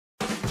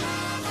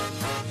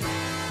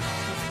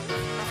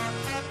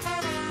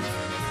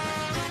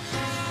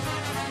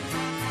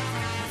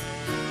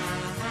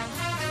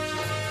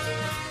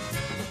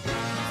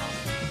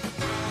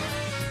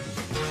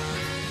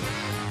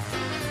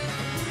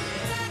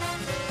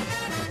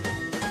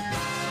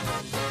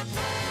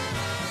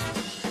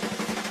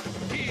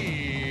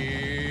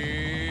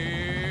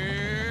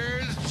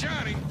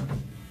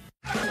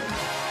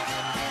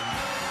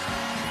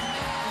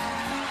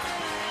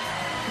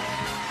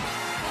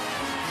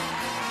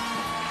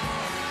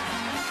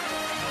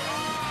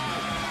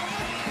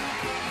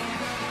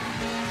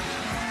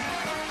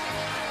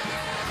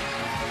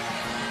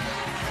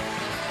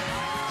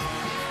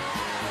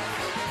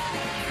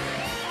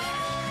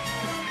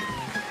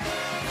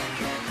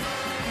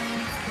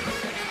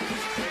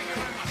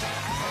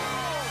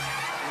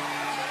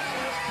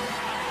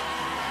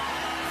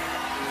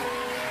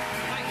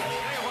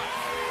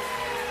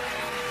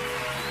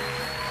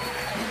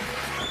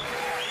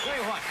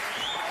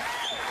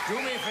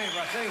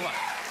you what.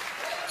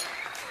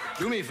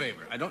 Do me a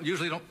favor. I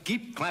usually don't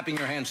keep clapping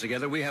your hands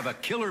together. We have a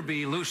killer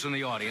bee loose in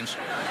the audience.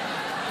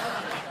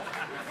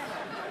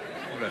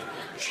 What a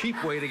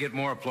cheap way to get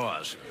more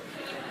applause.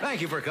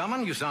 Thank you for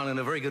coming. You sound in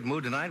a very good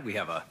mood tonight. We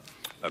have a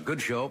good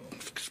show.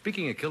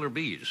 Speaking of killer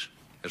bees,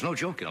 there's no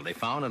joke, you know. They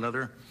found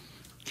another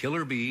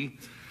killer bee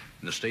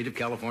in the state of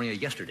California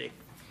yesterday.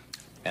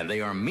 And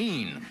they are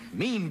mean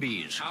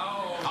bees.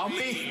 How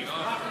mean?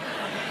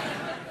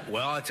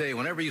 Well, I tell you,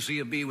 whenever you see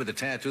a bee with a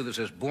tattoo that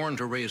says "Born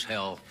to Raise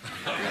Hell,"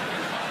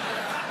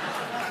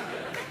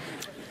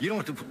 you know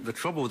what the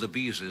trouble with the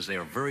bees is? They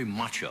are very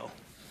macho.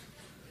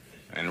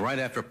 And right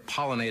after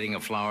pollinating a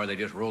flower, they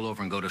just roll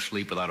over and go to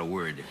sleep without a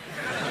word.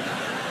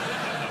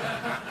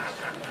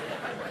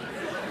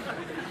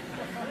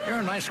 You're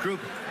a nice group.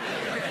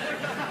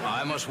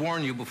 I must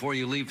warn you before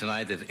you leave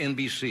tonight that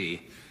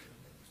NBC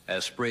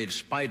has sprayed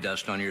spy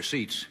dust on your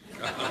seats.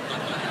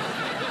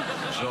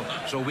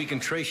 So we can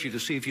trace you to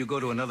see if you go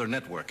to another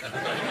network.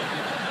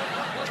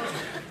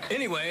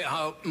 Anyway,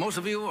 most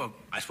of you,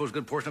 I suppose a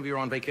good portion of you are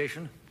on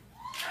vacation?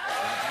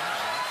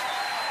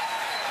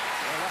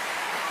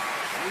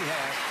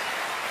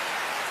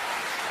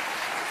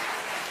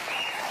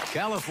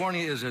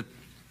 California is a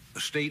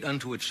state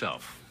unto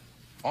itself.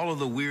 All of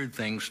the weird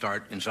things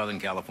start in Southern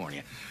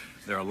California.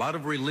 There are a lot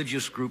of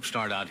religious groups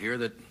start out here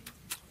that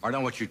are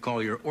not what you'd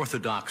call your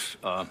orthodox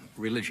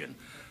religion.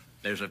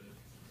 There's a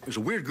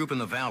weird group in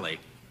the valley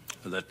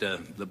that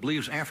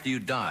believes after you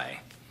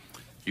die,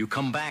 you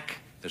come back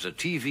as a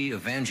TV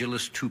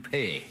evangelist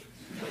toupee.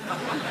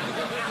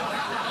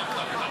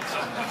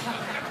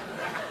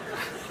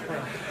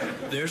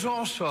 There's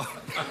also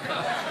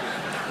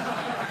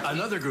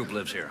another group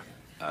lives here.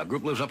 A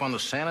group lives up on the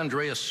San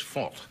Andreas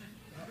Fault.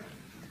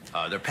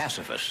 They're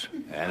pacifists,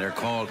 and they're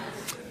called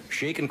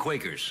Shakin'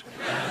 Quakers.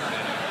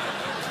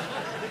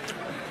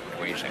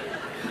 What do you think?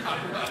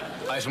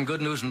 I have some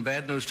good news and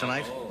bad news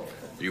tonight.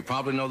 You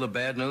probably know the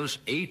bad news.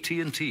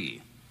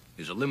 AT&T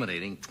is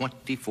eliminating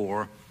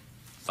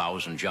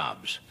 24,000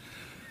 jobs.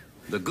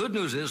 The good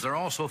news is they're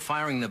also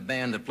firing the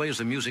band that plays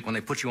the music when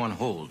they put you on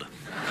hold.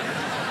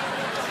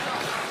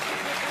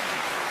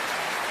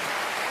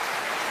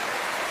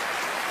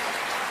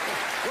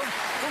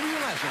 Where were you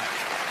last night?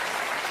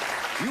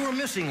 You were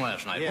missing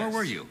last night. Yes. Where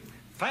were you?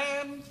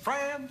 San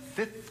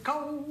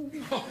Francisco.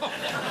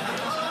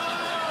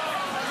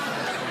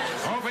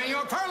 Open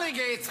your pearly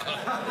gates.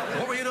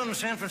 What were you doing in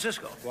San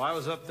Francisco? Well, I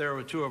was up there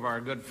with two of our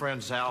good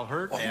friends, Al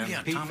Hurt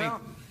and Pete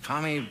Fountain.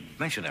 Tommy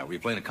mentioned that. Were you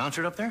playing a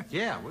concert up there?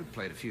 Yeah, we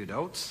played a few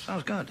notes.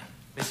 Sounds good.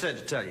 They said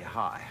to tell you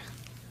hi.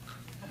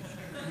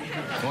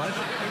 What?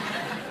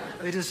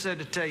 They just said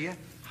to tell you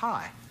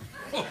hi.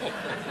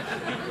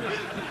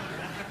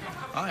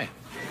 Hi.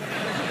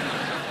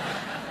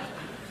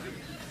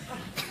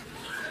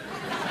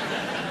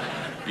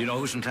 You know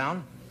who's in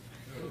town?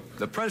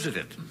 The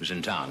president is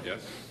in town. Yes.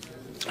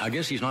 I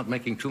guess he's not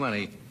making too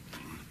many.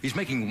 He's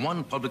making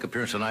one public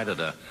appearance tonight at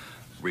a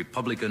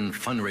Republican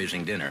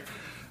fundraising dinner.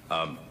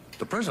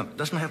 The president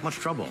doesn't have much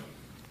trouble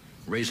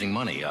raising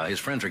money. His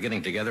friends are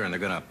getting together and they're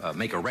going to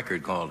make a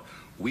record called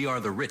 "We Are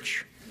the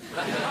Rich."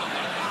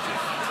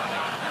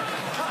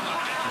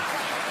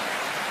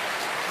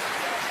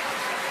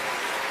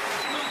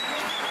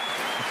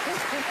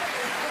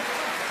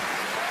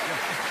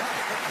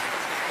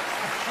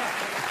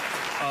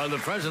 The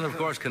president, of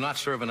course, cannot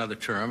serve another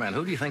term. And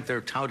who do you think they're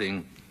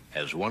touting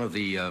as one of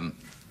the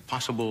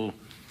possible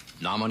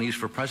nominees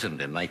for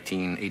president in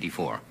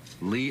 1984?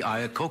 Lee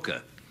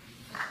Iacocca,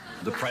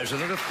 the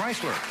president of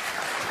Chrysler.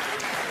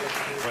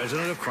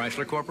 President of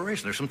Chrysler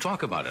Corporation. There's some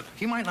talk about it.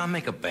 He might not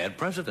make a bad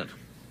president.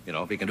 You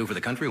know, if he can do for the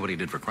country what he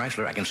did for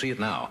Chrysler, I can see it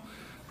now.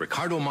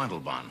 Ricardo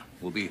Montalban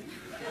will be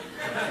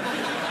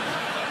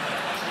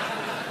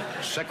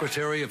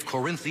Secretary of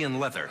Corinthian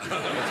Leather.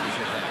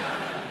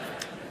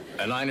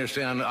 And I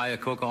understand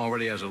Iacocca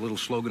already has a little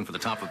slogan for the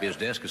top of his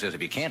desk. It says,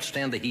 if you can't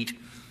stand the heat,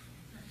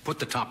 put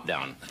the top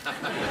down.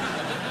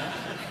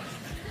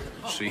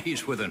 See,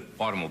 he's with an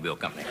automobile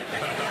company.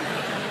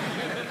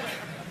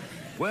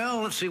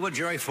 Well, let's see what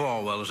Jerry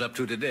Falwell is up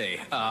to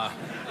today.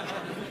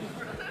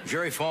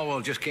 Jerry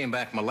Falwell just came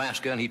back from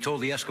Alaska, and he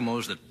told the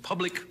Eskimos that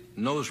public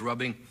nose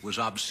rubbing was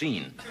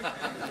obscene.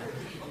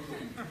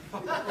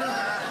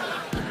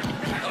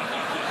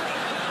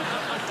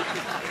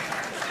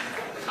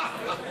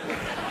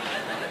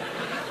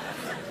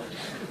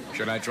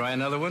 Should I try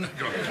another one?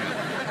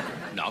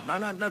 No,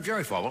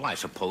 Jerry Falwell, I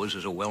suppose,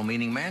 is a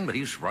well-meaning man, but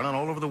he's running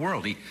all over the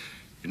world. He's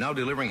now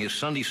delivering his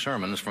Sunday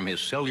sermons from his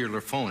cellular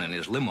phone in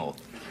his limo.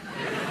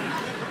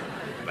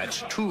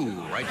 That's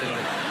two right there.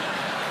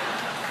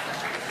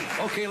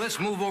 Okay,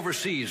 let's move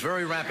overseas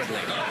very rapidly.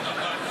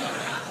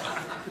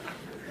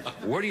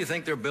 Where do you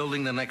think they're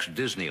building the next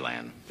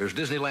Disneyland? There's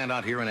Disneyland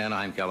out here in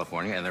Anaheim,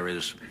 California, and there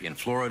is in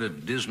Florida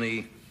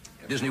Disney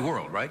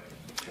World, right?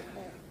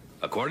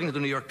 According to the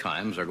New York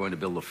Times, they're going to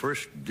build the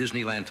first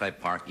Disneyland-type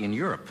park in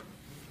Europe,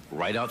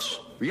 right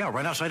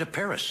outside of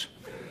Paris.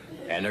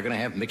 And they're going to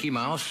have Mickey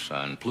Mouse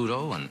and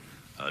Pluto and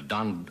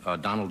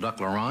Donald Duck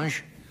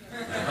L'Orange.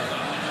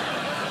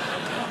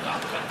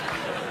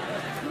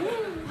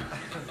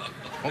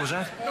 What was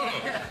that?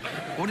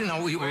 What do you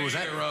know? What was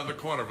that? Around the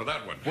corner for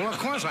that one. Well, of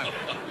course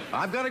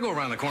I've got to go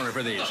around the corner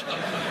for these.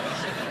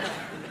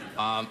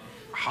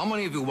 How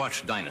many of you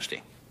watched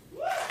Dynasty?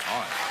 All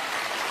right.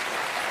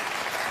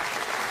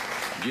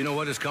 Do you know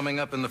what is coming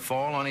up in the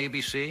fall on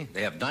ABC?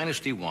 They have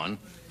Dynasty 1.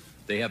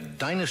 They have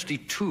Dynasty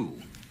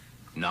 2,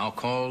 now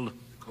called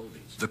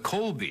The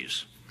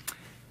Colbys.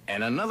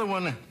 And another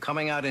one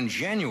coming out in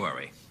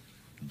January,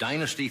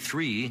 Dynasty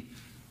 3,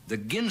 The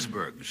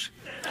Ginsburgs.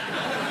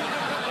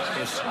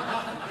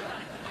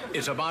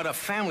 It's about a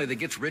family that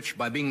gets rich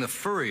by being the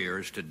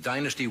furriers to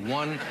Dynasty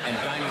 1 and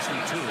Dynasty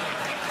 2.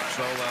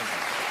 So,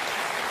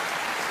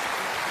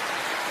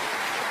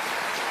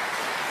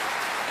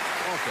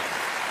 okay.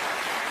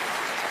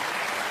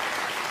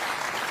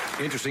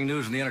 Interesting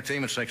news in the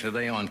entertainment section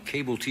today on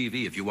cable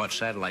TV, if you watch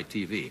satellite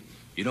TV.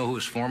 You know who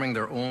is forming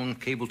their own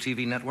cable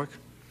TV network?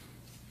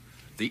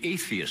 The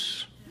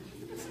atheists.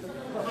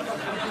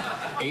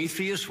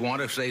 Atheists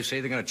want to say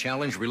they're going to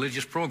challenge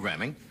religious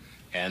programming,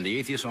 and the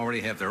atheists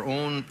already have their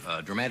own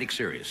dramatic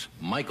series.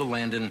 Michael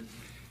Landon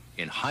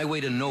in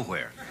Highway to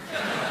Nowhere.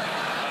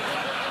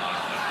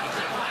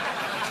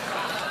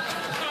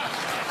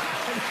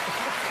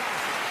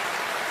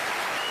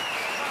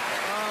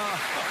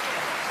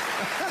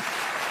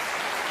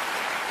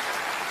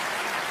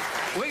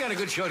 We got a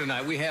good show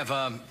tonight. We have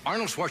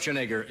Arnold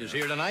Schwarzenegger is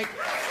here tonight.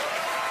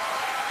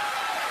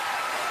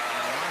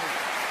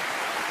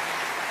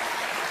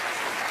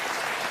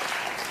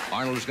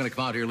 Arnold is going to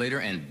come out here later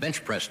and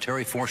bench press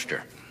Terry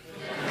Forster.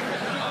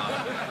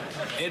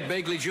 Ed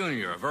Begley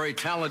Jr., a very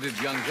talented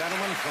young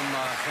gentleman from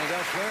St.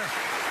 Elsewhere.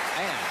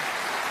 And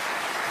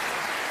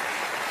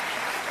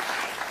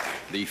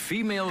the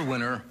female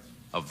winner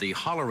of the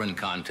Hollerin'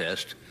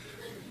 contest,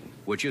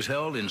 which is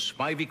held in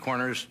Spivey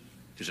Corners.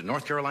 Is it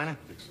North Carolina?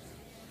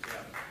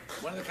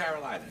 One of the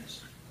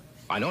Carolinas.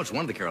 I know it's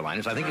one of the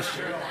Carolinas. I think it's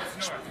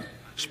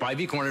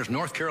Spivey Corners,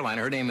 North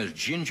Carolina. Her name is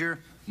Ginger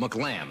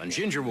McLam. And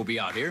Ginger will be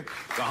out here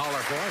to holler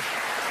for us.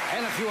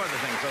 And a few other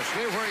things. So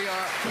stay where you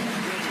are.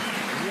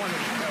 One of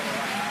the Carolinas.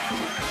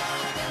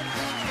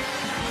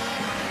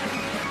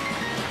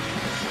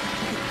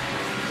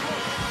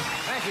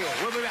 Thank you.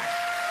 We'll be back.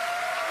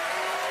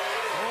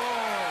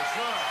 Oh,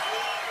 sure.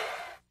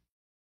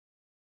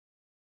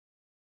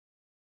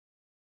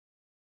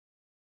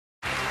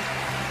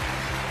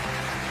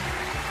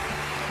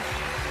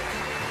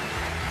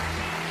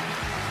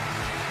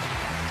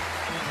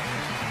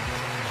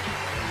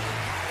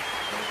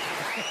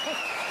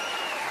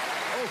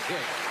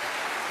 Okay.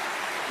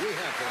 We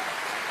have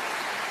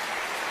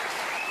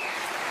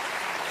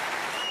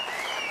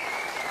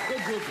a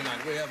good group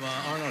tonight. We have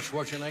Arnold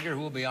Schwarzenegger, who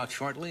will be out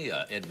shortly,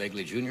 Ed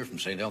Begley Jr. from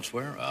St.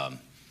 Elsewhere,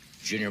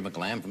 Ginger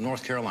McLam from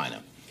North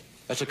Carolina.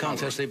 That's a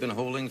contest they've been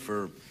holding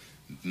for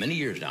many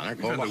years down there.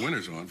 We've had the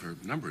winners on for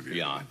a number of years.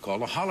 Yeah,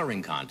 called a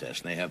Hollering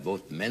contest. And they have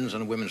both men's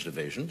and women's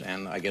divisions.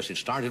 And I guess it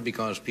started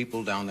because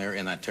people down there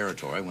in that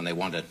territory, when they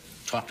wanted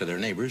to talk to their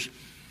neighbors,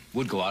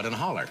 would go out and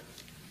holler.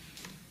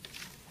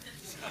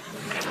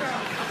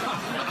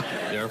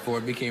 Therefore,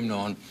 it became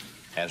known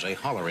as a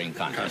Hollering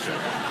contest.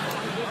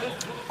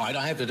 All right,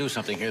 I have to do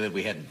something here that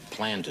we hadn't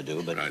planned to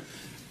do, but right.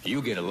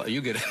 you get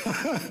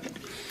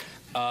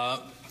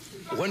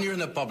when you're in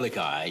the public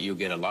eye, you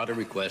get a lot of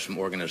requests from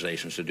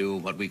organizations to do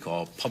what we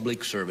call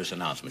public service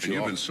announcements. And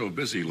you've been so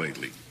busy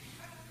lately.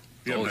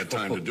 You haven't had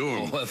time to do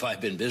them. Oh, if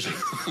I've been busy.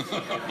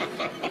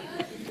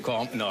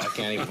 No, I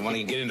can't even want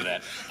to get into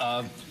that.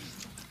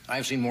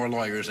 I've seen more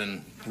lawyers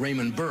than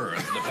Raymond Burr in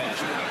the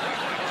past.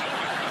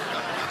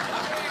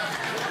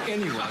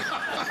 Anyway.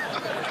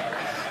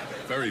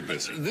 Very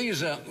busy.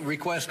 These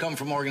requests come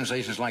from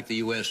organizations like the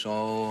USO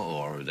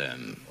or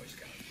the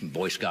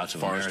Boy Scouts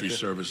of Forestry America.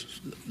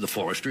 Service. The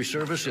Forestry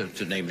Service,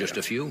 to name just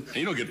a few. And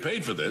you don't get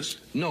paid for this.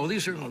 No,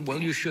 these are, well,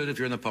 you should if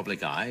you're in the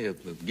public eye,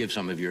 give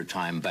some of your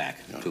time back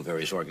to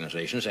various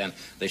organizations. And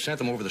they sent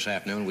them over this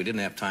afternoon. We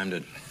didn't have time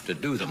to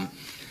do them.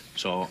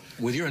 So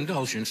with your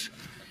indulgence,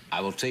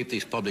 I will tape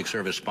these public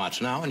service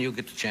spots now, and you'll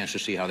get the chance to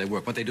see how they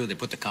work. What they do, they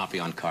put the copy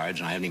on cards,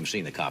 and I haven't even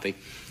seen the copy.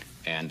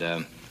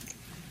 And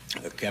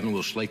Kevin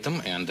will slate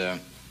them, and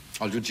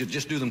I'll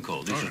just do them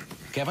cold. Right.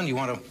 Kevin, you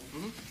want to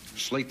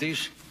slate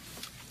these?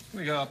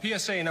 We go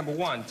PSA number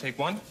 1, take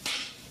 1.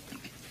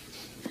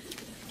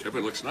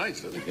 Kevin looks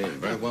nice, doesn't he? Yeah,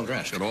 very well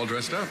dressed. Got all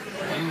dressed up.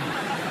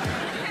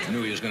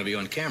 Knew he was going to be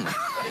on camera.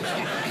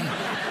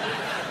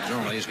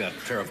 Normally he's got a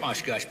pair of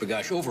Oshkosh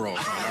Bagosh overalls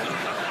on.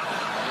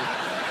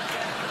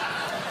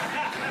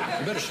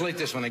 You better slate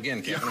this one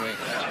again, Kevin.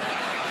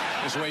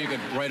 This way you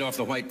could write off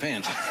the white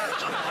pants.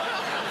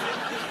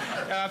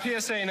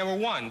 PSA number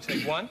 1,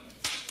 take 1.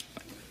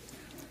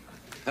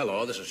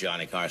 Hello, this is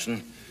Johnny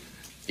Carson.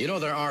 You know,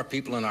 there are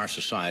people in our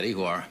society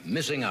who are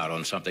missing out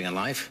on something in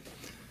life,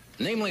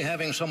 namely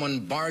having someone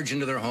barge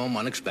into their home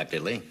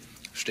unexpectedly,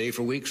 stay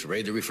for weeks,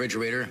 raid the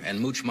refrigerator, and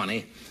mooch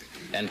money,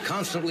 and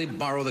constantly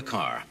borrow the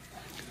car.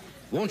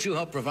 Won't you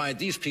help provide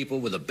these people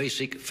with a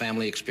basic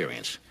family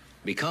experience?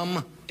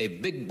 Become a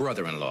big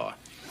brother-in-law.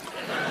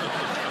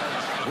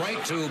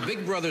 Write to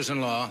Big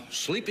Brothers-in-Law,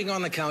 Sleeping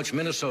on the Couch,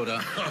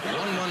 Minnesota,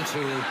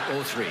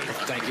 11203.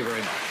 Thank you very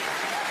much.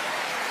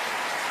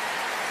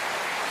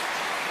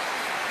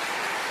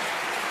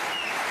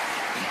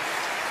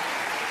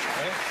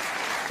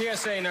 Okay.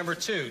 PSA number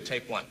 2,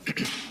 tape 1.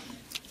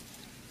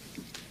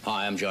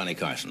 Hi, I'm Johnny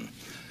Carson.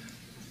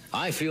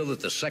 I feel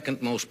that the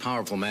second most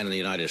powerful man in the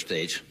United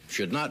States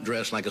should not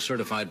dress like a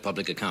certified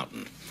public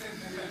accountant.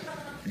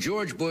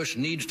 George Bush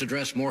needs to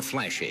dress more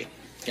flashy,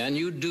 and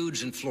you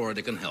dudes in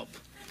Florida can help.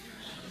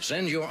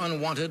 Send your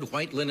unwanted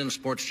white linen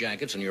sports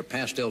jackets and your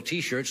pastel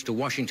T-shirts to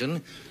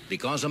Washington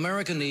because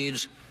America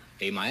needs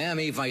a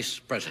Miami vice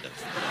president.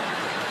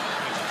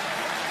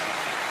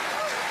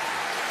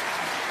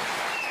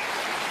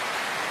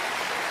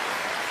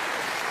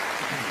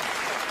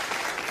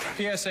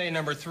 PSA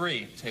number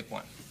 3, take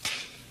 1.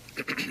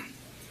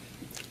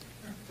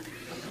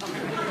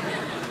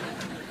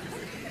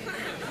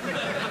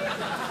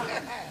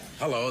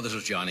 Hello, this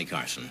is Johnny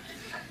Carson.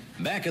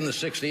 Back in the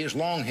 60s,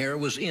 long hair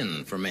was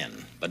in for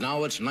men. But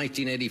now it's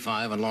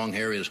 1985 and long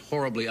hair is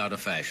horribly out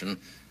of fashion,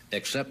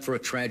 except for a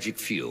tragic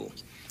few.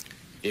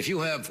 If you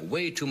have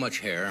way too much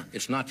hair,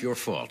 it's not your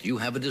fault. You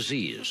have a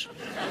disease.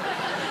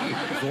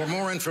 For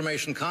more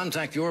information,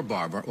 contact your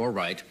barber or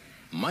write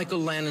Michael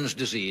Lannon's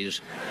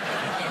disease,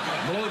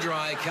 Blow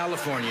Dry,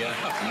 California,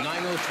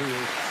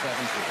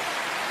 90272.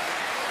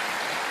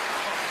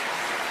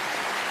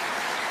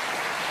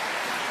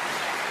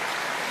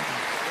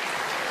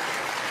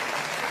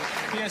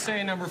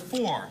 PSA number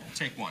 4,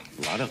 take 1.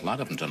 A lot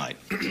of them tonight.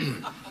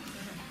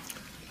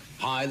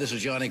 Hi, this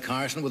is Johnny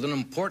Carson with an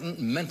important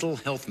mental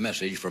health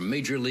message for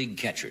Major League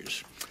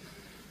catchers.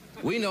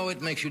 We know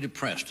it makes you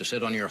depressed to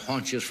sit on your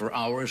haunches for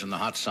hours in the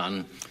hot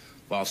sun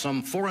while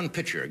some foreign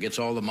pitcher gets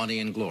all the money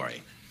and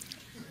glory.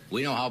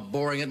 We know how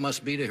boring it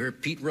must be to hear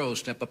Pete Rose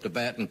step up to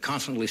bat and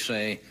constantly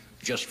say,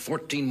 just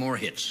 14 more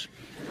hits.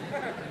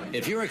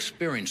 If you're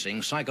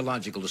experiencing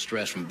psychological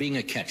distress from being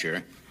a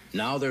catcher,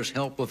 now there's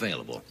help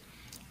available.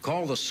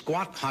 Call the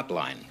squat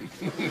hotline.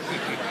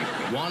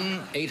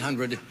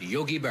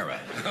 1-800-YOGI Berra.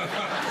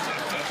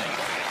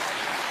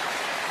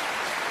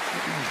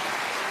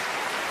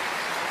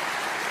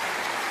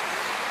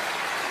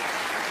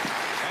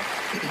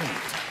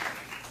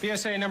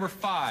 PSA number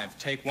 5,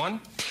 take 1.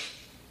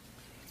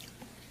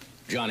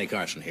 Johnny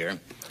Carson here.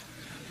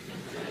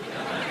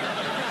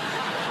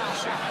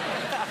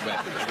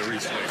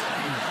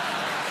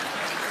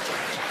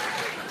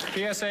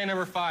 PSA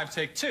number 5,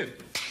 take 2.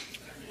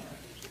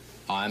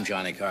 I'm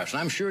Johnny Carson.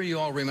 I'm sure you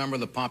all remember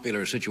the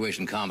popular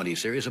situation comedy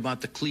series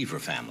about the Cleaver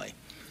family.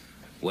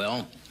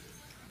 Well,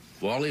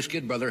 Wally's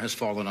kid brother has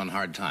fallen on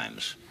hard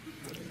times.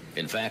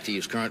 In fact, he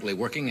is currently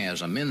working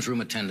as a men's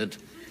room attendant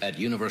at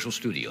Universal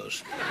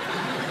Studios.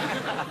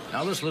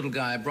 Now, this little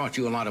guy brought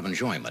you a lot of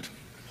enjoyment.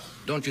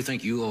 Don't you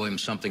think you owe him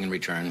something in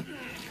return?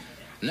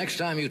 Next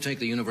time you take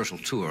the Universal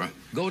tour,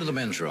 go to the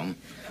men's room,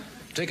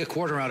 take a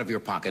quarter out of your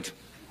pocket,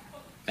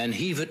 and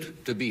heave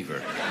it to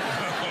Beaver.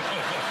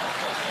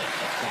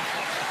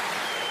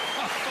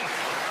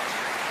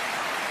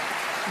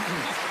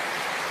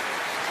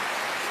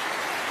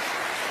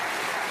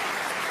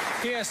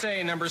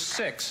 PSA number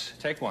 6,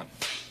 take 1.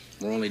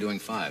 We're only doing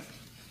 5.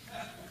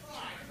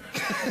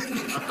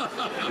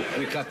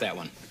 We cut that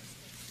one.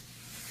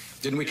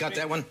 Didn't we cut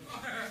that one?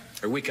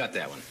 Or we cut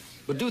that one?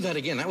 But do that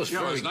again. That was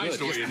very good. Nice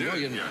the way you did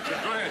it. Yeah.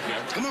 Go ahead,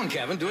 Kevin. Come on,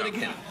 Kevin, do it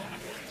again.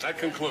 That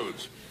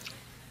concludes.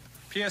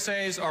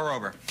 PSAs are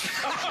over.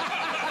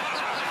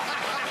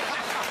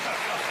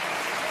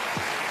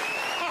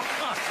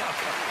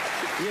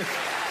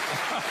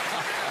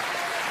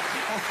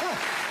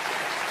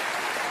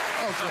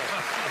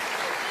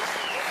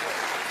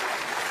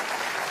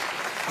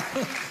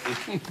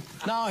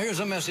 Now, here's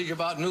a message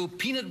about new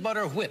peanut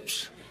butter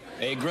whips.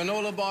 A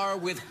granola bar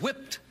with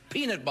whipped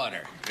peanut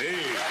butter. Hey.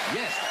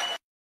 Yes.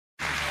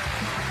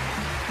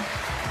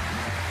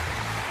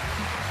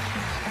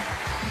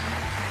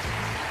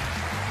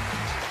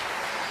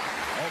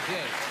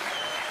 Okay.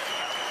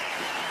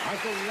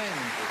 Michael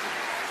Lennon.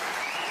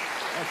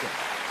 Okay.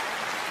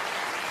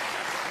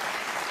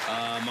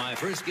 My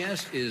first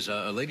guest is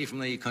a lady from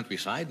the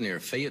countryside near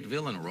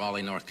Fayetteville in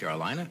Raleigh, North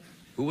Carolina,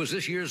 who was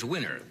this year's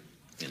winner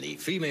in the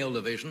female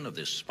division of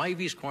the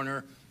Spivey's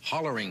Corner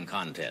Hollering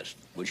Contest.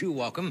 Would you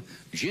welcome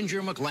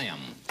Ginger McLam?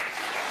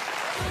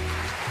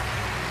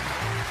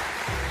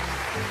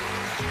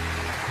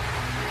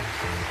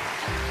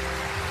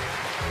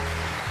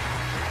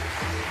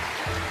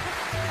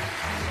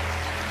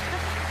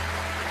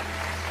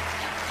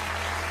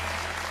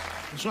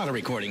 It's not a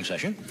recording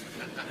session.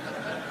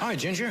 Hi,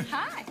 Ginger.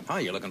 Hi. Hi,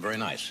 you're looking very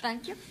nice.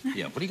 Thank you.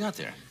 Yeah, what do you got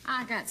there?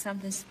 I got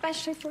something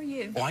special for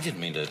you. Oh, I didn't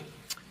mean to.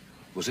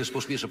 Was this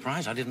supposed to be a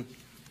surprise? I didn't.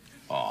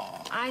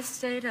 Oh, I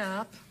stayed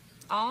up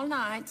all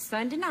night,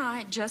 Sunday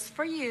night, just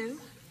for you.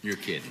 you're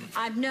kidding.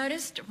 I've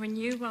noticed when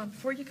you,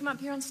 before you come up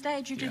here on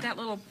stage, you do Yeah. that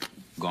little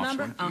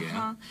Gossamer? number. Uh-huh.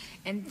 Yeah.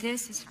 And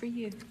this is for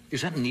you.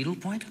 Is that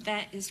needlepoint?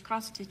 That is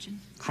cross-stitching.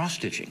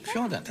 Cross-stitching.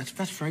 Show that. That's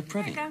very There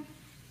pretty. you go.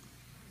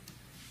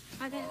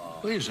 Like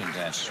that. Isn't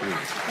that sweet?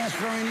 That's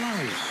very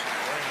nice.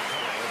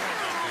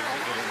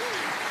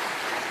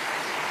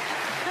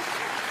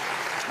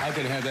 I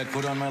could have that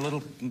put on my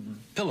little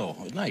pillow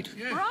at night.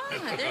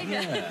 Right, there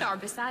you go. Or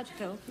beside your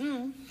pillow.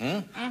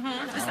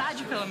 Beside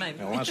your pillow, maybe.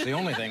 Well, that's the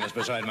only thing that's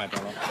beside my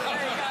pillow.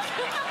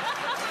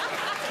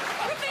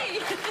 There you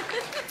go.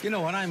 You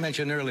know, when I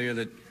mentioned earlier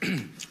that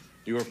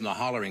you were from the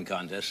hollering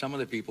contest, some of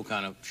the people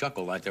kind of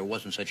chuckled like there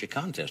wasn't such a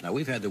contest. Now,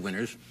 we've had the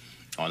winners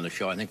on the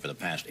show, I think, for the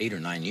past 8 or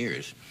 9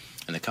 years.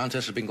 And the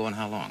contest has been going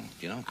how long,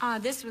 do you know?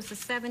 This was the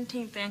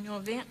 17th annual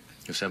event.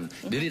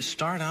 Did it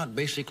start out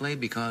basically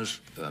because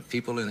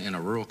people in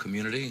a rural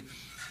community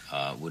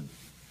would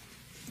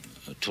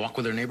talk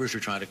with their neighbors or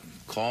try to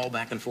call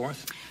back and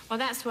forth? Well,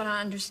 that's what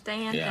I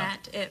understand,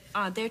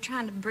 that they're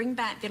trying to bring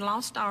back the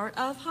lost art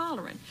of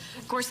hollering.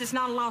 Of course, it's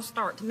not a lost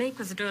art to me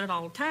because I do it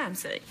all the time,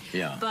 see?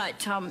 Yeah.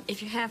 But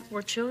if you have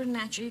 4 children,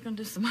 naturally you can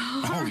do some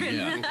hollering. Oh,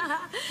 yeah.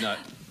 Now,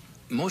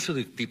 most of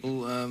the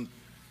people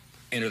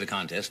enter the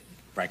contest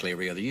practically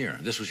every other year.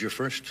 This was your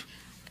first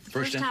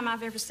time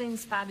I've ever seen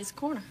Spivey's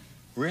Corner.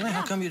 Really? Yeah.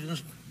 How come you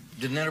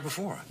didn't enter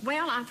before?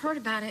 Well, I've heard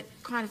about it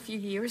quite a few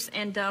years,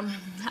 and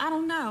I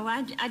don't know.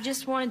 I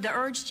just wanted, the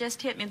urge just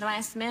hit me the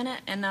last minute,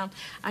 and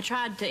I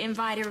tried to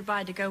invite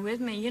everybody to go with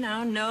me, you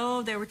know.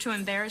 No, they were too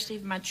embarrassed,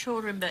 even my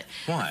children, but...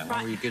 Why?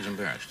 Why were your kids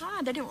embarrassed?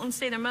 They didn't want to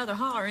see their mother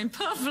holler in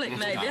public,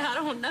 maybe. I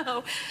don't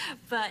know.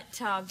 But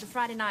the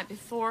Friday night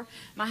before,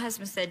 my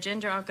husband said,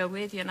 Ginger, I'll go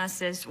with you. And I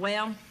says,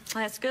 well,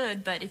 that's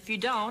good, but if you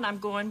don't, I'm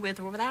going with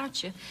or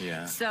without you.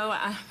 Yeah. So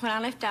when I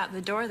left out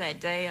the door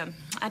that day,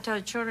 I told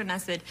the children, I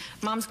said,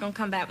 Mom's going to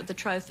come back with the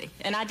trophy.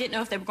 And I didn't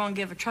know if they were going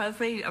to give a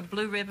trophy, a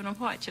blue ribbon, or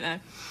what, you know.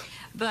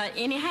 But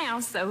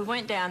anyhow, so we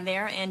went down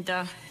there, and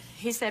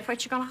he said,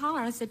 what you going to holler?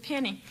 I said,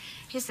 Penny.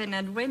 He said,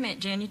 now, wait a minute,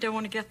 Jen, you don't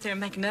want to get there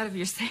and make a nut of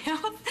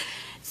yourself.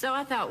 So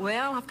I thought,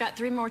 well, I've got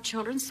 3 more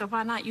children, so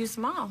why not use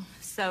them all?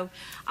 So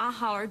I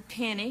hollered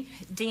Penny,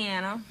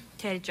 Deanna,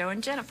 Teddy Joe,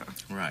 and Jennifer.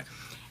 Right.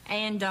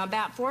 And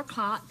about 4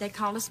 o'clock, they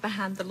called us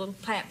behind the little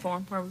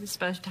platform where we were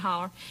supposed to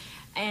holler.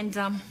 And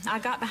I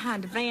got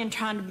behind a van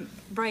trying to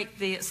break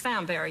the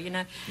sound barrier, you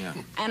know. Yeah.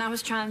 And I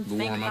was trying to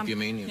think... Warm up, you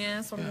mean?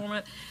 Yeah, sort of warm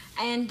up.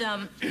 And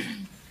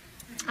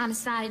I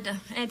decided to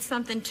add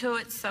something to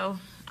it, so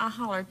I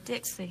hollered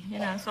Dixie, you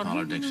know. So,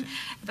 Hollered Dixie.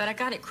 But I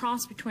got it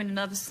crossed between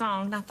another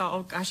song, and I thought,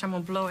 oh, gosh, I'm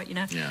going to blow it, you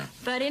know. Yeah.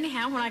 But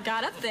anyhow, when I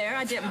got up there,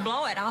 I didn't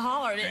blow it. I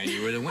hollered it. And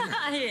you were the winner.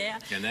 Yeah.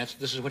 And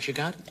this is what you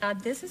got?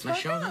 This is Let's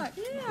what I show got,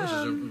 that. yeah. This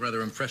is a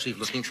rather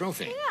impressive-looking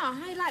trophy. Yeah,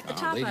 I like the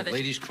top of it.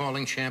 Ladies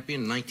Crawling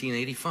Champion,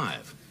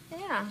 1985.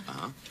 Yeah.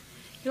 Uh-huh.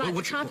 You like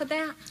Well, the top of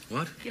that?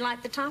 What? You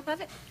like the top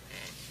of it?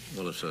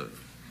 Well, it's a...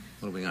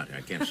 What do we got here?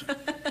 I can't see.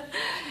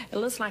 It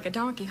looks like a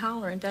donkey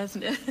hollering,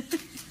 doesn't it?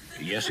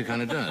 Yes, it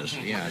kind of does.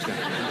 Yeah, it's kind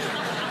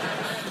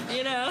of...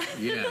 You know?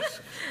 Yes.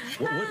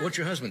 What's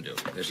your husband do?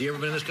 Has he ever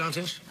been in this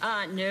contest?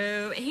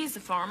 No, he's a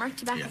farmer,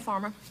 tobacco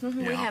farmer.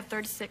 We Yeah. have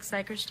 36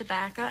 acres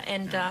tobacco,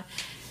 and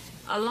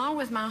along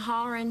with my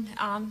hollering,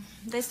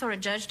 they sort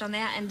of judged on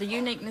that and the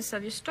uniqueness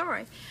of your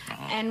story.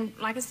 And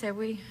like I said,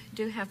 we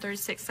do have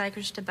 36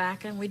 acres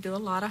tobacco, and we do a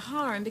lot of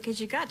hollering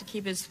because you got to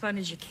keep it as fun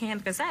as you can,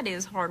 because that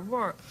is hard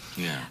work.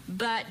 Yeah.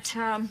 But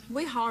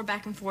we holler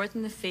back and forth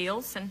in the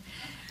fields, and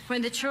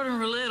when the children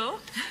were little,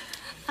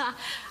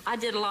 I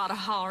did a lot of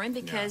hollering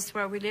because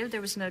where we lived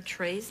there was no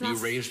trees. You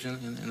raised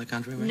in the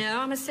country? Right? No,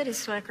 I'm a city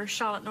slicker,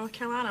 Charlotte, North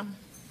Carolina.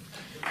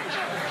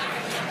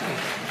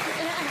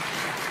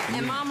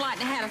 And Mom liked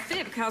to have a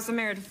fit because I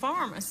married a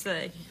farmer,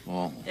 see.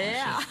 Well,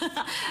 yeah.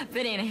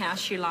 But anyhow,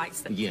 she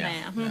likes it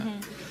now.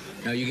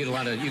 Now you get a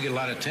lot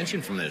of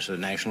attention from this,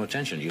 national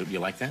attention. You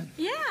like that?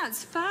 Yeah,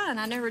 it's fun.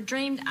 I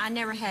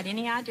never had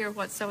any idea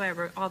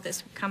whatsoever all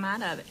this would come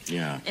out of it.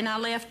 Yeah. And I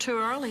left too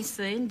early,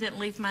 see, and didn't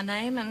leave my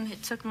name, and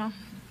it took them,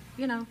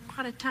 you know,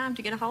 quite a time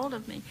to get a hold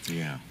of me.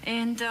 Yeah.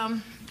 And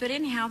but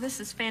anyhow, this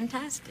is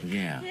fantastic.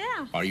 Yeah.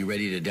 Yeah. Are you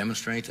ready to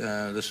demonstrate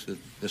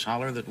this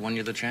holler that won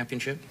you the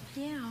championship?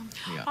 Yeah.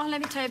 Yeah. Oh,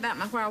 let me tell you about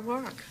where I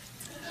work.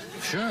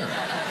 Sure.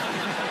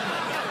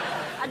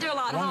 I do a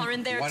lot of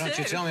hollering there, too. Why don't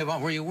you tell me about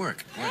where you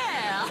work?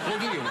 Yeah.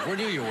 Where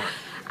do you work?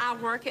 I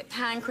work at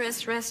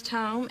Pinecrest Rest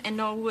Home and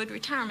Norwood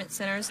Retirement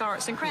Center as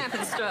arts and craft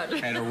instructor.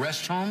 At a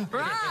rest home?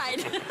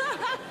 Right.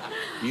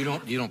 You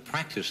don't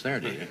practice there,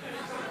 do you?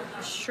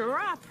 Sure,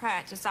 I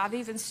practice. I've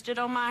even stood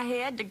on my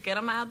head to get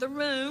them out of the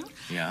room.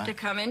 Yeah. To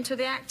come into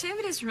the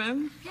activities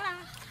room. Yeah.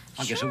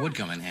 I guess it would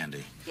come in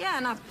handy. Yeah,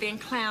 and I've been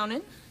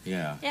clowning.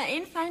 Yeah. Yeah,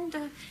 anything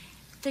to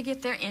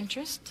get their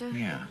interest.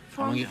 Yeah.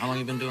 How long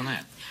you been doing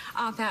that?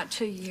 About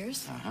 2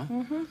 years.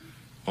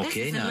 Okay, this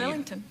is now in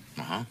Wellington.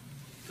 Are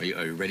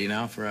you ready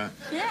now for a?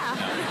 Yeah.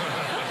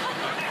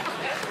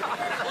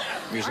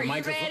 Here's Are the you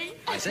microphone. ready?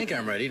 I think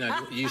I'm ready.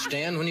 Now, you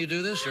stand when you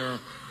do this, or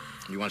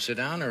you want to sit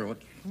down, or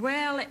what?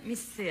 Well, let me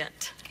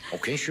sit.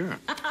 Okay, sure.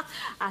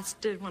 I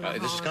stood when I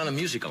This is hollered. kind of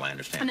musical, I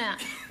understand. Now,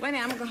 wait a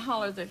minute, I'm going to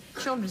holler the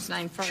children's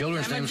name first.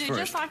 Children's I'm gonna names do first.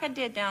 just like I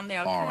did down there,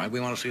 okay? All right, we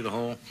want to see the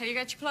whole. Have you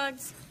got your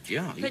plugs?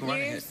 Yeah, you Put can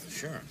right ahead. yours?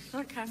 Sure.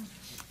 Okay,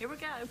 here we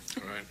go.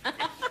 All right.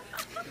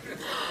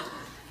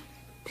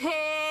 Penny!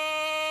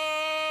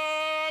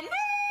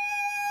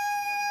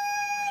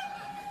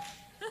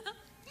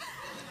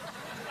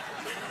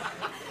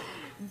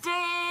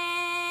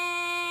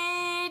 Deanna!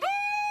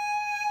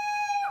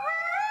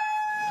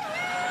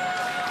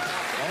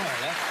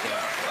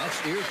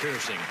 ear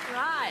piercing.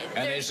 Right.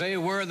 And they say,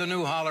 where are the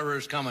new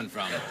hollerers coming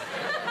from?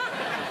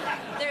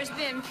 There's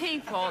been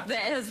people that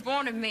has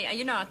wanted me.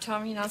 You know, I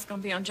told them, you know, it's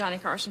going to be on Johnny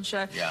Carson's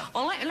show. Yeah.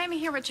 Well, let me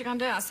hear what you're going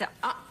to do. I said,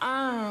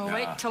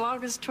 wait till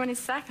August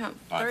 22nd,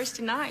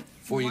 Thursday night.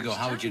 Before you go,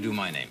 how would you do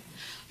my name?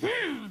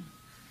 Johnny!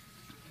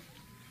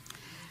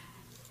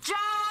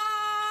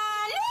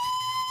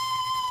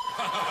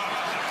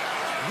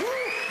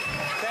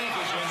 Thank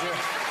you, Ginger.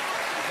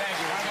 Thank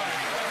you very much.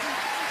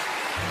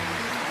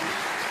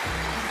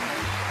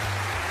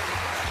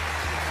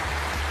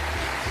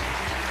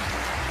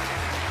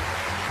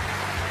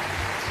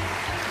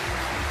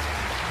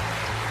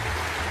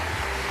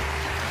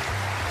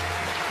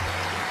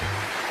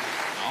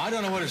 I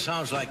don't know what it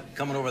sounds like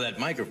coming over that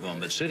microphone,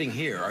 but sitting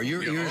here, are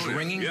your ears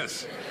ringing?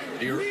 Yes.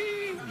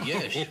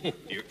 Yes,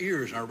 your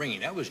ears are ringing.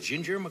 That was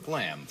Ginger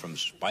McLam from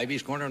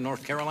Spivey's Corner,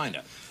 North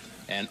Carolina.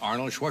 And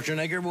Arnold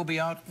Schwarzenegger will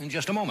be out in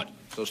just a moment.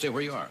 So stay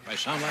where you are. I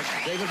sound like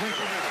David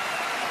Winkler.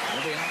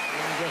 We'll be out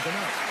in just a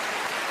minute.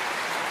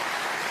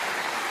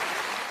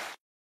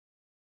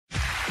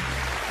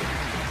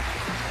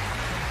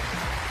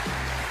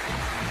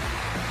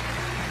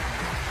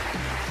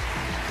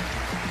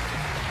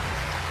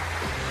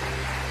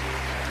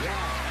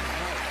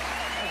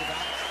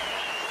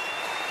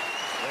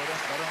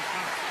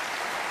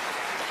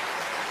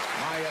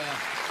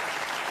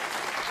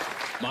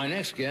 My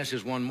next guest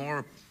has won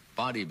more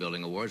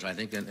bodybuilding awards, I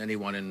think, than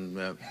anyone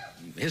in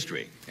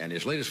history. And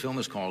his latest film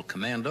is called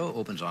Commando,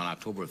 opens on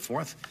October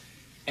 4th.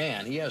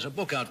 And he has a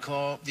book out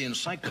called The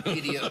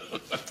Encyclopedia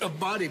of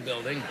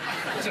Bodybuilding.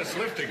 Just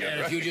lifting it, And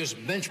right? if you just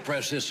bench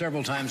press this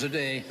several times a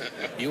day,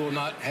 you will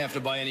not have to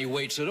buy any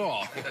weights at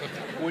all.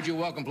 Would you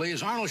welcome,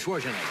 please, Arnold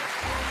Schwarzenegger.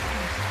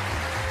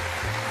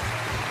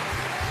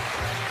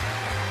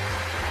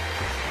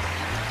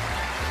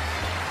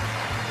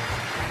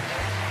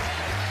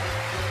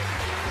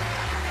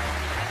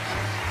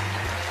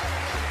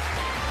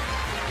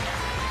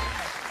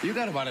 You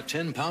got about a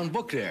 10-pound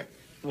book there.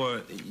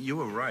 Well, you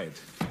were right.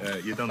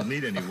 You don't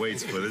need any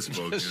weights for this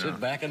book. Just sit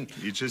back and...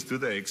 You just do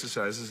the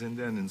exercises in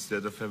there, and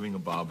instead of having a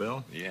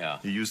barbell, Yeah.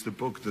 you use the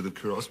book to the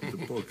cross with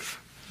the book.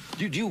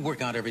 Do you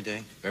work out every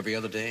day? Every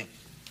other day?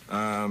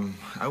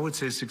 I would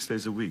say 6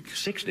 days a week.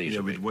 6 days yeah,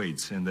 a with week?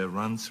 weights, and I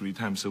run 3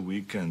 times a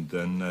week, and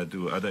then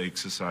do other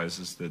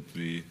exercises that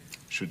we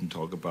shouldn't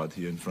talk about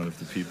here in front of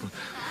the people.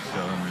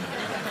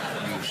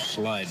 You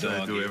sly So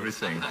dog. I do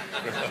everything.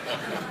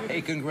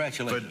 Hey,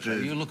 congratulations.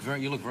 But, you look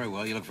very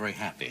well. You look very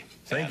happy.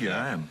 Thank you,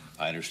 I am.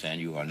 I understand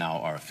you are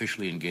now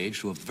officially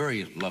engaged to a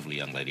very lovely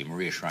young lady,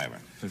 Maria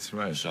Shriver. That's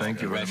right. So, Thank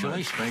you very much.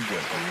 congratulations. Thank you.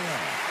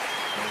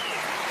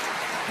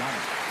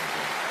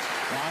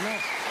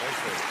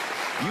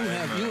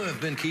 You have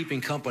been keeping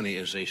company,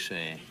 as they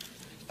say.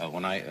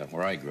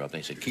 Where I grew up,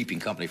 they said keeping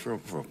company for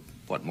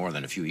what, more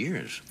than a few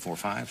years? 4,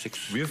 5,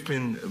 6?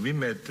 We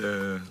met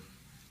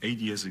 8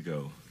 years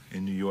ago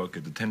in New York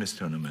at the tennis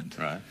tournament.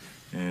 Right.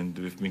 And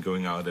we've been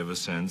going out ever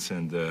since.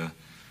 And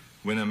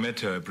when I met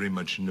her, I pretty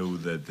much knew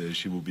that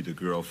she would be the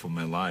girl for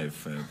my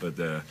life.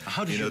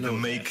 How did you know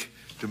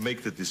to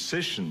make the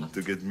decision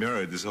to get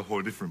married is a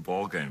whole different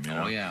ballgame. You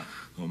know? Oh, yeah.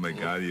 Oh my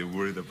God, you're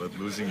worried about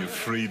losing your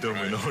freedom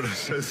and all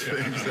those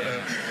things.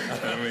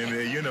 I mean,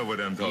 you know what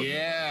I'm talking about.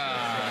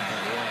 Yeah.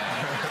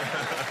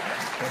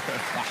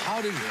 Now,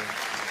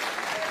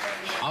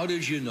 how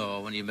did you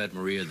know when you met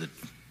Maria that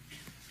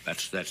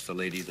that's the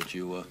lady that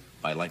you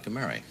might like to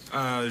marry?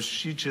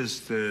 She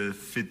just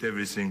fit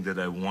everything that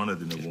I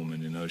wanted in a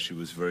woman. You know, she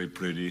was very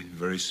pretty,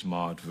 very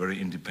smart, very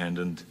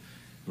independent,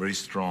 very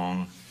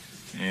strong,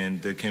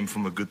 and came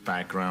from a good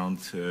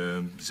background.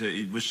 So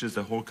it was just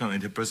a whole kind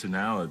of her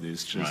personality.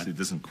 It's just It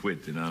doesn't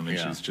quit. You know, I mean,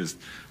 she's just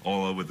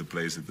all over the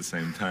place at the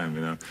same time.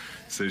 You know,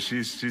 so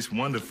she's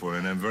wonderful,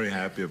 and I'm very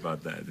happy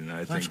about that. And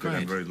I think that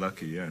I'm very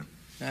lucky. Yeah.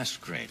 That's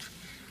great.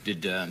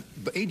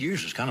 But 8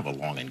 years is kind of a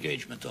long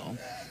engagement, though.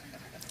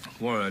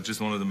 Well, I just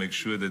wanted to make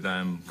sure that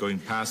I'm going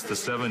past the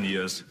 7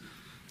 years,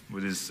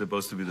 which is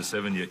supposed to be the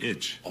 7-year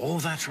itch. Oh,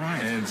 that's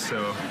right. And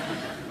so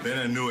then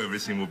I knew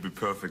everything would be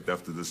perfect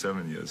after the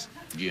 7 years.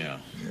 Yeah.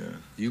 Yeah.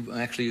 You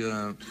actually,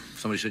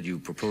 somebody said you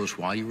proposed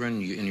while you were in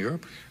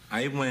Europe?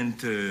 I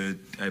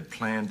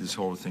planned this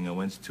whole thing. I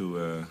went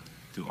to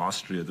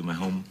Austria, to my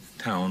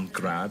hometown,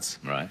 Graz.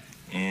 Right.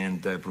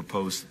 And I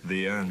proposed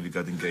there, and we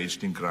got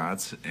engaged in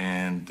Graz.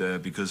 And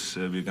because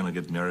we're going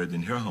to get married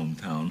in her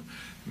hometown,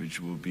 which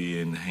will be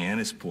in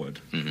Hyannisport.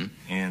 Mm-hmm.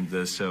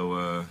 And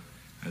so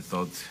I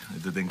thought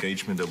the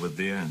engagement over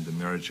there and the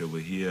marriage over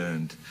here,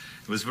 and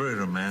it was very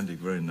romantic,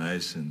 very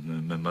nice,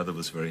 and my mother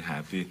was very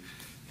happy,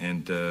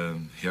 and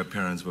her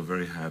parents were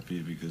very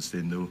happy because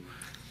they knew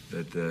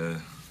that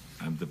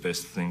I'm the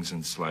best things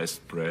in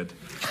sliced bread.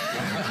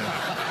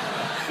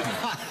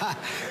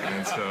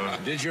 And so...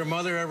 Did your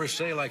mother ever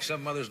say, like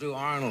some mothers do,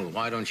 Arnold,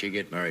 why don't you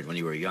get married when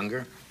you were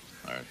younger?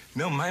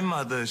 No, my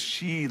mother,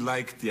 she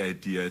liked the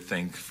idea, I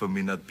think, for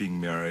me not being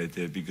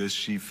married because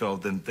she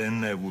felt that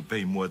then I would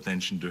pay more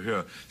attention to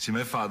her. See,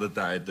 my father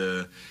died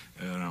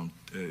around,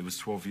 it was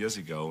 12 years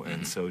ago,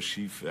 and so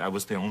I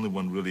was the only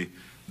one really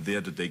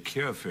there to take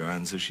care of her,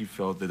 and so she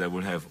felt that I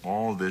would have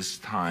all this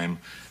time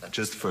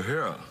just for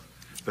her.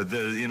 But,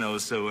 you know,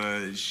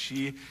 so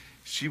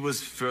she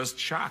was first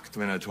shocked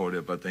when I told her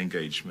about the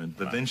engagement,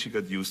 but then she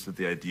got used to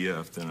the idea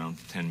after around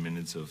 10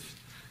 minutes of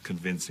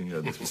convincing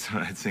her this was the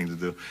right thing to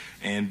do.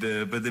 And,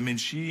 but I mean,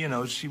 she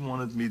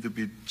wanted me to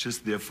be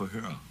just there for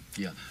her.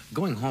 Yeah.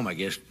 Going home, I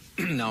guess,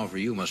 now for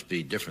you must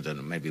be different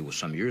than maybe it was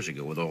some years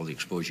ago with all the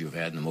exposure you've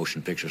had and the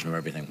motion pictures and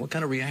everything. What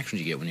kind of reaction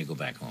do you get when you go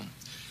back home?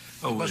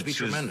 Oh, it must be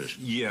tremendous.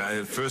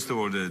 Yeah, first of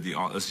all,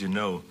 as you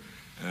know,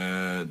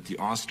 the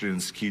Austrian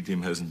ski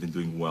team hasn't been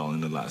doing well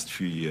in the last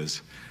few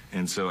years.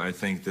 And so I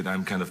think that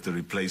I'm kind of the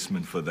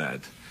replacement for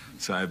that.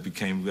 So I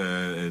became,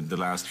 the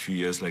last few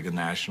years, like a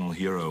national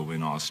hero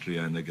in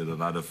Austria, and I get a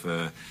lot of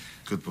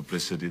good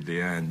publicity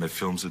there, and my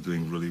films are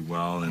doing really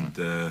well,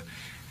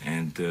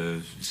 and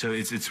so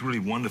it's really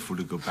wonderful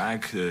to go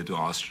back to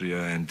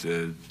Austria and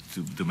to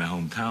my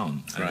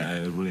hometown. Right. I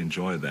really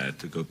enjoy that,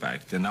 to go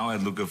back. And now I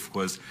look, of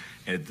course,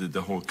 at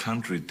the whole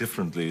country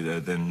differently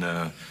than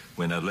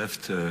when I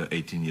left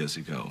 18 years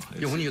ago.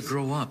 Yeah, when you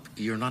grow up,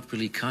 you're not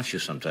really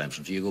conscious sometimes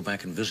until you go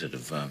back and visit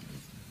of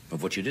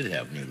what you did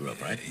have when you grew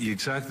up, right?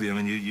 Exactly. I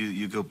mean,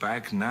 you go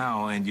back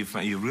now and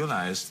you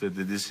realize that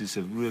this is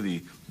a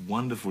really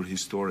wonderful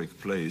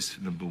historic place,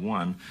 number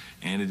one,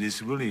 and it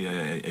is really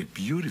a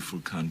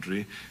beautiful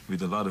country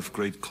with a lot of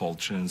great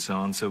culture and so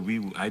on. So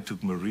I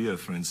took Maria,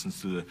 for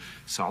instance, to the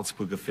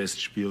Salzburger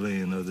Festspiele,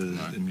 you know,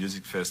 the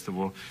music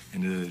festival,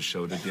 and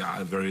showed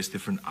the various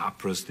different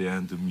operas there,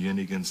 and to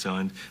Munich and so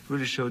on.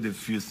 Really showed a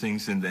few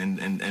things, and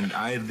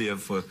I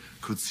therefore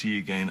could see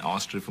again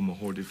Austria from a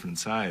whole different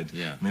side.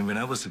 Yeah. I mean, when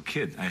I was a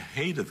kid, I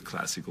hated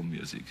classical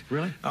music.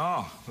 Really?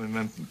 Oh, when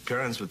my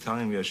parents were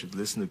telling me I should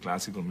listen to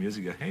classical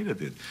music, I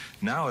hated it.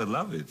 Now I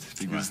love it,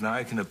 because now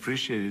I can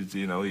appreciate it.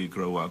 You know, you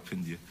grow up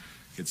and you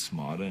get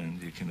smarter and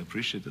you can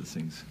appreciate the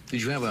things.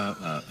 Did you have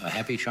a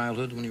happy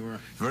childhood when you were?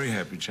 Very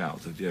happy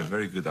childhood, yeah,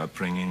 very good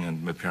upbringing,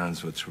 and my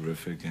parents were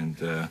terrific,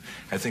 and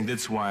I think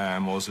that's why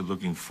I'm also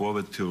looking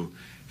forward to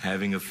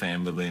having a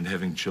family and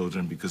having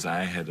children, because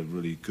I had a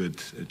really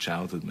good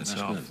childhood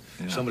myself. That's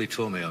good. Yeah. Somebody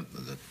told me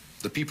that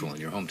the people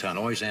in your hometown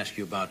always ask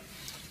you about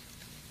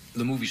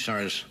the movie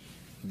stars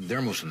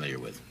they're most familiar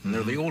with. And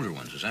they're the older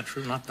ones. Is that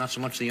true? Not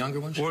so much the younger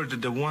ones? Or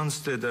the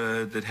ones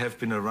that have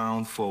been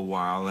around for a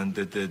while and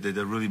that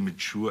are really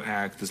mature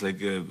actors.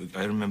 Like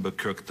I remember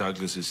Kirk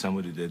Douglas is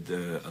somebody that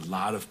a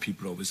lot of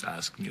people always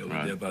ask me over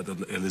there about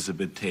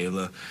Elizabeth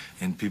Taylor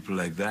and people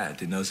like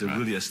that. You know, so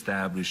really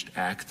established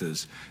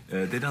actors.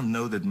 They don't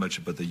know that much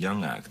about the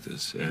young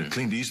actors.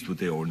 Clint Eastwood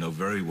they all know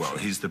very well.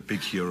 He's the big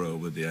hero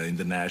over there,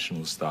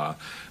 international star.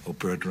 Or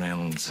Burt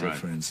Reynolds,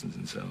 for instance,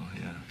 and so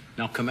yeah.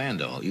 Now,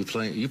 Commando, you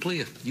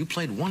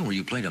played one where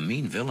you played a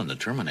mean villain, the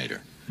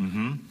Terminator.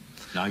 Mm-hmm.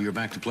 Now you're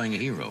back to playing a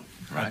hero,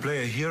 right? I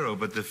play a hero,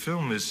 but the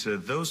film is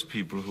those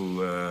people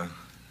who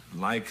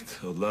liked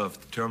or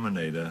loved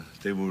Terminator,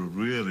 they will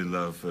really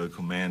love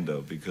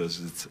Commando,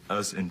 because it's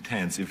as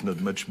intense, if not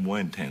much more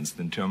intense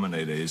than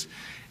Terminator is.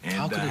 And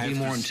how could it be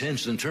more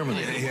intense than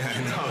Terminator? Yeah,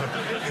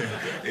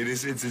 no.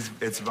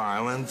 It's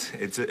violent.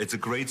 It's a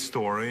great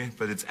story,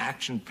 but it's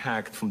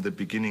action-packed from the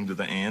beginning to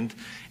the end.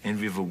 And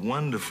we have a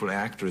wonderful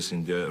actress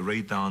in there,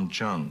 Rae Dawn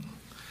Chung,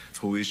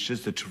 who is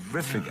just a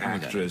terrific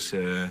actress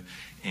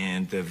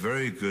and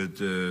very good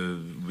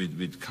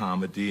with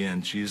comedy.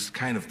 And she's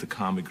kind of the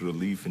comic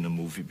relief in the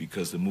movie,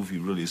 because the movie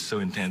really is so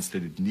intense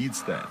that it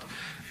needs that.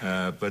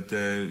 But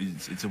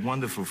it's a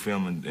wonderful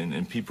film,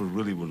 and people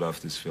really will love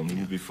this film. It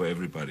will be for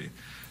everybody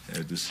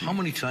to see. How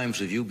many times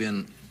have you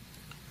been,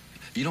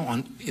 you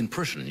know, in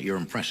person, you're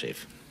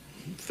impressive,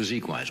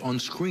 physique-wise. On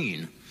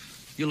screen,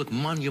 you look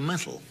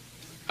monumental.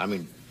 I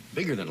mean,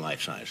 bigger than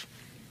life-size.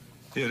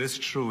 Yeah, that's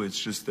true. It's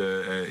just,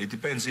 it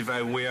depends. If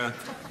I wear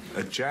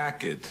a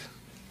jacket,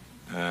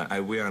 I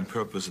wear on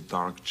purpose a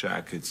dark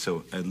jacket,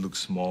 so I look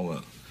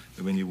smaller.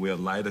 When you wear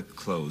lighter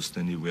clothes,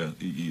 then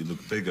you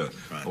look bigger.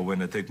 Right. Or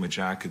when I take my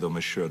jacket or my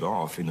shirt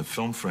off, in a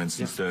film, for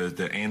instance,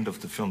 the end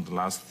of the film, the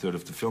last third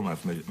of the film, I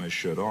have my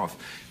shirt off,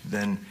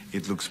 then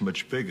it looks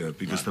much bigger,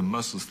 because the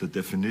muscles, the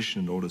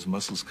definition, all those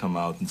muscles come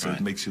out, and so it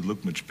makes you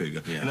look much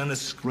bigger. Yeah. And on the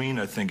screen,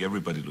 I think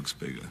everybody looks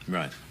bigger.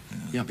 Right.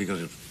 Yeah,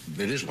 because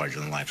it is larger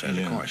than life size,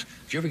 of course.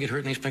 Did you ever get hurt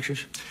in these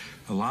pictures?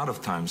 A lot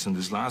of times. In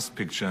this last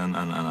picture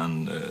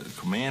on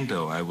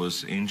Commando, I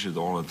was injured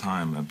all the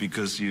time,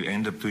 because you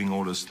end up doing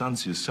all the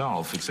stunts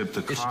yourself, except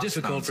the car It's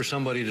difficult stunts. for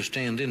somebody to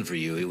stand in for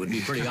you. It would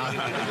be pretty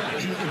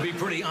obvious. It would be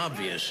pretty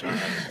obvious.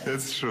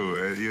 That's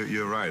true.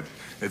 You're right.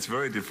 It's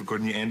very difficult,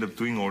 and you end up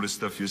doing all this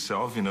stuff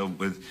yourself, you know,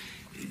 with...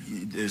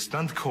 The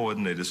stunt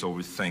coordinators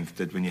always think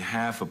that when you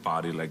have a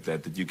body like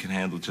that you can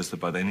handle just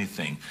about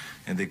anything.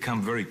 And they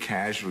come very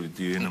casually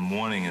to you in the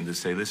morning and they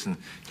say, listen,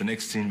 the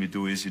next thing we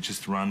do is you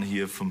just run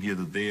here from here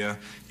to there,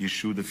 you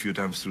shoot a few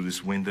times through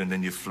this window, and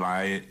then you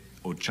fly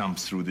or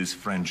jumps through this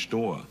French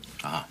door.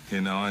 You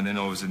know, and then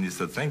all of a sudden you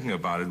start thinking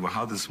about it. Well,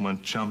 how does one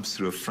jump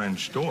through a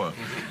French door?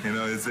 You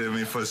know, I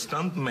mean, for a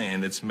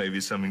stuntman, it's maybe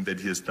something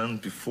that he has done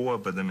before,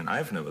 but I mean,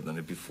 I've never done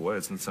it before.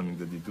 It's not something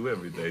that you do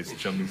every day. It's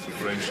jumping through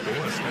French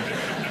doors.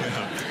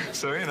 Yeah.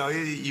 So, you know,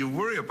 you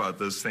worry about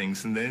those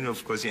things, and then,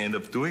 of course, you end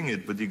up doing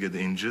it, but you get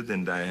injured,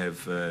 and I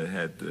have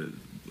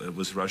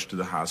was rushed to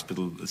the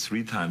hospital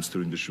 3 times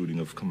during the shooting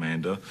of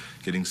Commando,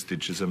 getting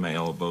stitches on my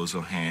elbows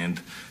or hand,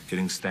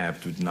 getting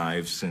stabbed with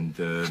knives, and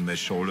my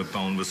shoulder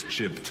bone was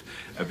chipped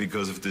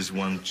because of this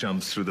one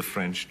jump through the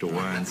French door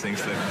and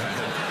things like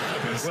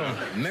that. Well,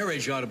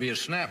 marriage ought to be a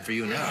snap for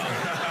you now.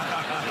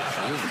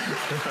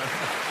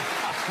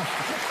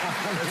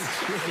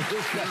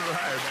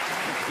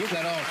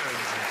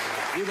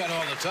 You got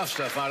all the tough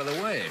stuff out of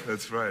the way.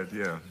 That's right,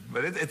 yeah.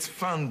 But it's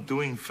fun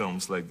doing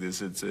films like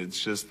this.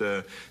 It's just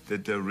that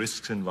there are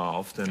risks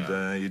involved,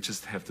 and you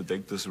just have to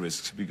take those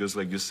risks because,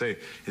 like you say,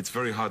 it's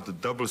very hard to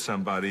double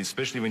somebody,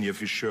 especially when you have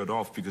your shirt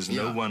off, because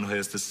no one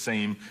has the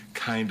same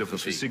kind of a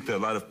physique. There are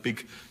a lot of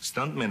big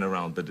stuntmen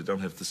around, but they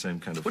don't have the same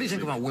kind of What do you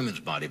physique. think about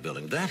women's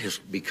bodybuilding? That has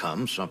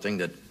become something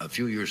that a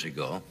few years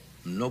ago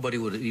nobody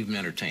would even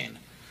entertain.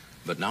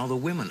 But now the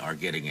women are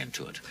getting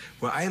into it.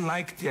 Well, I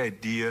like the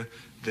idea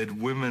that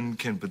women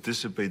can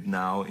participate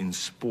now in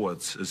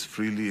sports as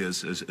freely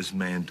as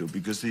men do,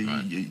 because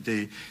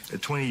they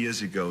 20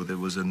 years ago there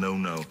was a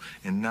no-no,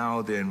 and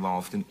now they're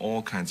involved in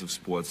all kinds of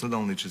sports, not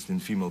only just in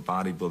female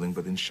bodybuilding,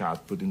 but in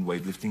shot put, in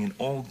weightlifting, in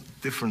all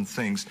different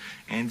things.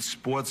 And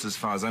sports, as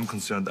far as I'm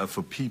concerned, are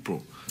for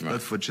people,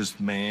 not for just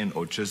men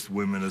or just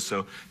women or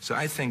so. So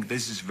I think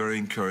this is very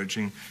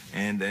encouraging,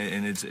 and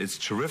it's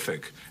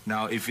terrific.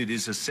 Now, if it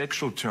is a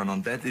sexual turn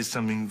on, that is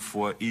something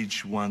for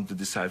each one to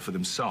decide for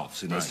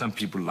themselves. You know, some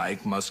people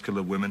like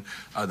muscular women,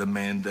 other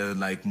men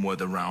like more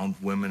the round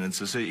women, and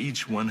so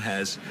each one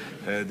has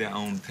their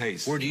own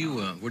taste. Where do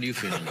you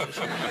fit in this?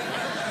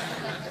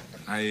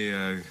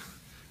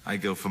 I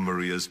go for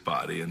Maria's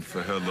body and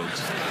for her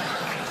looks.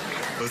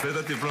 Was that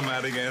a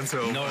diplomatic answer?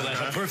 No,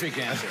 that's a perfect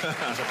answer.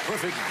 That's a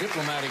perfect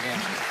diplomatic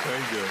answer.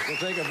 Thank you. We'll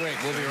take a break.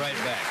 We'll be right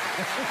back.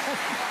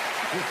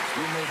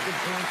 You made good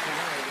points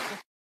tonight.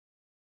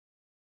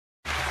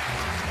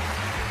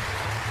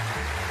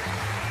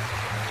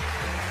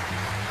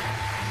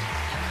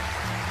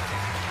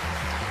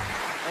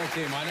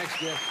 Okay, my next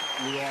guest,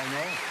 you all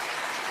know.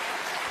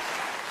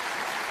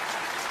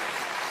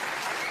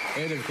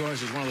 Ed, of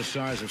course, is one of the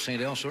stars of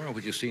St. Elsewhere,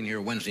 which you've seen here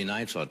Wednesday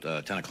nights at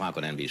 10 o'clock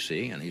on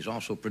NBC, and he's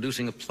also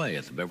producing a play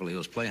at the Beverly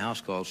Hills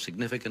Playhouse called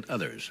Significant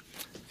Others.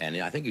 And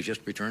I think he's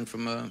just returned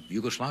from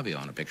Yugoslavia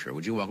on a picture.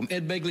 Would you welcome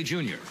Ed Begley,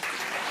 Jr.?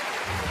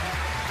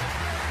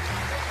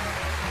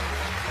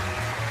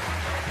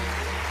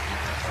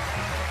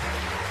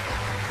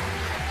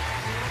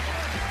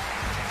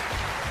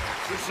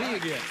 Good to see you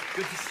again.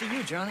 Good to see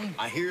you, Johnny.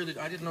 I hear that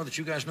I didn't know that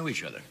you guys knew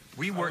each other.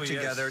 We worked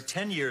together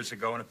 10 years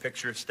ago in a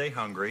picture, Stay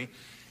Hungry.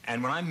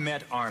 And when I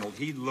met Arnold,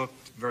 he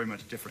looked very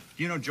much different.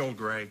 You know Joel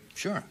Grey?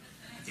 Sure.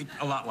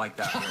 A lot like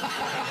that.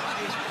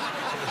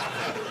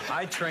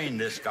 I trained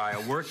this guy.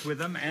 I worked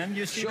with him, and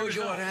you see... Shows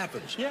you what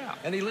happens. Yeah.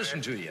 And he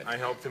listened to you. I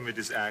helped him with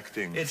his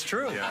acting. It's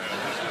true. Yeah.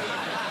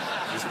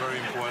 It's very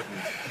important.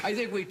 I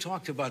think we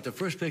talked about the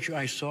first picture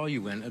I saw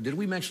you in. Did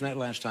we mention that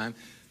last time?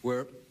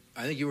 Where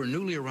I think you were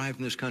newly arrived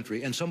in this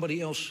country, and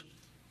somebody else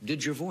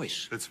did your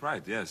voice. That's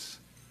right, yes.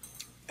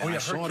 And I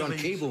saw it on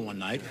cable one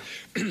night,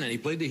 and he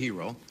played the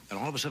hero, and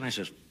all of a sudden I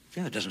says,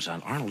 yeah, it doesn't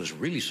sound, Arnold is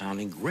really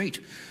sounding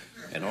great.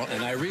 And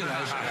I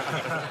realized,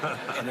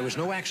 and there was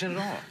no accent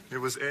at all. It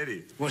was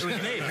Eddie. It was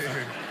me.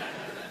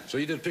 So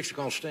you did a picture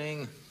called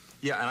Staying?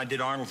 Yeah, and I did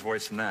Arnold's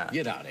voice in that.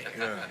 Get out of here.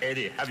 Yeah.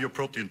 Eddie, have your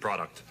protein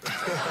product.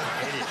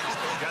 Eddie,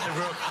 got to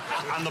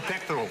work on the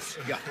pectorals.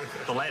 Yeah.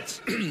 The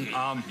legs.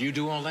 You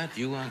do all that?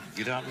 You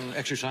get out and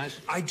exercise?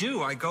 I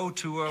do. I go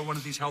to one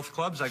of these health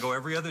clubs. I go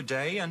every other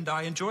day, and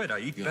I enjoy it. I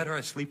eat better.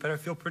 I sleep better. I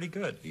feel pretty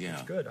good. Yeah.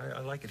 It's good.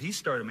 I like it. He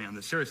started me on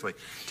this, seriously.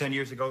 10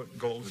 years ago,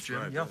 Gold's Gym.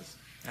 Right, yeah. yes.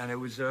 And it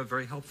was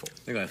very helpful. I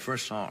think I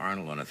first saw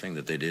Arnold on a thing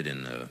that they did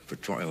in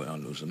Pretoria.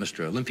 It was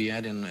Mr.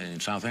 Olympiad in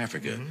South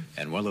Africa.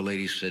 And one of the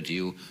ladies said to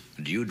you,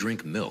 do you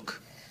drink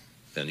milk?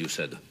 Then you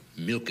said,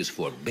 milk is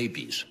for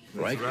babies,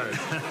 right?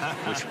 That's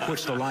right. Which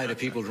puts the lie to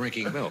people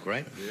drinking milk,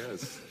 right?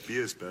 Yes,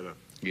 beer is better.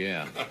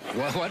 Yeah.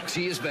 What?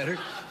 Tea is better?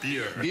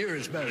 Beer. Beer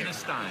is better.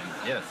 This time,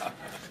 yes.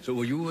 So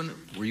were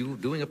you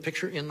doing a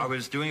picture in? I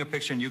was doing a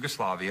picture in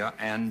Yugoslavia,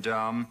 and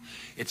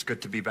it's good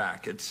to be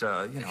back. It's,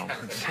 you know,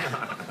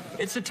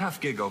 it's a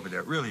tough gig over there.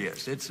 It really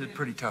is. It's a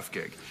pretty tough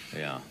gig.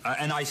 Yeah.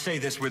 And I say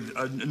this with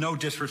no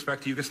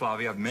disrespect to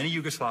Yugoslavia. I have many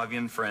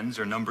Yugoslavian friends.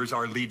 Their numbers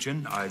are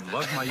legion. I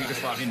love my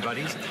Yugoslavian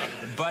buddies.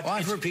 But Well,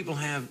 I've heard people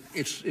have,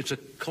 it's a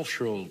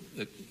cultural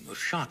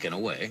shock in a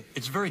way.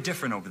 it's very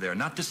different over there.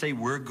 Not to say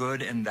we're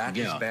good and that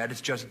is bad.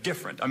 It's just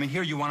different. I mean,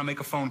 here you want to make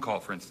a phone call,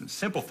 for instance.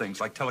 Simple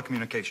things like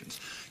telecommunications.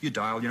 You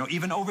dial, you know,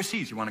 even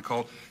overseas, you want to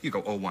call, you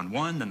go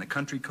 011, then the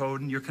country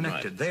code, and you're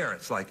connected. Right. There,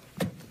 it's like,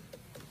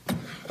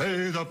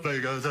 hey, the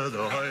players of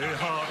the hey,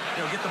 ha.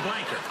 You know, get with the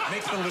blanket,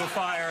 makes the little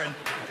fire, and,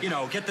 you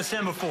know, get the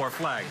semaphore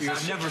flags.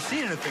 I've never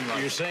seen anything like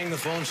that. You're saying the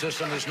phone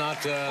system is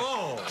not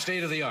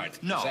state of the art?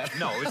 No,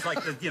 no, it's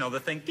like the, you know, the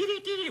thing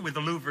with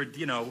the louvered,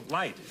 you know,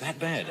 light. That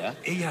bad, huh?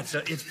 Yeah,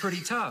 it's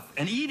pretty tough.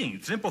 And eating,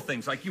 simple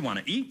things like you want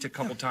to eat a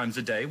couple times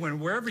a day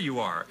wherever you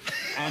are.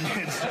 And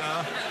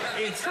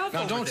it's tough.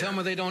 Now, don't tell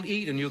me they don't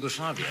eat in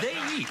Yugoslavia.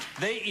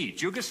 They eat.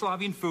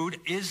 Yugoslavian food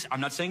is,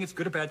 I'm not saying it's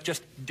good or bad,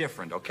 just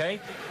different, okay?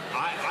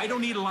 I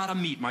don't eat a lot of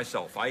meat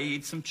myself. I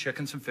eat some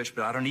chicken, some fish,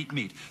 but I don't eat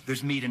meat.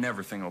 There's meat in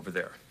everything over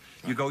there.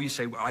 You go, you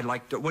say, well,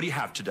 what do you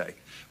have today?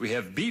 We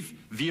have beef,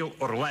 veal,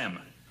 or lamb.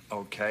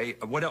 Okay.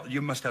 What else?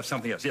 You must have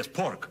something else. Yes,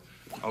 pork.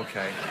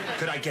 Okay.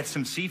 Could I get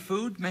some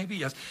seafood, maybe?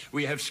 Yes.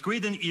 We have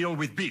squid eel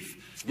with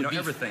beef. You know,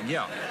 everything,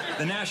 yeah.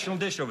 The national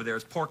dish over there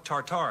is pork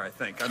tartare, I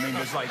think. I mean,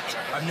 there's like,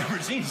 I've never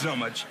seen so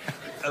much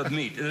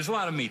meat. There's a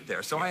lot of meat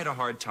there, so I had a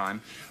hard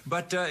time.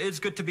 But it's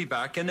good to be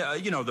back. And,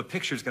 you know, the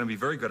picture's going to be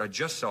very good. I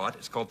just saw it.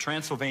 It's called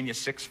Transylvania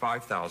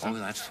 6-5000. Oh,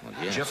 that's one,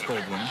 yeah. Jeff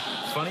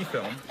Goldblum. Funny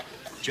film.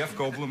 Jeff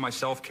Goldblum,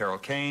 myself, Carol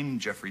Kane,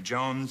 Jeffrey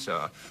Jones,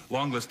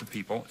 long list of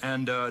people.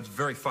 And it's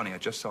very funny. I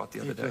just saw it the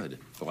other day. Good.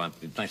 Well,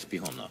 it's nice to be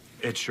home now.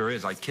 It sure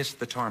is. I kissed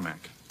the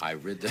tarmac. I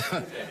read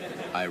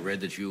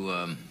that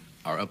you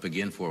are up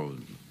again for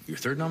your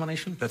third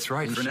nomination? That's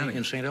right.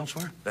 In St.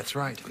 Elsewhere? That's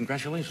right.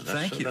 Congratulations.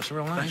 Thank you. That's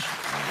real nice.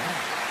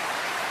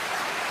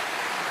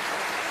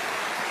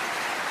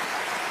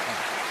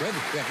 Good.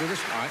 Yeah, do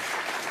this. All right.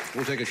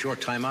 We'll take a short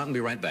time out and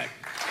be right back.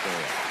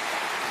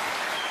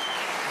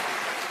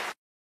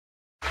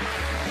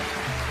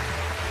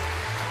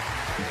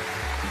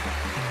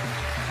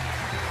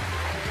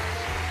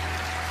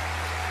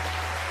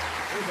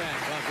 We're back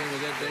talking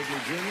with Ed Begley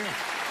Jr.,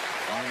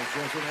 Arnold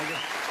Schwarzenegger.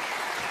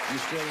 You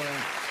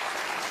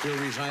still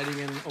residing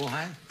in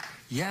Ojai?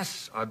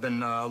 Yes, I've been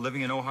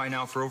living in Ojai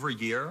now for over a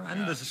year,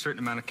 and there's a certain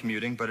amount of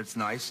commuting, but it's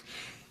nice.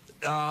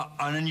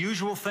 An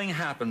unusual thing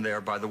happened there,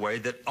 by the way,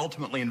 that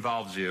ultimately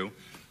involves you.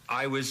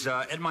 I was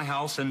at my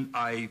house, and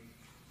I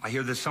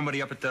hear there's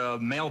somebody up at the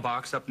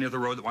mailbox up near the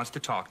road that wants to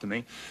talk to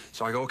me.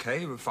 So I go,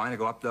 okay, fine. I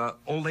go up. The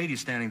old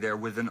lady's standing there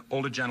with an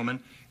older gentleman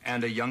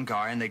and a young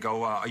guy, and they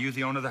go, are you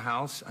the owner of the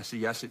house? I said,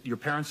 yes. Your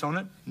parents own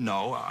it?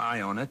 No,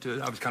 I own it.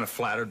 I was kind of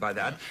flattered by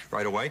that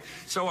right away.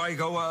 So I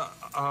go,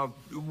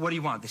 what do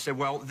you want? They said,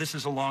 well, this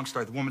is a long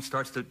story. The woman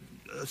starts to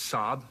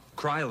sob,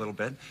 cry a little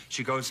bit.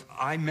 She goes,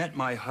 I met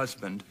my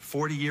husband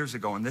 40 years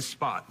ago in this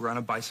spot. We're on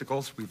a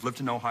bicycles. We've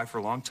lived in Ojai for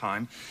a long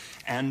time.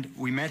 And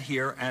we met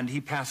here, and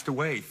he passed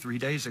away 3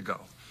 days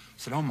ago. I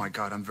said, oh, my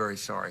God, I'm very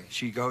sorry.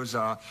 She goes,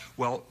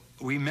 well,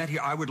 we met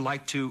here. I would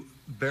like to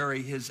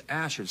bury his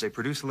ashes. They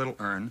produce a little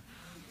urn.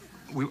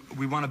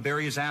 We want to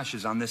bury his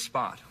ashes on this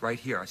spot, right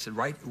here. I said,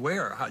 right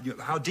where?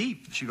 How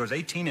deep? She goes,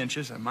 18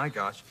 inches. And my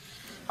gosh.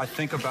 I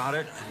think about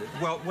it.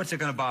 Well, what's it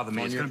going to bother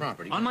me? On your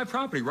property? On my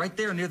property, right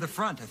there near the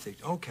front. I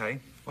think, okay,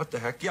 what the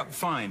heck? Yep,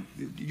 fine.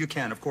 You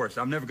can, of course.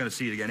 I'm never going to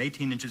see it again.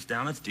 18 inches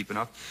down, that's deep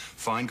enough.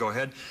 Fine, go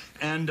ahead.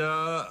 And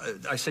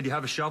I said, you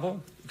have a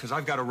shovel? Because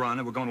I've got to run,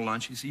 and we're going to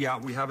lunch. He said, yeah,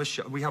 we have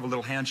a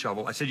little hand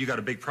shovel. I said, you got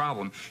a big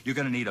problem. You're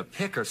going to need a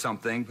pick or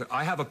something. But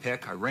I have a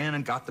pick. I ran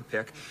and got the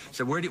pick. I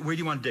said, where do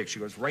you want to dig? She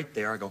goes, right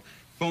there. I go,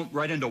 boom,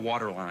 right into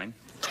water line.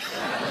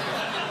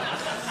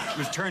 It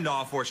was turned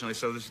off, fortunately,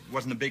 so this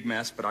wasn't a big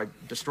mess, but I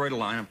destroyed a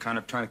line. I'm kind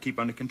of trying to keep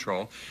under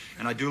control.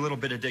 And I do a little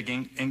bit of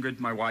digging. Ingrid,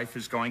 my wife,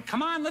 is going,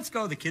 come on, let's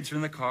go. The kids are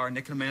in the car.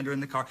 Nick and Amanda are in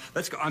the car.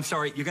 Let's go. I'm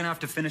sorry, you're going to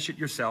have to finish it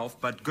yourself,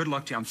 but good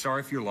luck to you. I'm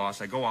sorry for your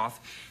loss. I go off,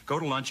 go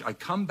to lunch. I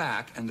come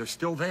back, and they're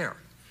still there.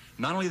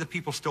 Not only are the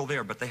people still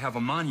there, but they have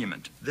a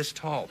monument this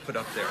tall put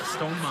up there, a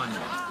stone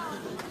monument.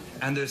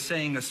 And they're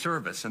saying a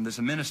service, and there's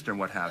a minister and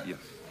what have you.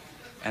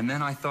 And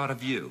then I thought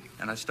of you,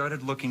 and I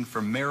started looking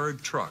for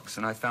mirrored trucks,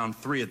 and I found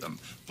 3 of them.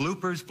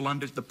 Bloopers,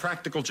 blunders, the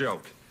practical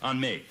joke on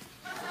me.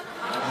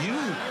 You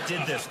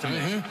did this to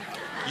me.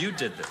 You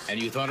did this.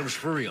 And you thought it was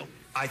for real?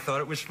 I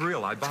thought it was for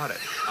real. I bought it.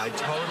 I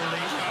totally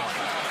bought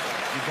it.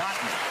 You got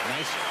me.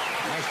 Nice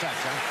touch,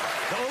 huh?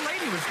 The old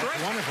lady was great.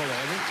 That's wonderful,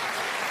 Eddie.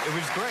 It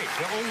was great.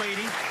 The old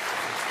lady.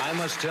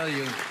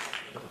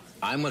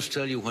 I must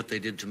tell you what they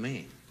did to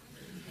me.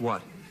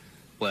 What?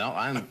 Well,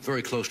 I'm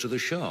very close to the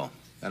show.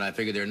 And I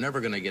figured they're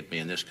never going to get me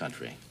in this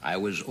country. I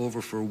was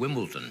over for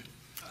Wimbledon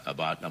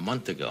about a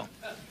month ago.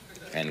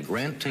 And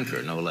Grant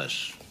Tinker, no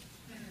less,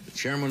 the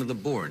chairman of the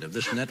board of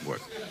this network,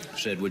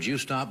 said, would you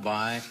stop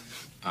by?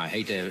 I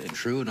hate to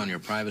intrude on your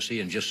privacy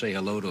and just say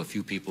hello to a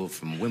few people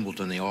from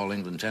Wimbledon, the All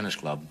England Tennis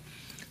Club,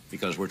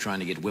 because we're trying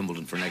to get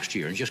Wimbledon for next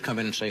year. And just come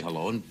in and say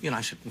hello. And, you know,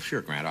 I said, well, sure,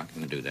 Grant, I'm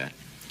going to do that.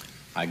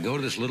 I go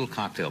to this little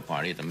cocktail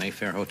party at the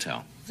Mayfair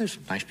Hotel. There's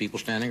nice people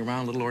standing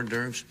around, little hors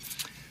d'oeuvres.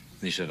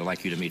 And he said, I'd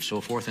like you to meet so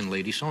forth and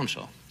Lady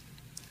so-and-so.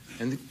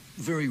 And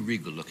very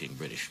regal-looking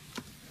British.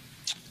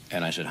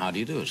 And I said, how do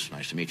you do? It's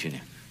nice to meet you.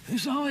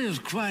 It's always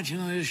quiet, you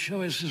know, his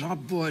show is our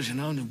boys, you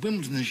know, in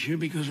Wimbledon this year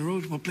because the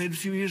Rose Bowl played a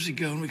few years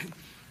ago.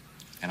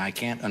 And I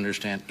can't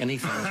understand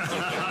anything.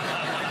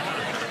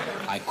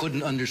 I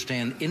couldn't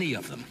understand any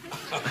of them.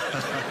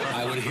 I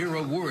I would hear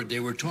a word they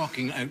were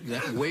talking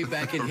way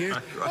back in here.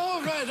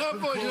 All right, our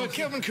boys,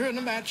 Kevin Kerr in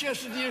the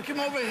Manchester, you come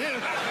over here.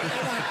 And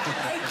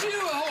I do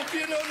hope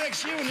you know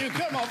next year when you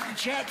come off the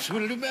chaps,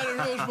 we'll do better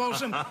Rose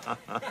Bolson.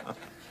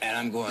 And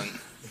I'm going,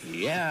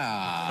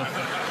 yeah.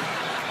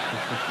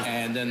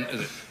 And then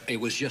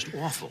it was just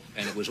awful,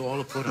 and it was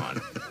all a put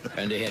on.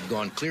 And they had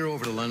gone clear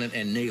over to London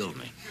and nailed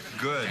me.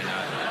 Good.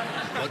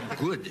 What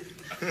good?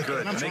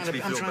 Good. I'm trying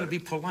to be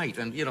polite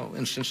and, you know,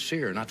 and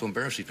sincere, not to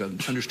embarrass you, because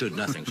I understood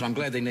nothing. So I'm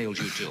glad they nailed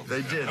you, too.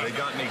 They did. They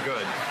got me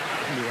good.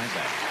 I'll be right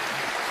back.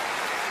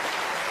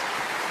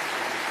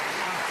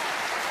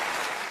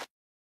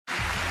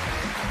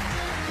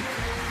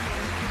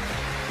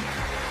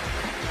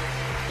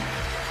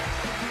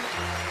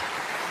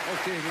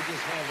 Okay, we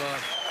just have a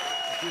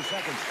few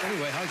seconds.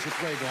 Anyway, how's your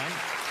play going?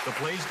 The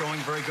play's going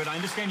very good. I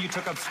understand you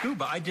took up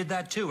scuba. I did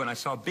that, too, and I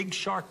saw a big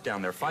shark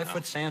down there,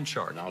 5-foot sand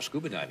shark. Now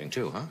scuba diving,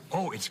 too, huh?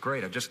 Oh, it's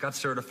great. I just got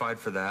certified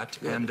for that,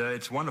 and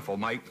it's wonderful.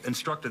 My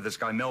instructor, this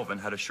guy Melvin,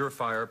 had a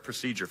surefire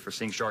procedure for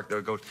seeing shark.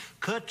 There goes,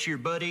 cut your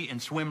buddy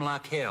and swim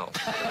like hell.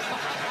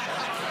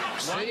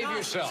 Save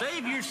yourself.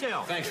 Save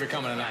yourself. Thanks for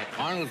coming tonight.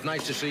 Arnold, it's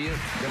nice to see you.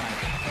 Good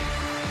night.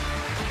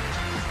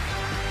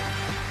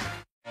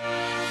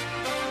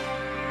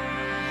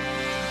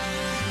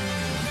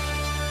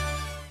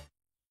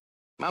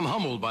 I'm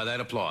humbled by that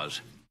applause.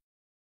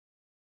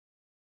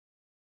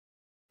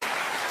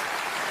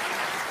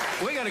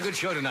 We got a good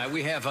show tonight.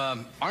 We have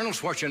Arnold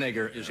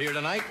Schwarzenegger is here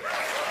tonight.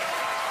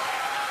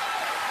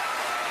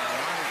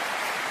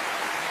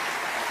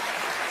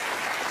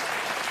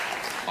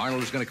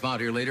 Arnold is going to come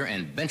out here later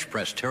and bench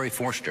press Terry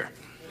Forster.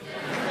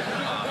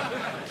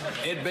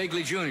 Ed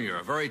Begley Jr.,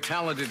 a very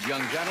talented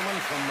young gentleman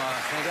from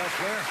St.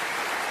 Elsewhere.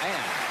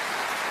 And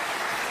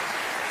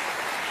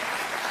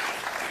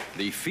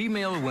the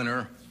female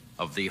winner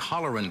of the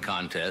Hollerin'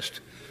 contest,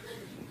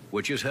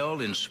 which is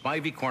held in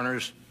Spivey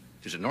Corners.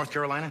 Is it North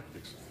Carolina?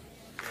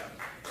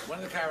 One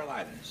of the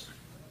Carolinas.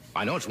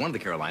 I know it's one of the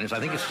Carolinas.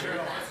 I think it's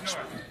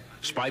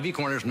Spivey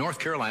Corners, North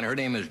Carolina. Her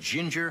name is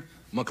Ginger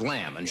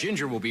McLam. And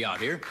Ginger will be out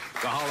here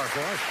to holler for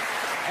us.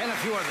 And a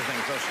few other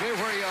things. So stay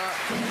where you are.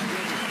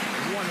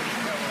 One of the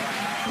Carolinas.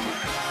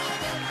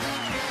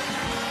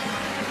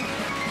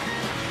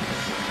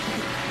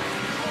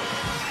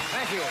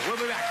 Thank you. We'll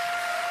be back.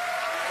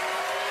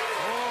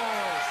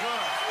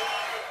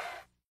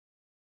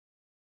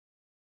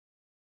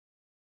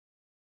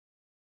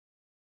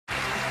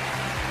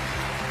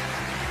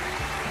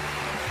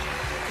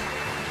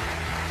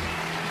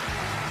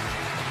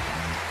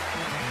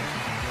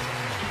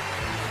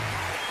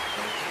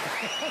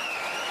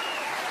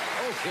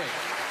 Okay.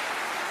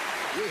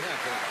 We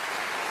have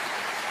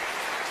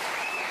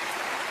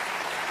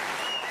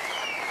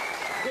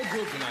a good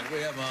group tonight. We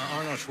have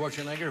Arnold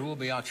Schwarzenegger, who will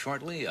be out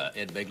shortly,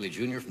 Ed Begley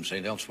Jr. from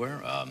St.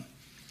 Elsewhere,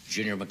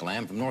 Ginger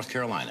McLam from North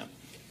Carolina.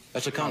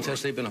 That's a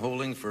contest they've been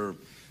holding for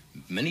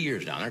many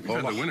years down there.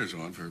 We've had the winners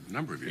on for a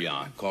number of years.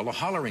 Yeah, called a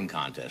hollering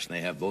contest. And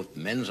they have both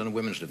men's and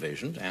women's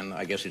divisions. And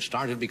I guess it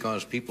started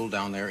because people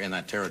down there in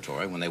that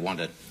territory, when they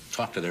wanted to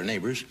talk to their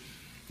neighbors,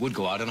 would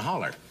go out and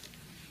holler.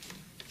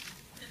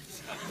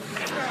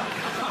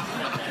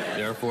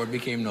 Therefore, it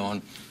became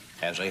known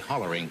as a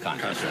hollering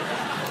contest.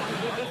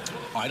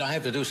 I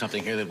have to do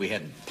something here that we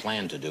hadn't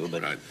planned to do,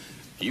 but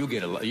you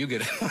get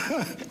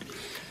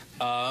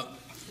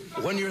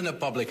when you're in the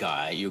public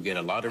eye, you get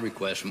a lot of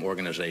requests from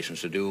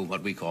organizations to do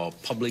what we call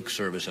public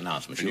service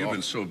announcements. And you've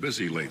been so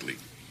busy lately.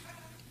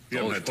 You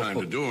haven't had time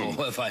to do them.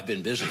 Oh, if I've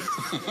been busy.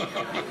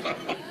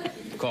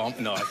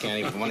 No, I can't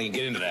even want to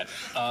get into that.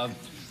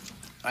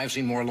 I've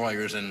seen more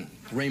lawyers than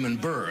Raymond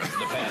Burr in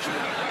the past.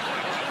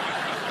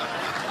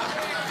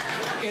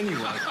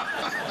 Anyway.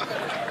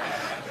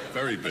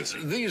 Very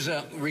busy. These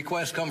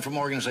requests come from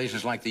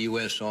organizations like the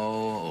USO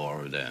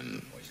or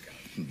the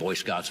Boy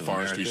Scouts of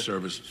America. Forestry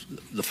Service.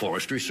 The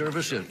Forestry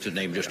Service, to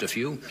name just a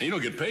few. And you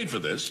don't get paid for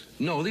this.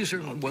 No, these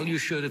are, well, you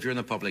should if you're in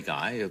the public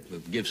eye.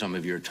 Give some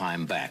of your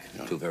time back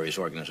to various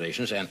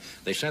organizations. And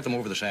they sent them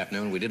over this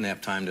afternoon. We didn't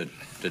have time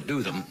to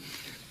do them.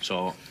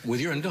 So,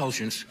 with your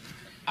indulgence,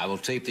 I will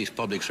tape these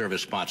public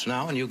service spots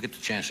now, and you'll get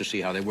the chance to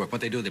see how they work.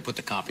 What they do, they put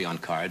the copy on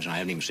cards, and I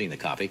haven't even seen the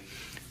copy.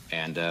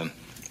 And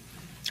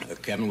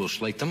Kevin will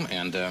slate them,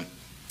 and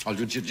I'll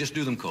just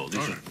do them cold.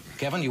 Right.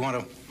 Kevin, you want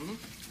to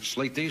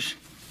slate these?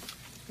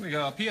 Here we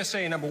go.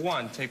 PSA number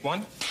 1, take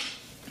 1.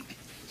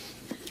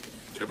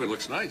 Kevin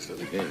looks nice,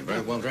 doesn't he? Yeah,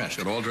 very well dressed.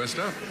 Got all dressed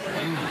up.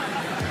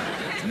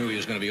 Knew he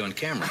was going to be on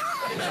camera.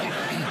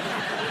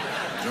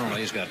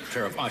 Normally he's got a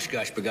pair of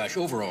Oshkosh Bagosh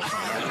overalls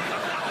on.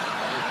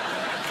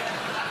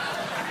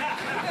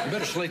 You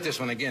better slate this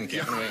one again,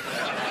 Kevin.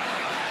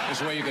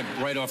 This way you could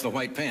write off the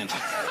white pants.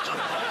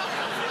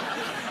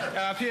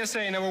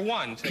 PSA number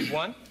 1, take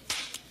 1.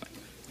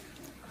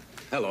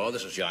 Hello,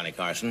 this is Johnny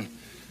Carson.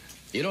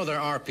 You know, there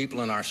are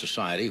people in our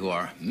society who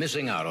are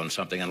missing out on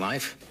something in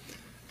life,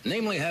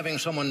 namely having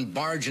someone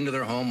barge into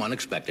their home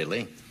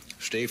unexpectedly,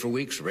 stay for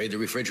weeks, raid the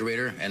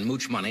refrigerator, and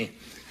mooch money,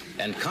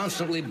 and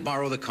constantly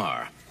borrow the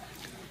car.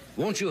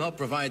 Won't you help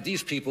provide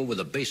these people with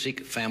a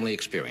basic family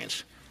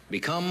experience?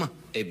 Become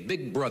a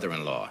big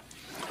brother-in-law.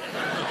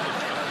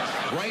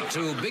 Write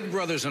to Big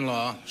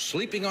Brothers-in-Law,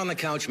 Sleeping on the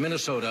Couch,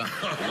 Minnesota,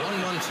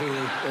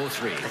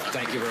 11203.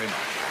 Thank you very much.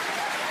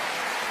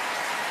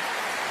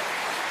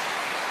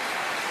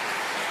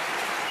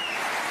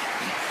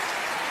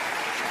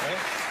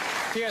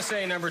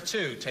 PSA number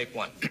 2, tape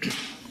 1.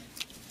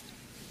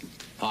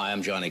 Hi,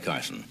 I'm Johnny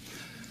Carson.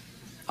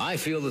 I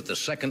feel that the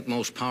second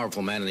most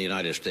powerful man in the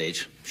United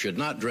States should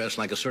not dress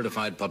like a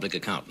certified public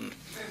accountant.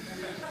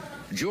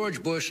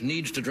 George Bush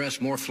needs to dress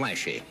more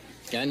flashy,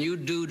 and you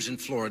dudes in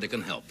Florida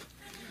can help.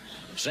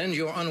 Send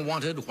your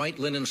unwanted white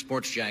linen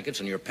sports jackets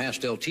and your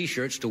pastel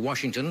T-shirts to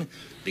Washington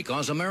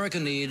because America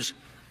needs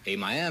a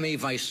Miami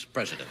vice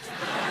president.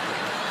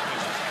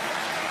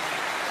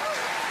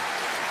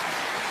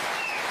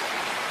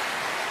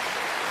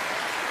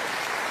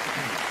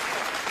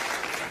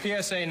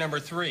 PSA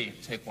number 3,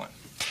 tape 1.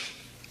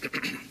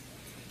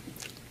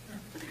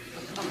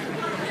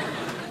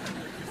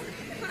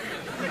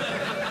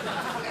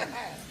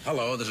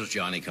 Hello, this is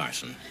Johnny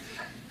Carson.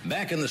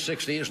 Back in the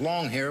 60s,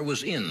 long hair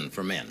was in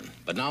for men.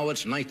 But now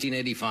it's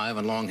 1985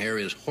 and long hair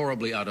is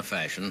horribly out of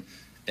fashion,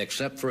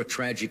 except for a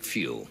tragic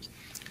few.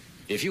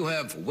 If you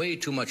have way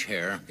too much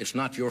hair, it's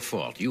not your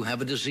fault. You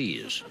have a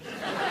disease.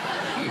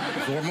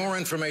 For more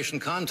information,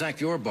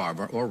 contact your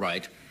barber or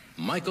write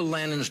Michael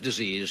Lannon's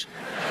disease,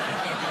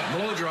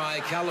 Blow Dry,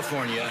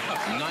 California,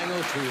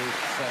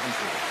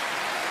 90273.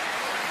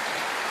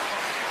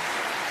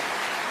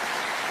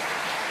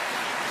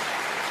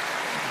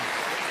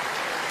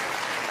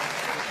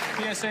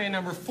 PSA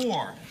number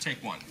 4,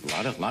 take 1.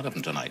 A lot of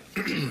them tonight.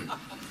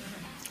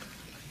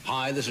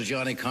 Hi, this is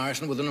Johnny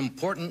Carson with an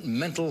important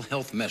mental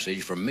health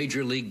message for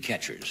Major League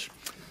catchers.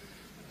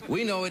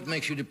 We know it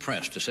makes you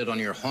depressed to sit on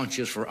your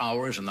haunches for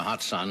hours in the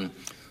hot sun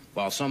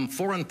while some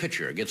foreign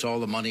pitcher gets all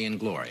the money and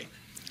glory.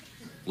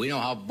 We know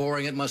how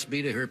boring it must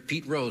be to hear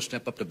Pete Rose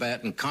step up to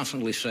bat and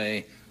constantly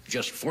say,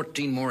 just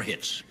 14 more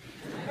hits.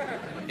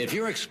 If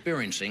you're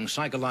experiencing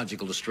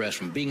psychological distress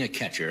from being a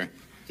catcher,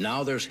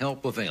 now there's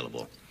help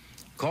available.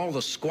 Call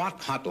the squat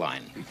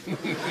hotline.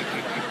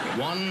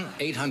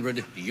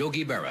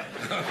 1-800-YOGI Berra.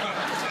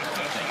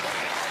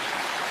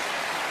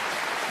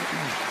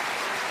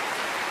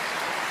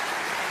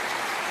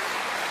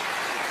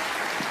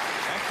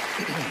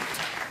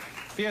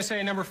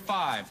 PSA number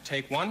 5,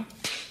 take 1.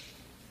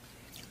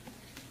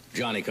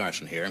 Johnny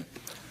Carson here.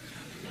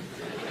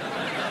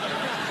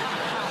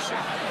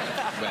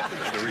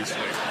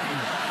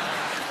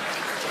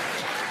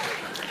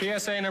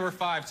 PSA number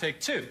 5, take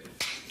 2.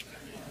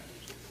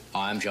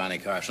 I'm Johnny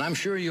Carson. I'm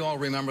sure you all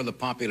remember the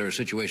popular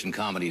situation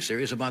comedy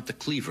series about the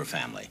Cleaver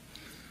family.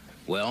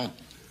 Well,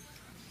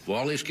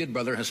 Wally's kid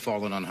brother has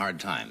fallen on hard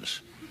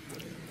times.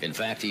 In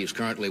fact, he is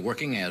currently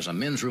working as a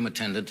men's room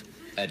attendant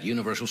at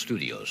Universal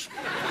Studios.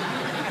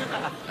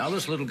 Now,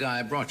 this little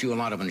guy brought you a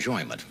lot of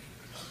enjoyment.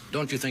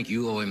 Don't you think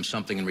you owe him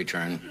something in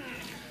return?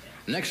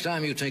 Next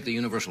time you take the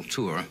Universal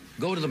tour,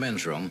 go to the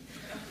men's room,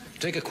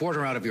 take a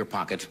quarter out of your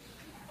pocket,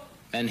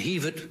 and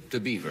heave it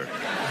to Beaver.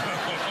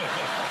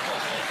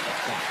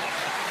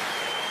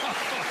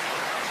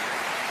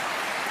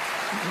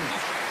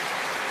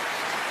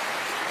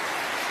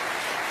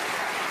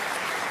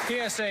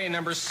 PSA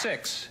number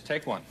 6,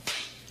 take 1.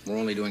 We're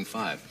only doing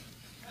 5.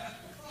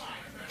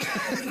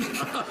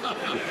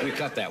 We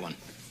cut that one.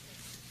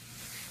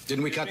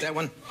 Didn't we cut that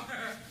one?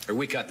 Or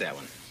we cut that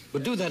one?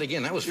 But do that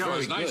again. That was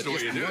very good. Nice the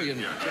way you did it.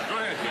 Yeah. Go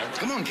ahead, Kevin.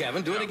 Come on,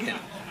 Kevin. Do it again.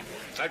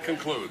 That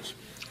concludes.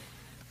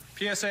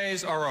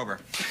 PSAs are over.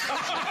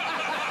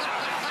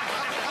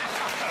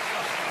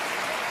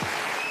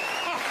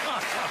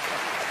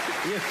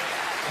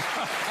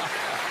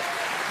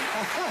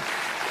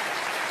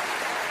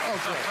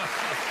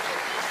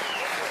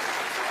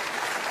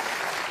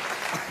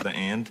 The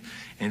end,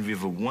 and we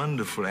have a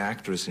wonderful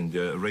actress in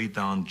there, Ray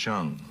Dawn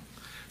Jung,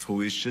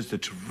 who is just a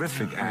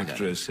terrific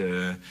actress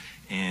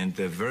and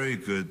very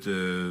good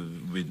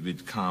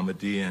with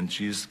comedy, and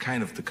she's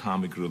kind of the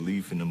comic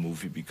relief in the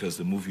movie because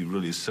the movie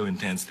really is so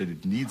intense that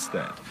it needs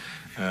that.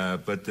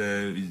 But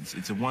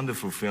it's a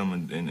wonderful film,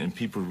 and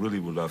people really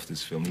will love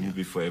this film. It will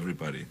be for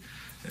everybody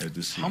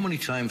to see. How many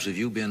times have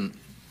you been,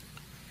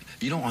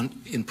 you know,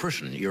 in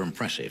person, you're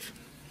impressive,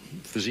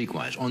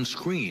 physique-wise. On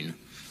screen,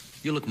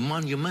 you look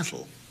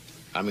monumental.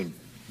 I mean,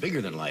 bigger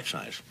than life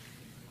size.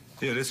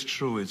 Yeah, that's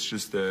true. It's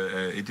just,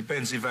 it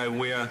depends. If I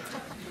wear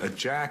a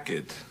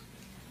jacket,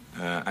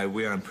 I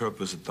wear on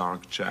purpose a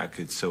dark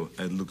jacket so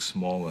I look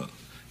smaller.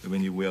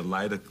 When you wear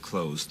lighter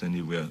clothes, then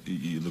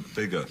you look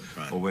bigger.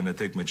 Right. Or when I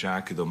take my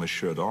jacket or my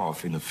shirt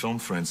off, in a film,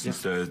 for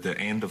instance, the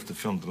end of the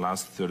film, the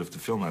last third of the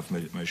film, I have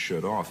my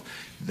shirt off,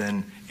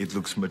 then it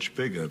looks much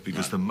bigger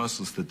because the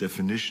muscles, the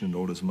definition and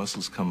all those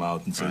muscles come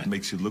out, and so it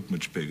makes you look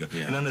much bigger.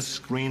 Yeah. And on the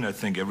screen, I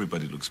think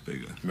everybody looks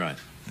bigger. Right.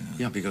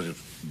 Yeah, because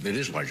it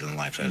is larger than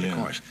life size, of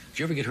course. Did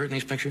you ever get hurt in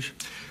these pictures?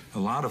 a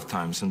lot of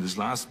times. In this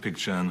last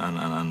picture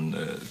on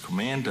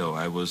Commando,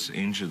 I was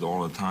injured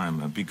all the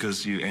time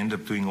because you end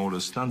up doing all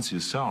the stunts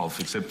yourself,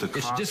 except the car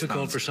It's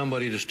difficult stunts. for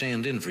somebody to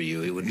stand in for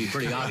you. It would be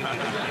pretty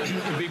obvious.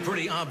 It would be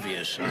pretty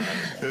obvious.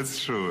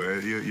 That's true.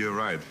 You're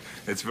right.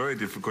 It's very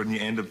difficult, and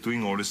you end up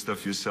doing all this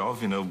stuff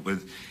yourself. You know,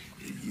 with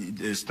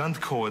stunt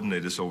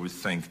coordinators always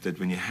think that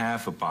when you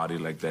have a body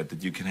like that,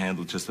 that you can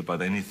handle just about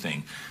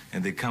anything.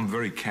 And they come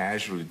very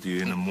casually to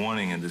you in the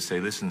morning and they say,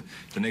 listen,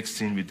 the next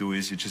scene we do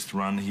is you just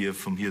run here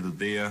from here to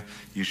there,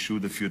 you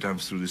shoot a few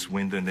times through this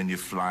window, and then you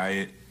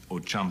fly or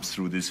jump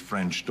through this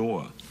French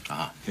door.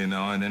 You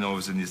know, and then all of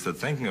a sudden you start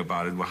thinking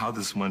about it. Well, how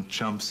does one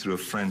jump through a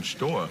French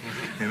door?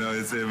 You know,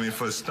 I mean,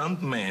 for a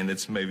stunt man,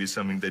 it's maybe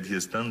something that he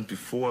has done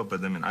before,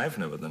 but I mean, I've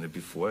never done it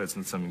before. It's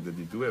not something that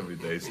you do every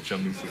day. It's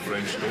jumping through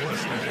French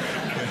doors.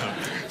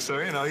 Yeah. So,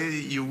 you know,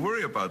 you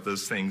worry about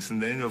those things,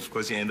 and then, of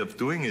course, you end up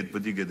doing it,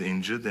 but you get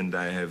injured, and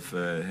I have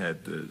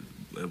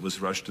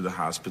was rushed to the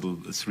hospital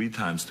 3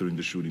 times during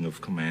the shooting of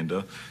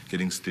Commando,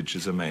 getting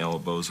stitches on my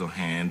elbows or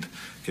hand,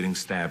 getting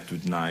stabbed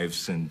with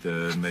knives, and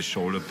my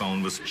shoulder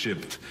bone was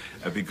chipped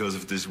because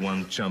of this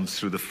one jump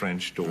through the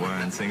French door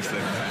and things like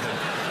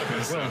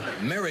that. Well,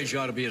 marriage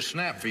ought to be a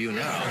snap for you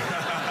now.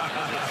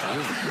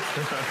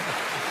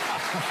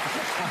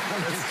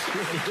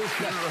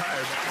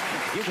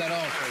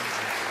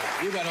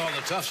 You got all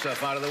the tough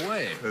stuff out of the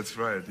way. That's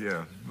right,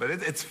 yeah. But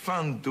it's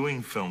fun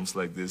doing films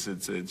like this.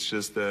 It's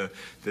just that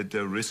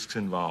there are risks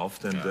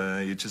involved, and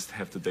you just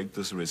have to take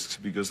those risks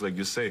because, like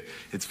you say,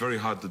 it's very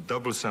hard to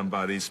double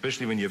somebody,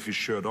 especially when you have your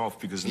shirt off,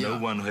 because no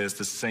one has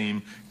the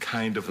same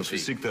kind of a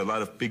physique. There are a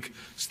lot of big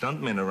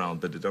stuntmen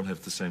around, but they don't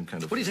have the same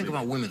kind of What do you physique. think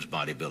about women's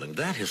bodybuilding?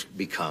 That has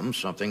become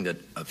something that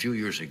a few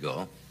years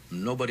ago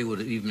nobody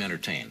would even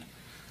entertain.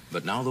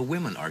 But now the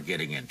women are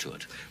getting into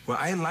it. Well,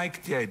 I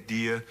like the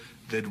idea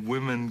that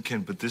women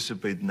can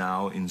participate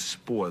now in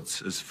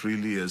sports as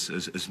freely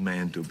as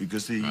men do,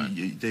 because they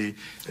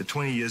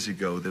 20 years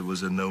ago there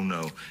was a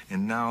no-no,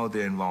 and now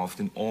they're involved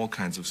in all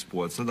kinds of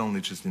sports, not only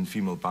just in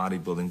female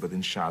bodybuilding, but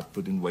in shot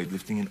put, in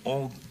weightlifting, in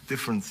all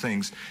different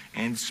things.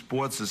 And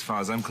sports, as far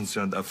as I'm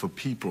concerned, are for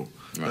people,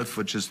 not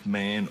for just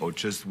men or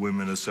just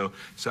women or so.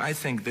 So I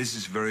think this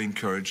is very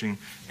encouraging,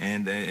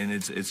 and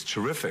it's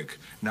terrific.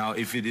 Now,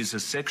 if it is a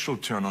sexual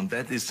turn on,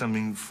 that is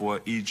something for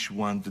each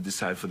one to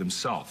decide for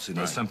themselves. You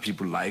know, some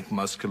people like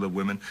muscular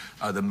women,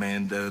 other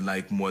men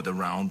like more the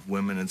round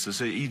women, and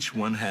so each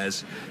one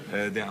has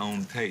their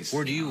own taste.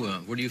 Where do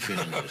you fit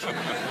in this?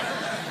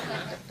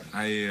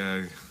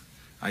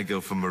 I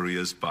go for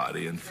Maria's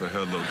body and for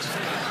her looks.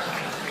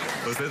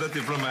 Was that a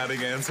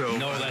diplomatic answer?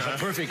 No, that's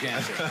a perfect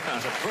answer.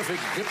 That's a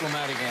perfect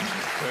diplomatic answer.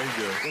 Thank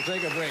you. We'll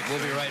take a break.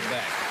 We'll be right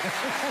back.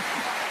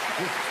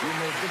 You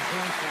made good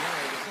points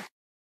today.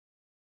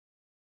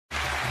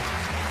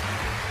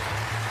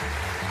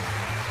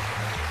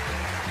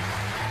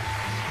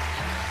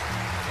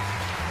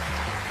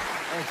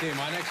 Okay,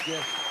 my next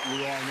guest,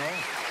 you all know.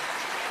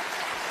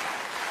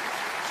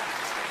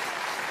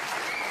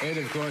 Ed,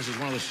 of course, is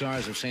one of the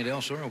stars of St.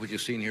 Elsewhere, which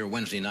you've seen here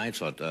Wednesday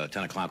nights at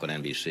 10 o'clock on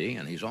NBC,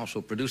 and he's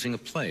also producing a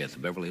play at the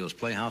Beverly Hills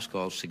Playhouse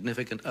called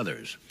Significant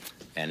Others.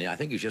 And I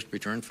think he's just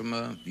returned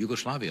from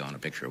Yugoslavia on a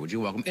picture. Would you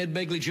welcome Ed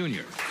Begley,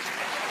 Jr.?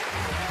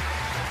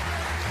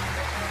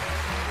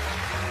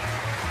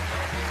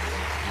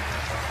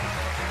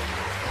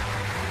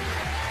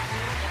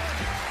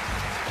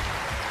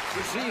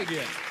 Good to see you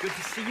again. Good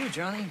to see you,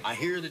 Johnny. I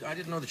hear that I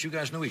didn't know that you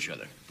guys knew each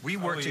other. We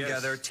worked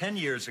together 10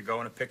 years ago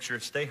in a picture,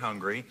 Stay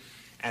Hungry.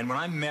 And when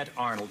I met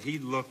Arnold, he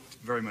looked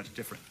very much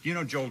different. You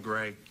know Joel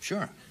Grey?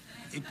 Sure.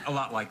 A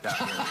lot like that.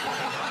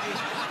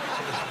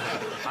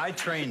 I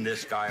trained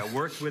this guy. I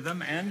worked with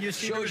him, and you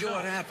see... Shows you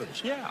what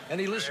happens. Yeah. And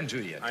he listened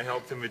to you. I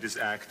helped him with his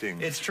acting.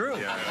 It's true.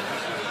 Yeah.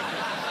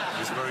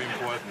 It's very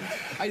important.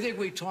 I think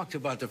we talked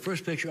about the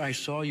first picture I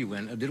saw you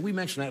in. Did we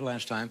mention that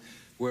last time?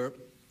 Where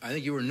I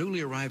think you were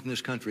newly arrived in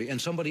this country,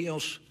 and somebody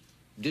else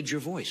did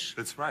your voice.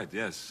 That's right,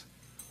 yes.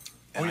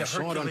 And I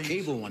saw it on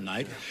cable one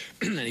night,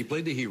 and he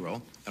played the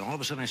hero, and all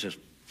of a sudden I says,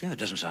 yeah, it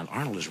doesn't sound,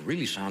 Arnold is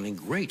really sounding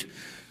great.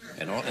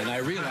 And I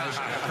realized,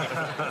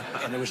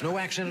 and there was no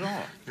accent at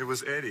all. It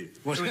was Eddie.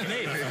 It was me.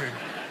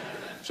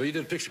 So you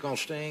did a picture called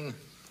Staying?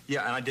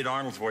 Yeah, and I did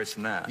Arnold's voice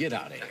in that. Get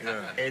out of here.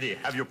 Yeah. Eddie,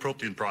 have your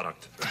protein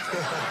product.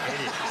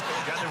 Eddie,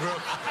 got the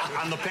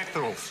rope and the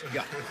pectorals.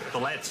 Yeah. The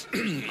legs.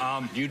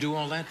 Do you do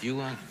all that?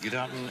 You get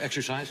out and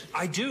exercise?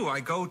 I do. I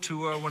go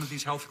to one of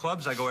these health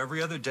clubs. I go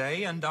every other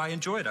day, and I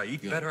enjoy it. I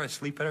eat better, I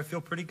sleep better, I feel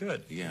pretty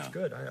good. Yeah. It's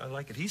good. I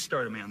like it. He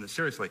started me on this,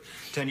 seriously.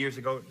 10 years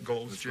ago,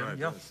 Gold's Gym. Right,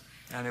 Yeah. yes.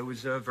 And it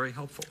was very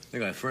helpful. I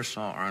think I first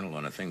saw Arnold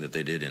on a thing that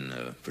they did in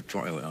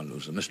Pretoria. It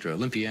was Mr.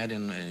 Olympiad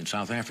in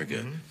South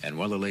Africa. And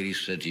one of the ladies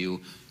said to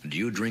you, do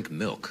you drink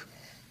milk?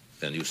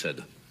 Then you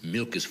said,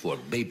 milk is for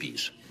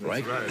babies,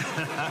 right? That's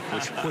right.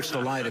 Which puts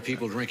the lie to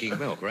people drinking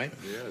milk, right?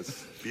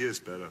 Yes, beer is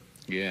better.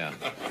 Yeah.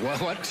 Well,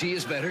 what? Tea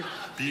is better?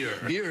 Beer.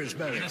 Beer is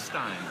better. In a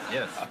stein,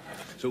 yes.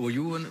 So were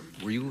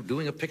you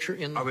doing a picture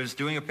in? I was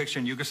doing a picture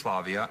in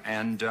Yugoslavia,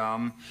 and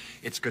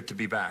it's good to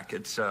be back.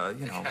 It's,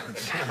 you know,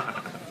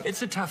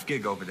 it's a tough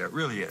gig over there. It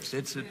really is.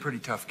 It's a pretty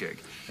tough gig.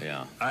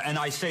 Yeah. And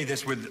I say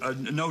this with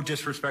no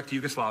disrespect to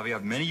Yugoslavia. I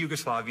have many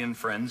Yugoslavian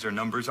friends. Their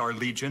numbers are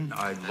legion.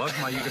 I love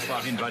my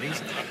Yugoslavian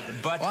buddies.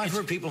 But well, I've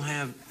heard people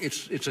have,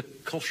 it's a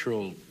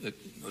cultural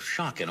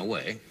shock in a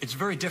way. It's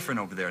very different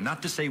over there.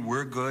 Not to say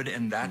we're good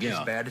and that is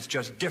bad. It's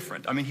just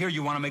different. I mean, here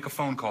you want to make a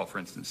phone call, for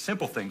instance.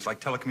 Simple things like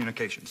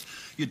telecommunications.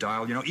 You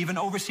dial, you know, even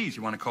overseas,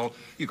 you want to call,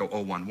 you go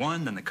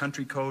 011, then the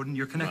country code, and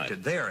you're connected.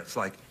 Right. There, it's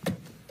like,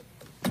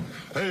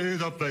 hey,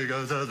 the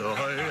beggars of the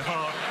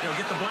hey-ha. You know,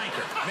 get the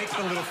blanket, makes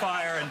the little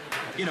fire, and,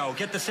 you know,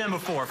 get the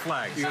semaphore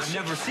flags. I've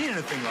never seen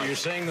anything like that. You're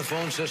saying the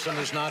phone system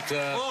is not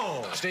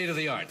state of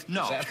the art?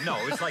 No, no,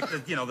 it's like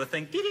the, you know, the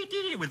thing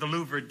with the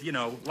louvered, you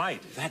know,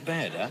 light. That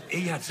bad, huh?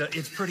 Yeah,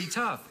 it's pretty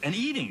tough. And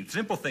eating,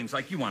 simple things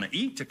like you want to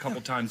eat a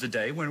couple times a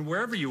day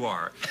wherever you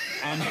are.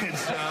 And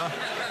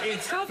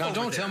it's tough. Now,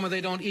 don't tell me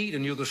they don't eat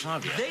in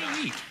Yugoslavia.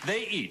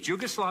 They eat.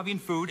 Yugoslavian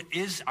food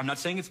is, I'm not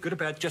saying it's good or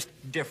bad, just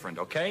different,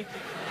 okay?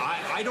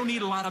 I don't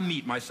eat a lot of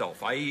meat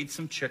myself. I eat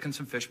some chicken,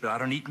 some fish, but I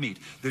don't eat meat.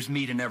 There's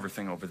meat in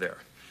everything over there.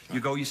 You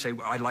go, you say,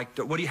 well, I like,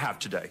 what do you have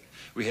today?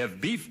 We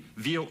have beef,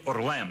 veal,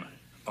 or lamb.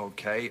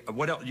 Okay.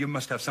 What else? You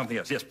must have something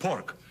else. Yes,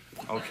 pork.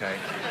 Okay.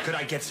 Could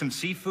I get some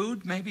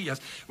seafood, maybe? Yes.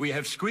 We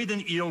have squid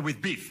and eel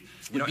with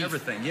beef. You know,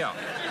 everything, yeah.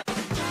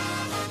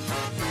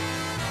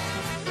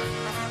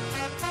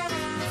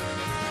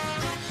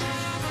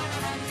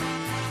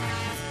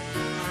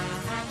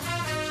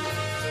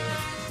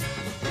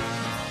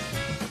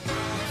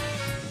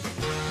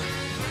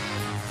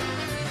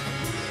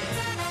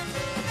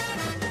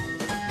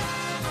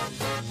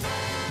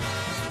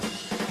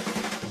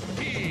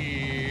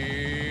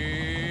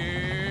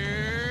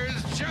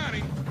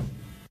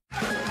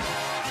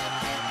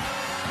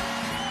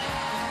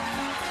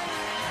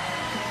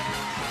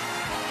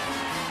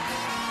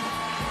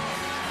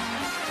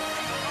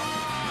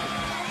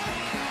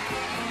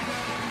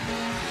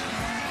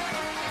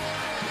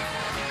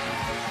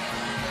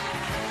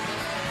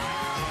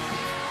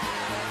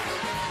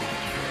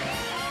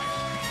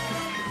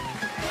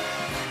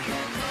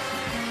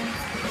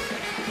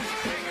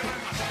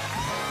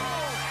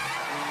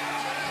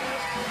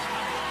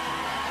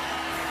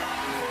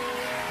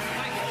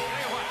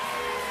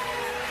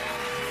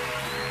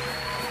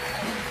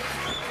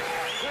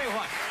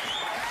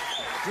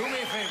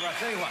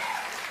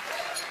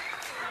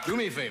 Do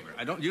me a favor.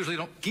 I usually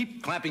don't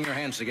keep clapping your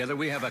hands together.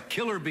 We have a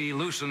killer bee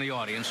loose in the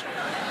audience.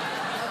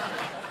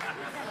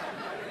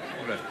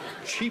 What a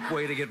cheap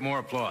way to get more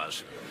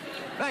applause.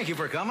 Thank you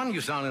for coming.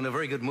 You sound in a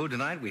very good mood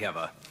tonight. We have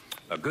a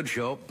good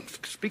show.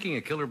 Speaking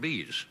of killer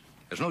bees,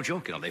 there's no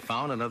joke, you know. They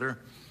found another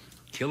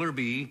killer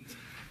bee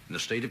in the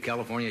state of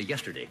California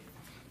yesterday.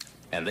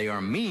 And they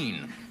are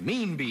mean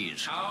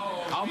bees.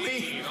 How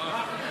mean?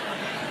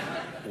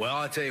 Well,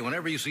 I tell you,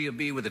 whenever you see a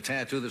bee with a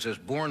tattoo that says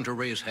 "Born to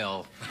Raise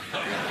Hell,"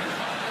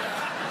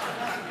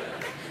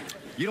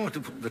 you know what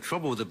the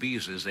trouble with the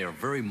bees is? They are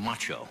very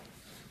macho.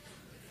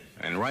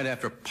 And right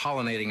after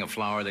pollinating a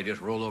flower, they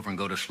just roll over and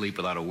go to sleep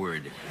without a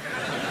word.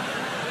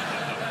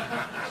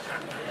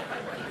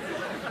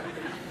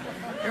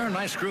 You're a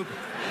nice group.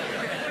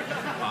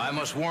 I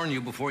must warn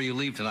you before you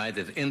leave tonight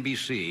that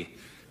NBC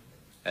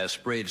has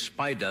sprayed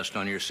spy dust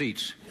on your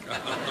seats.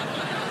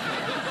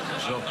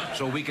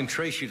 So we can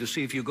trace you to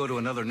see if you go to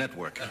another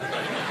network.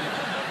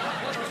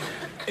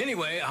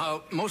 Anyway,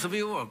 most of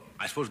you,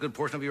 I suppose a good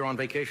portion of you are on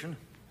vacation?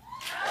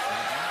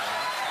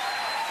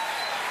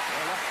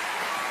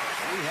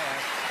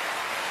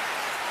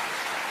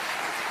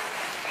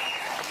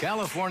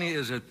 California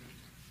is a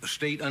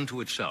state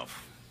unto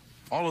itself.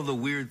 All of the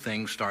weird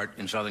things start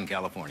in Southern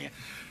California.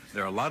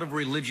 There are a lot of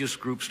religious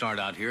groups start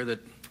out here that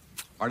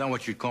are not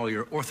what you'd call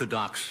your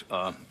orthodox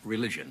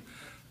religion.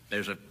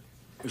 There's a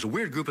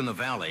weird group in the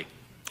valley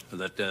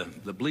that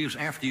believes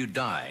after you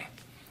die,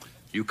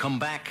 you come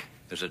back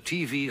as a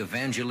TV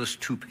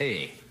evangelist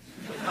toupee.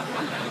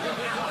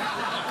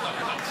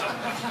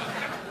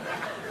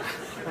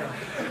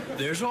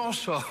 There's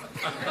also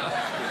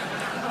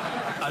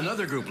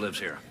another group lives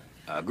here.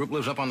 A group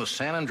lives up on the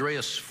San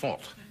Andreas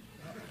Fault.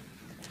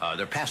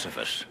 They're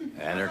pacifists,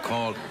 and they're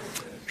called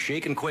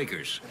Shakin'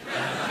 Quakers.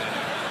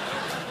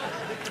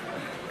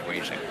 What do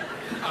you think?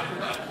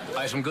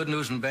 I have some good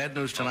news and bad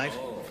news tonight.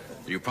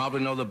 You probably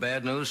know the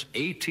bad news.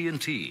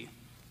 AT&T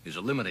is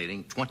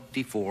eliminating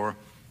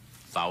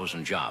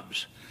 24,000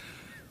 jobs.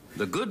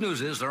 The good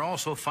news is they're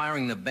also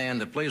firing the band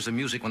that plays the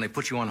music when they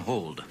put you on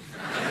hold.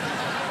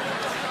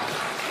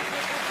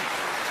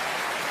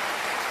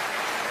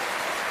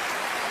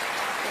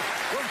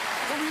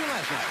 Where were you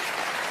last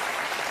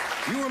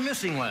night? You were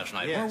missing last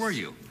night. Yes. Where were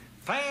you?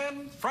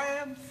 San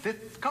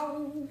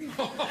Francisco.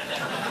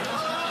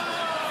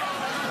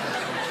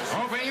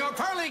 Open your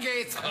pearly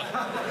gates.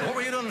 What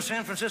were you doing in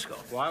San Francisco?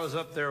 Well, I was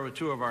up there with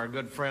two of our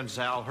good friends,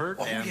 Al Hurt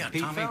and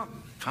Pete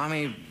Fountain.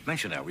 Tommy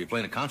mentioned that. Were you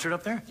playing a concert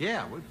up there?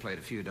 Yeah, we played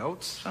a few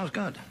notes. Sounds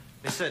good.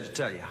 They said to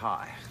tell you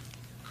hi.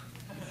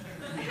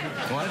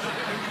 What?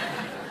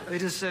 They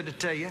just said to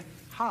tell you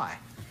hi.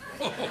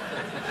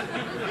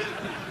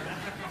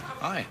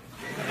 Hi.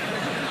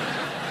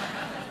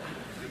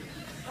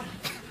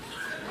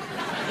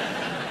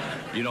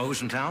 You know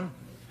who's in town?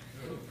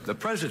 The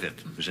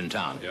president is in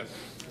town. Yes.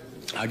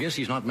 I guess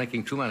he's not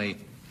making too many.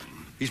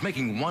 He's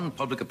making one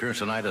public appearance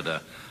tonight at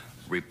a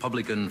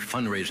Republican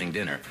fundraising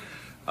dinner.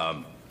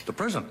 The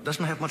president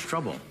doesn't have much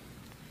trouble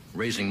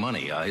raising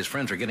money. His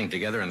friends are getting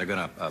together and they're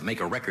going to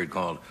make a record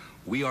called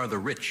We Are the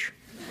Rich.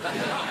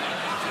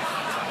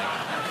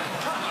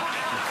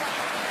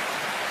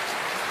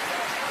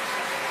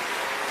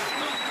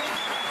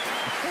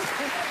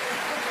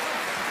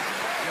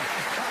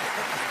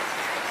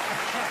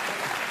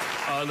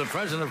 The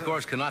president, of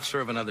course, cannot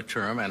serve another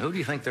term. And who do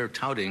you think they're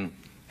touting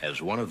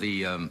as one of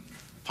the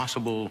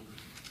possible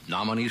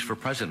nominees for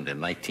president in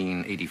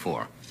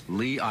 1984?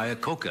 Lee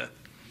Iacocca,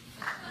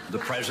 the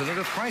president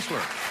of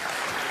Chrysler.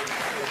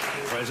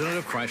 President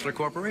of Chrysler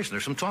Corporation.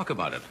 There's some talk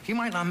about it. He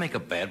might not make a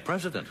bad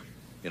president.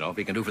 You know, if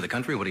he can do for the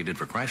country what he did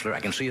for Chrysler, I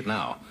can see it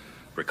now.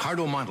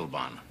 Ricardo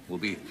Montalban will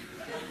be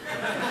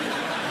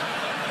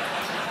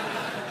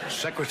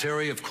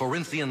Secretary of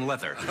Corinthian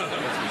Leather.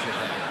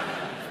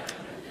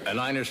 And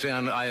I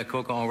understand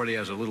Iacocca already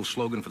has a little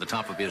slogan for the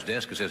top of his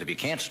desk. It says, if you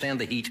can't stand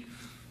the heat,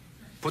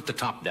 put the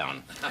top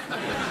down.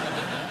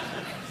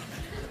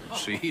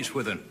 See, he's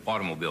with an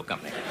automobile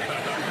company.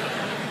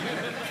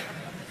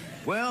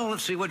 Well,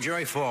 let's see what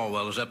Jerry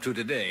Falwell is up to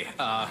today.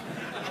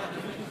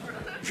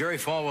 Jerry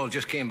Falwell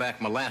just came back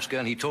from Alaska,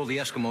 and he told the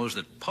Eskimos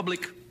that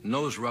public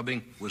nose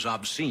rubbing was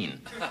obscene.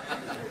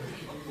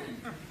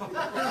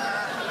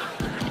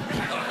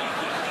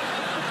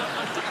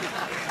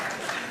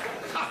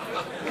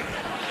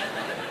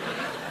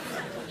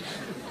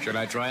 Should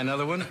I try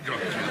another one?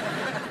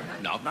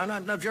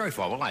 No, Jerry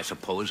Falwell, I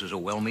suppose, is a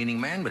well-meaning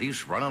man, but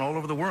he's running all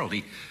over the world.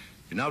 He's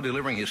now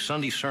delivering his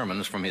Sunday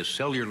sermons from his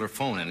cellular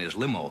phone in his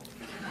limo.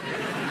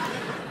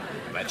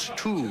 That's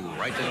two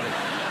right there.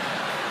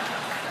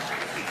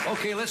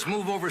 Okay, let's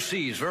move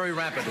overseas very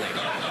rapidly.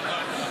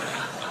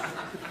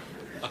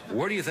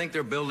 Where do you think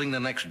they're building the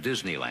next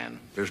Disneyland?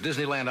 There's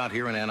Disneyland out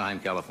here in Anaheim,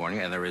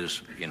 California, and there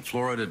is in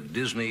Florida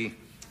Disney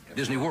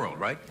World,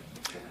 right?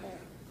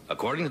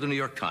 According to the New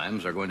York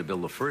Times, they're going to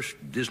build the first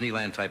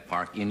Disneyland-type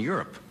park in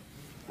Europe,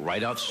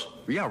 right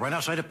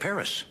outside of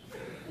Paris.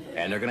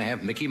 And they're going to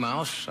have Mickey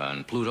Mouse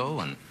and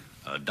Pluto and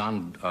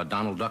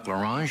Donald Duck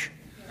L'Orange.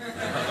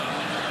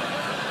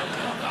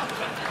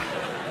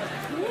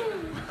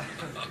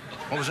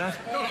 What was that?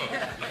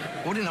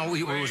 What do you know?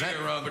 What was that?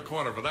 Around the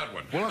corner for that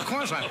one. Well, of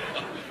course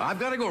I've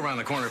got to go around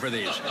the corner for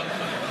these.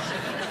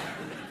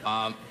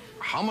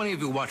 How many of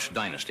you watched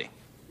Dynasty?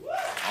 All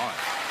right.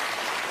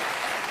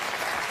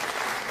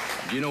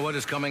 Do you know what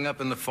is coming up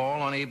in the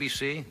fall on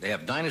ABC? They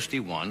have Dynasty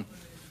 1.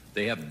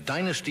 They have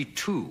Dynasty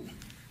 2,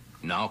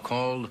 now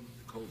called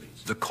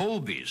The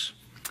Colbys.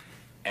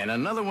 And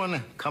another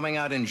one coming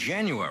out in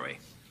January,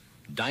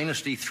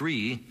 Dynasty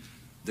 3,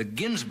 The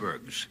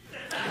Ginsburgs.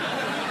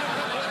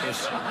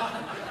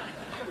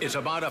 It's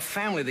about a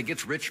family that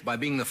gets rich by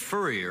being the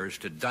furriers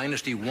to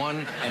Dynasty 1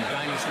 and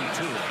Dynasty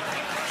 2.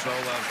 So,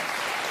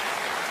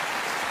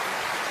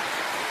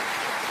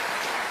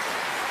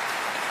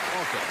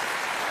 okay.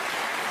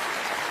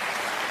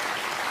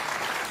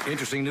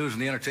 Interesting news in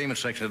the entertainment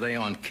section today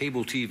on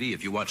cable TV,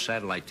 if you watch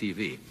satellite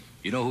TV.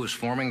 You know who is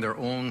forming their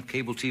own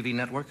cable TV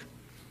network?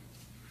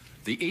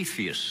 The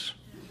atheists.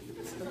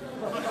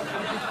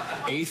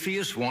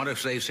 Atheists want to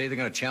say they're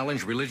going to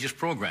challenge religious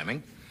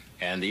programming,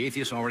 and the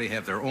atheists already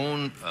have their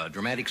own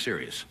dramatic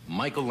series.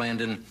 Michael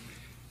Landon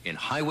in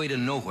Highway to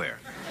Nowhere.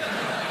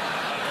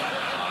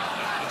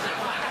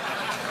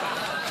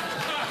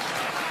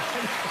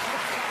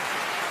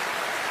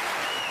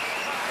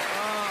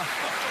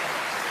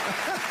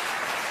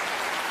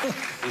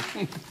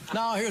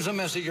 Now, here's a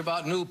message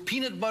about new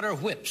peanut butter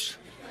whips.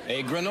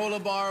 A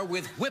granola bar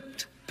with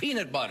whipped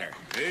peanut butter.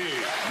 Hey.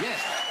 Yes.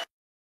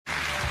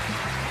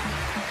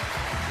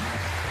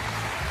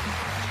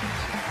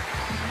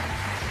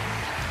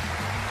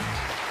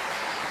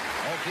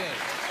 Okay.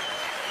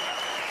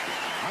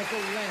 Michael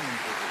Landon.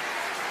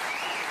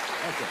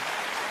 Okay.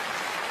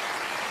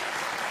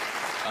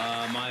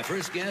 My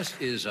first guest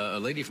is a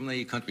lady from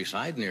the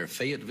countryside near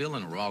Fayetteville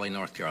in Raleigh,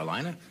 North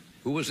Carolina,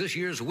 who was this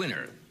year's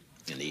winner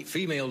in the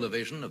female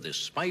division of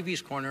this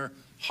Spivey's Corner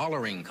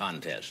hollering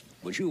contest.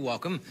 Would you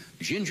welcome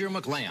Ginger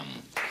McLam?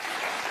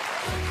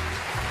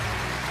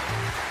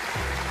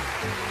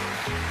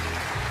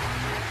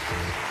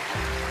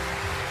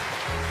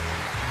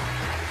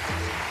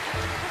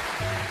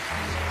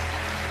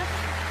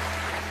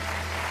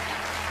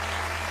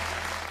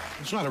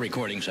 It's not a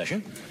recording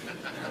session.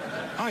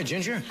 Hi,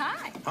 Ginger.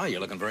 Hi. Hi,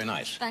 you're looking very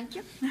nice. Thank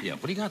you. Yeah,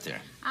 what do you got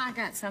there? I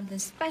got something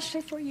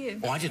specially for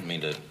you. Oh, I didn't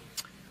mean to.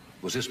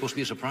 Was this supposed to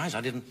be a surprise?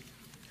 I didn't.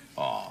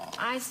 Oh.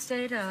 I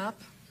stayed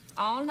up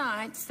all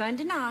night,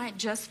 Sunday night,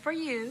 just for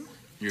you.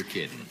 You're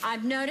kidding.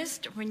 I've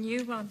noticed when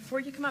you, before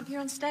you come up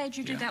here on stage,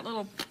 you do that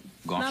little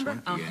Golf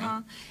number. swing?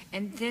 Yeah.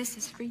 And this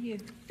is for you.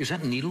 Is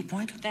that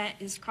needlepoint? That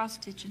is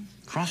cross-stitching.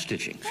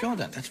 Cross-stitching. Show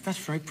that. That's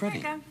very pretty.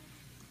 There you go.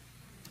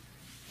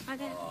 I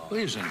did. Oh,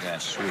 isn't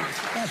that sweet?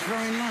 That's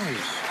very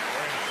nice.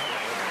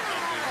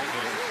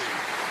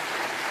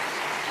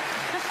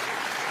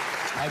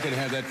 I could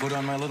have that put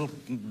on my little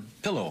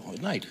pillow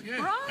at night.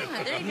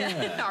 Right, there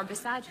you go. Or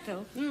beside your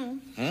pillow.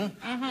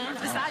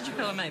 Beside your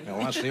pillow, maybe. Well,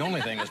 that's the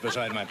only thing that's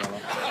beside my pillow.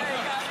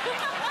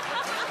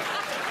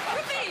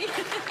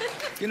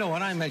 You know,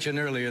 when I mentioned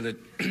earlier that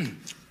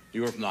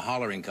you were from the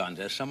hollering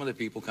contest, some of the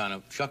people kind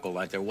of chuckled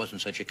like there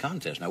wasn't such a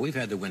contest. Now, we've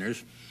had the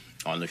winners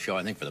on the show,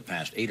 I think, for the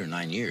past 8 or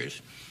 9 years.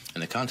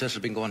 And the contest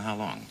has been going how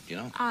long, do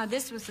you know?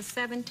 This was the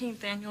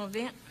 17th annual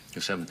event.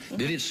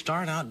 Did it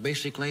start out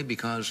basically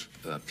because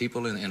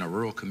people in a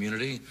rural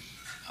community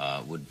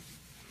would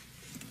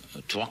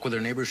talk with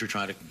their neighbors or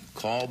try to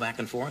call back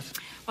and forth?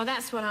 Well,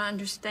 that's what I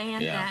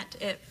understand,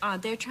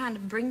 that they're trying to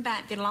bring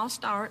back the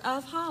lost art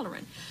of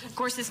hollering. Of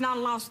course, it's not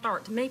a lost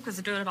art to me because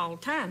I do it all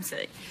the time,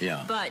 see?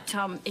 Yeah. But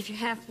if you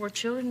have 4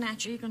 children,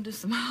 naturally, you're going to do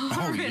some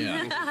hollering. Oh,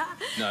 yeah.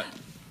 Now,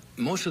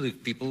 most of the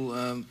people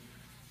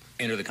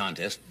enter the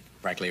contest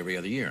practically every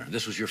other year.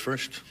 This was your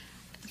first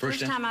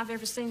time I've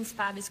ever seen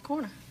Spivey's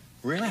Corner.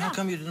 Really? Yeah. How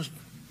come you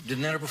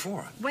didn't enter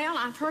before? Well,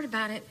 I've heard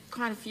about it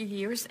quite a few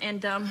years,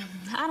 and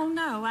I don't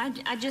know.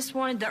 I just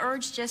wanted, the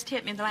urge just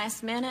hit me the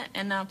last minute,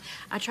 and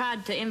I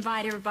tried to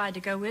invite everybody to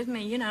go with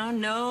me, you know.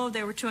 No,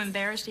 they were too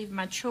embarrassed, even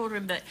my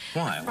children, but...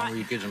 Why? Why were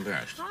you kids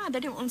embarrassed? They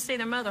didn't want to see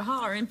their mother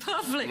holler in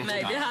public,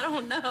 maybe. I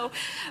don't know.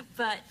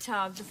 But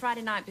the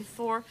Friday night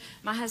before,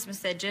 my husband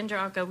said, Ginger,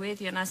 I'll go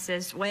with you. And I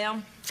says,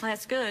 well,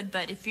 that's good,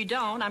 but if you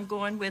don't, I'm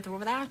going with or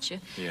without you.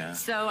 Yeah.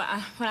 So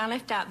when I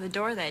left out the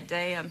door that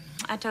day,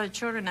 I told the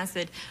children, I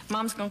said,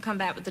 Mom's going to come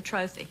back with the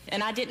trophy.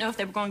 And I didn't know if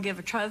they were going to give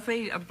a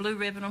trophy, a blue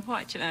ribbon, or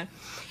what, you know.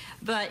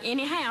 But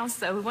anyhow,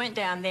 so we went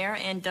down there,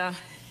 and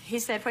he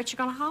said, what you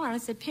going to holler? And I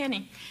said,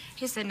 Penny.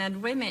 He said, now,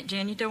 wait a minute,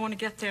 Jen, you don't want to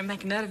get there and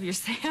make a nut of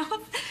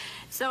yourself.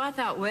 So I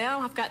thought,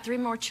 well, I've got 3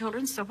 more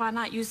children, so why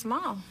not use them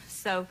all?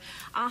 So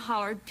I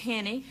hollered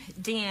Penny,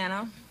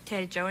 Deanna,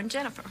 Teddy Joe, and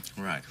Jennifer.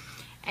 Right.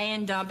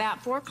 And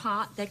about 4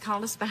 o'clock, they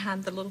called us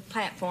behind the little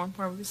platform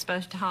where we were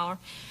supposed to holler.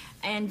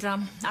 And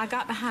I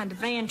got behind a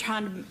van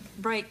trying to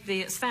break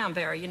the sound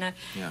barrier, you know.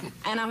 Yeah.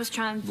 And I was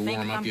trying to think...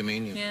 warm up, you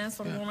mean? Yeah,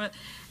 warm up.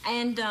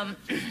 And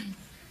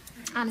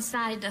I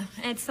decided to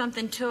add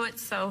something to it,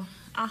 so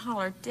I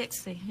hollered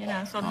Dixie, you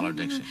know. So, Hollered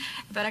Dixie.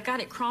 But I got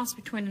it crossed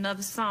between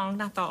another song,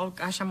 and I thought, oh,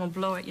 gosh, I'm going to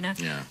blow it, you know.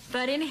 Yeah.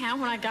 But anyhow,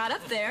 when I got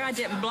up there, I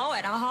didn't blow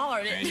it. I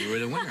hollered it. And you were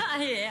the winner.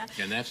 Yeah.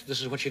 And this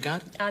is what you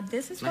got?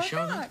 This is Let's what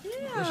show I got, that.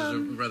 yeah. This is a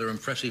rather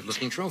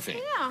impressive-looking trophy. Yeah,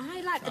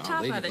 I like the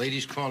top of it.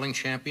 Ladies Calling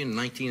Champion,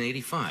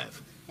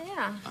 1985. Yeah.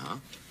 Uh-huh.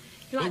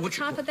 You like Well, the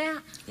top of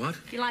that? What?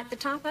 You like the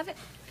top of it?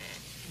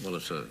 Well,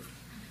 it's a...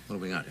 What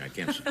do we got here? I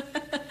can't see.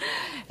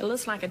 It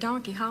looks like a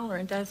donkey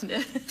hollering, doesn't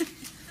it?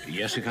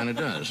 Yes, it kind of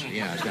does.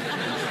 Yeah, it's kind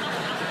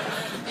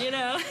of... You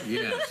know?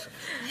 Yes.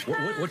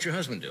 What's your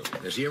husband do?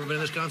 Has he ever been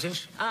in this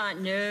contest?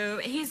 No,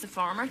 he's a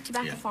farmer,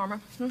 tobacco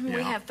farmer. We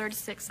Yeah. have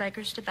 36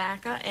 acres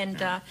tobacco,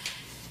 and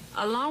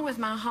along with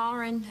my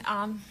hollering,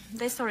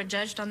 they sort of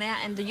judged on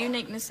that and the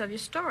uniqueness of your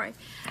story.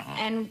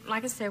 And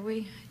like I said,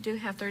 we do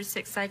have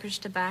 36 acres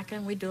tobacco,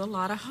 and we do a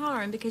lot of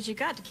hollering because you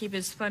got to keep it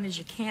as fun as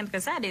you can,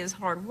 because that is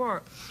hard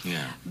work.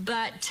 Yeah.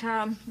 But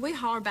we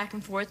holler back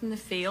and forth in the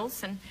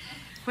fields, and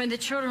when the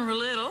children were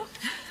little,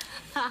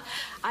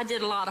 I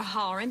did a lot of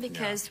hollering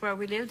because where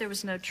we lived there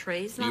was no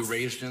trees. You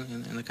raised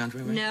in the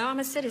country? Right? No, I'm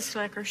a city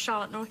slicker,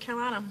 Charlotte, North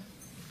Carolina.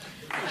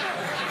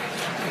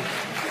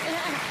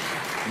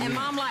 And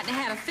Mom liked to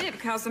have a fit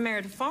because I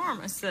married a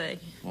farmer, see.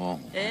 Oh,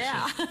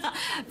 yeah.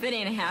 But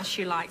anyhow,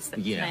 she likes it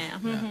now.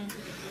 Yeah.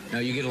 Now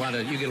you get a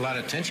lot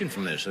of attention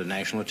from this,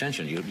 national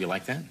attention. You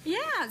like that? Yeah,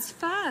 it's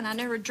fun. I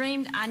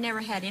never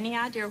had any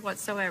idea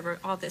whatsoever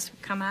all this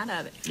would come out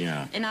of it.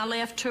 Yeah. And I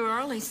left too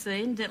early,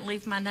 see, and didn't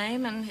leave my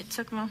name, and it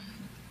took me,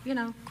 you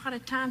know, quite a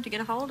time to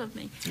get a hold of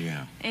me.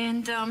 Yeah.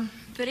 And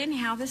but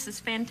anyhow, this is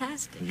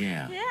fantastic.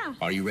 Yeah. Yeah.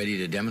 Are you ready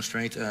to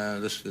demonstrate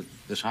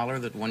this holler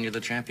that won you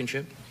the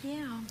championship?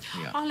 Yeah.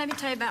 Yeah. Oh, let me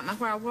tell you about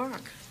where I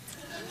work.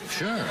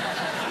 Sure.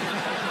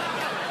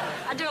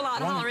 I do a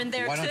lot of hollering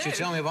there, too. Why don't you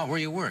tell me about where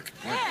you work?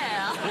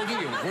 Yeah.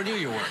 Where do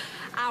you work?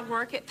 I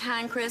work at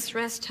Pinecrest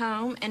Rest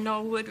Home and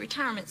Norwood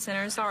Retirement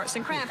Center as arts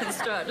and craft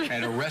instructor.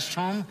 At a rest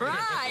home?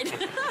 Right.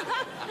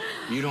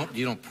 You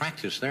don't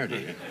practice there, do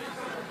you?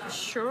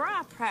 Sure,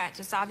 I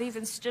practice. I've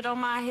even stood on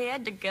my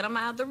head to get them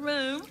out of the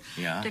room.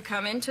 Yeah. To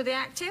come into the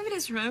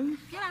activities room.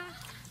 Yeah.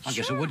 I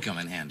guess it would come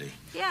in handy.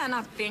 Yeah, and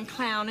I've been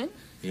clowning.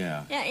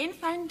 Yeah. Yeah,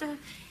 anything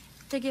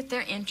to get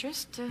their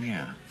interest.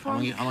 Yeah. How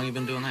long you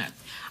been doing that?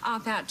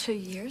 About 2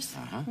 years.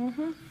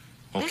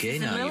 Okay, this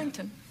is now in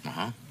Millington.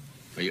 Are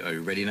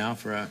you ready now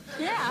for a?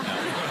 Yeah.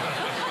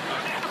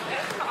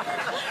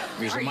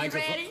 Here's Are a you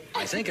microphone. ready?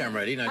 I think I'm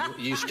ready. Now,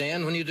 you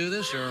stand when you do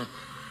this, or?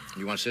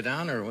 You want to sit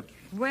down or what?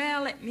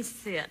 Well, let me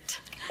sit.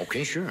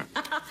 Okay, sure.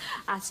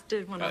 I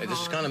stood when I hollered.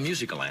 This is kind of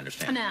musical, I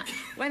understand. Now,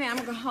 wait a minute, I'm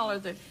going to holler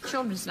the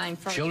children's name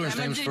first. Children's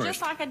names do first.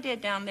 Just like I did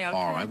down there. Okay?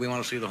 All right, we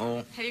want to see the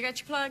whole... Have you got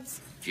your plugs?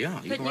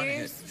 Yeah, you Put go right ahead.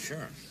 yours?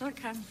 Sure.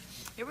 Okay.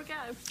 Here we go.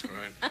 All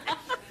right.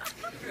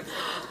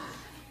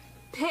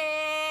 Penny!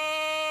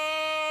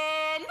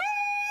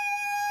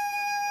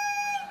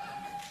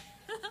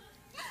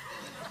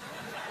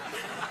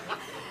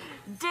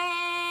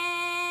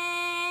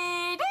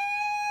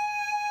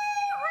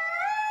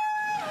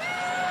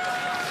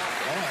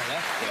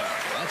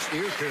 That's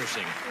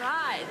ear-piercing.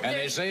 Right. And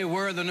they say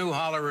where the new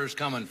hollerer's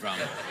coming from.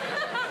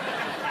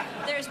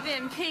 There's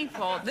been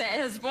people that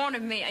has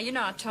wanted me. You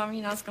know, I told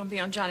them, I was going to be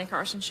on Johnny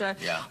Carson's show.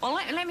 Yeah. Well,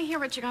 let me hear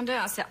what you're going to do.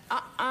 I said,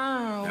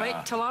 wait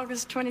till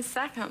August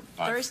 22nd,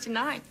 Thursday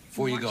night.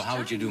 Before you go, how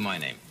would you do my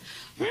name?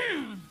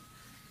 Johnny!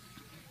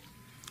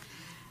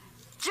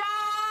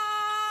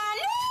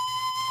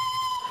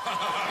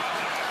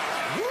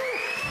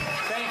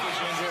 Thank you,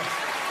 Ginger.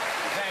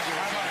 Thank you.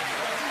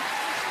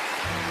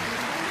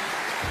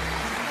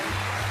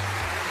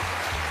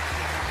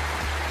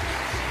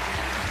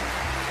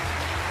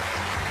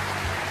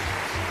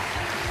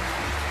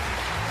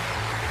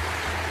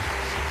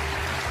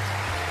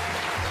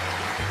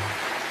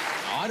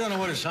 I don't know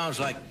what it sounds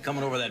like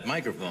coming over that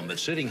microphone, but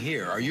sitting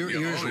here, are your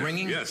ears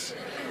ringing? Yes.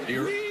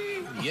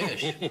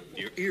 Yes,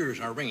 your ears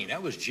are ringing.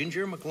 That was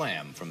Ginger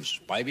McLam from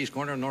Spivey's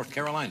Corner, North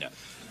Carolina.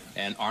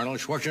 And Arnold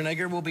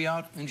Schwarzenegger will be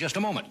out in just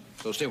a moment.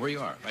 So stay where you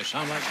are. I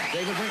sound like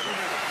David Winkler.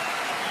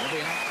 I'll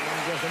be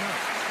out in just a minute.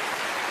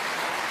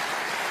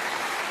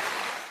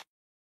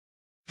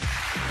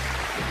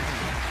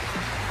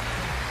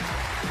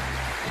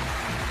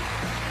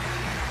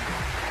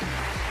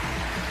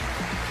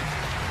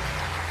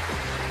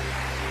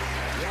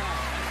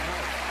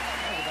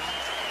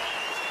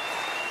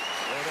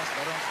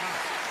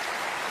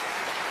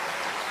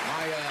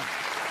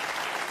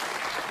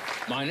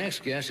 My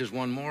next guest has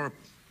won more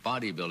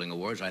bodybuilding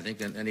awards, I think,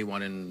 than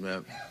anyone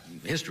in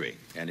history.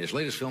 And his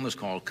latest film is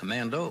called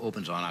Commando,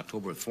 opens on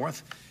October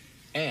 4th.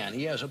 And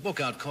he has a book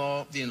out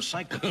called The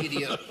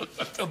Encyclopedia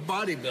of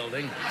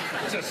Bodybuilding.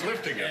 Just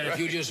lifting it, And right? if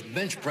you just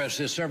bench press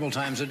this several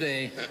times a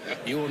day,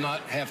 you will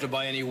not have to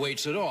buy any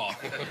weights at all.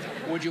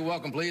 Would you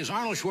welcome, please,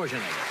 Arnold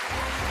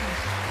Schwarzenegger.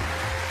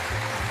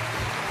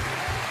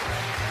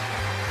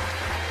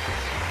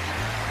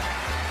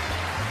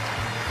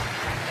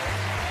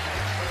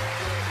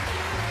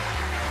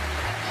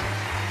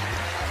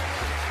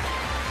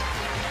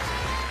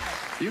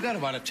 You got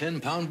about a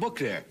 10-pound book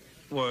there.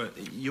 Well,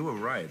 you were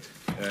right.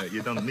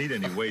 You don't need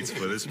any weights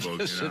for this book.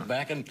 Just sit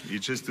back and... You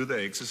just do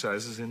the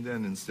exercises in there,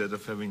 and instead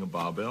of having a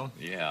barbell,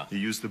 Yeah. you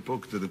use the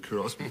book to the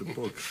curls with the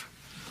book.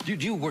 Do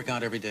you work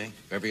out every day?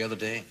 Every other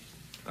day?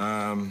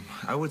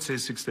 I would say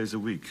 6 days a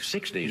week.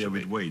 6 days yeah, a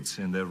week? with weights.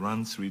 And I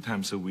run 3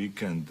 times a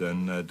week and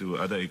then do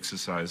other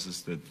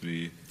exercises that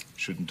we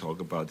shouldn't talk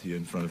about here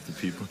in front of the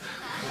people.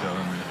 So,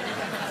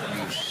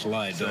 You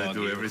sly so dog. I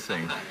do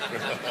everything.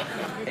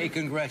 Hey,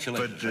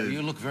 congratulations. But,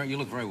 you look very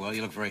well.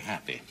 You look very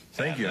happy.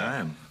 Thank you, I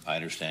am. I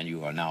understand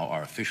you are now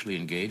officially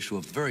engaged to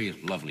a very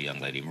lovely young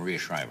lady, Maria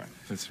Shriver.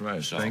 That's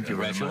right. So, Thank you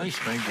very much.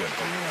 congratulations. Thank you.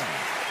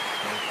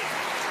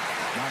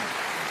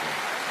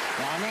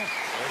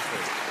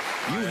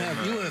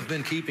 You have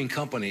been keeping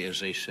company, as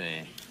they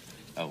say.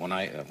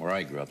 Where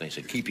I grew up, they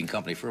said keeping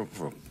company for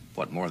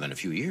what, more than a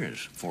few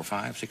years? 4,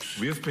 5, 6?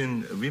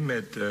 We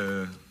met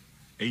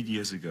 8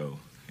 years ago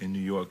in New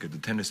York at the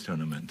tennis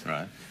tournament.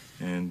 Right.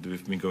 And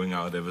we've been going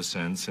out ever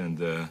since. And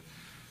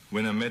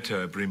when I met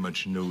her, I pretty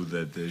much knew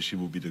that she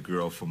would be the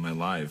girl for my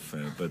life.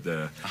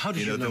 How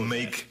did you know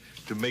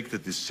to make the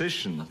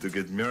decision to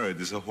get married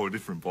is a whole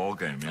different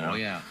ballgame, you know? Oh,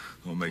 yeah.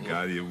 Oh, my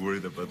God, you're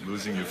worried about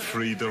losing your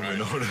freedom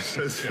and all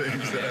those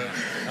things.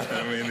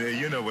 I mean,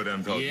 you know what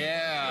I'm talking about.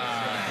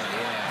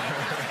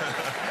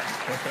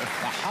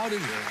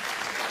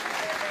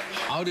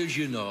 How did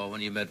you know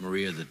when you met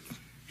Maria that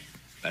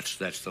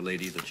that's the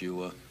lady that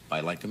you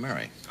might like to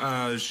marry?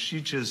 She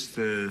just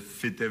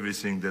fit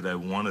everything that I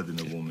wanted in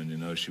a woman, you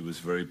know. She was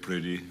very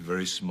pretty,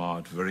 very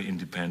smart, very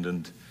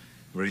independent,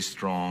 very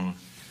strong,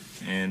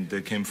 and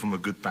came from a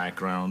good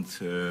background.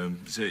 So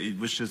it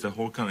was just a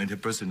whole kind of, her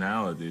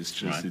personality is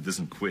just, Right. It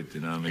doesn't quit,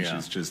 you know. I mean, Yeah.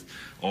 she's just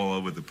all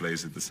over the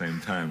place at the same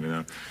time, you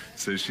know.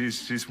 So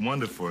she's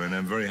wonderful, and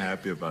I'm very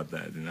happy about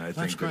that. And I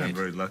think that I'm great.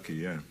 very lucky,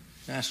 yeah.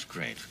 That's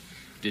great.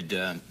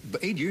 But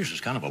 8 years is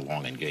kind of a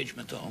long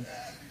engagement, though.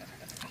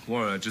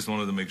 Well, I just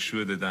wanted to make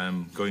sure that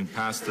I'm going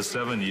past the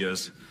 7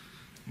 years,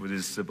 which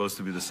is supposed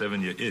to be the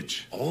 7-year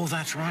itch. Oh,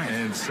 that's right.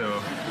 And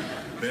so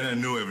then I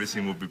knew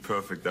everything would be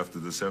perfect after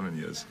the 7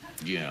 years.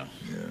 Yeah.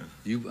 Yeah.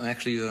 You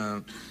actually,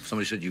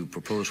 somebody said you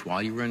proposed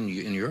while you were in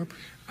Europe?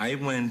 I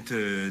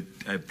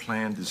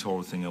planned this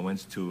whole thing. I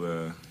went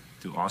to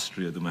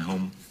Austria, to my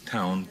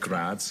hometown,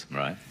 Graz.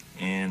 Right.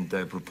 And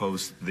I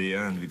proposed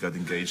there, and we got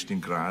engaged in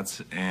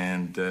Graz.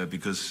 And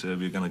because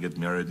we're going to get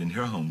married in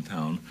her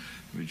hometown,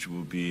 which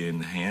will be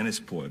in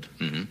Johannesburg.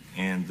 Mm-hmm.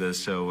 And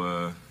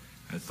so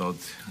I thought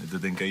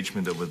the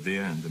engagement over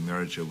there and the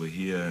marriage over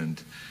here, and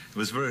it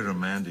was very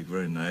romantic,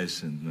 very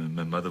nice, and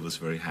my mother was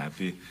very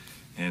happy,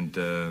 and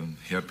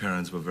her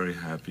parents were very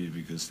happy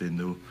because they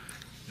knew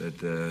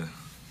that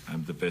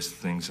I'm the best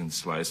things in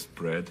sliced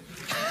bread.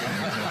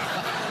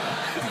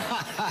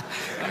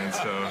 And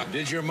so...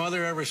 Did your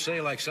mother ever say,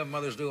 like some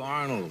mothers do,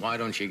 Arnold, why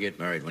don't you get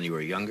married when you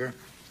were younger?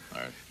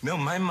 No,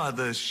 my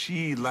mother,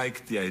 she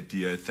liked the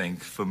idea, I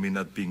think, for me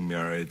not being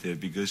married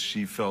because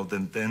she felt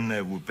that then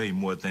I would pay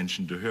more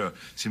attention to her.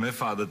 See, my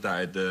father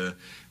died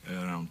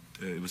around,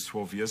 it was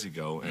 12 years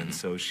ago, and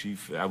so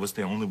I was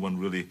the only one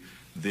really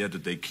there to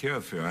take care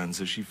of her, and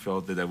so she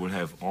felt that I would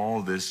have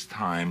all this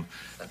time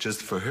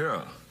just for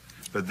her.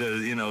 But,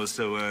 you know,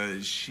 so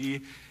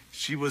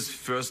she was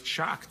first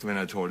shocked when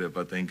I told her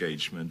about the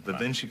engagement, but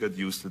then she got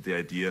used to the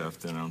idea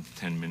after around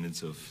 10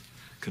 minutes of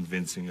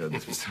convincing her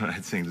this was the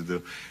right thing to do.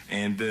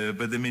 And,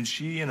 but I mean,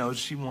 she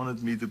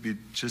wanted me to be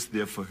just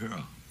there for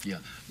her. Yeah.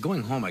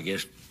 Going home, I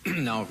guess,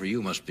 now for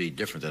you must be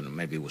different than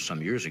maybe it was some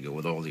years ago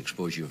with all the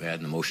exposure you've had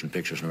and the motion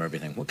pictures and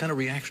everything. What kind of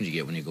reaction do you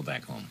get when you go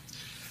back home?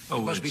 Oh,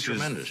 it must be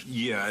tremendous.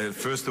 Yeah,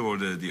 first of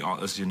all,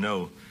 as you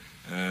know,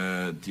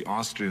 the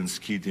Austrian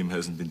ski team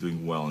hasn't been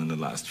doing well in the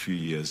last few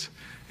years.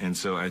 And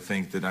so I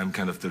think that I'm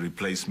kind of the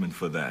replacement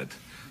for that.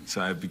 So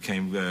I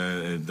became,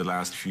 the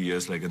last few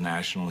years, like a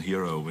national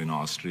hero in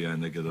Austria,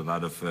 and I get a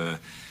lot of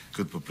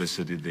good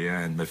publicity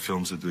there, and my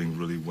films are doing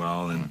really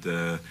well,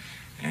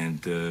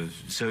 and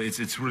so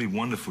it's really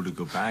wonderful to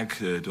go back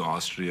to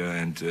Austria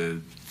and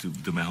to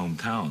my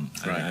hometown.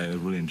 Right. I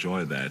really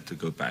enjoy that, to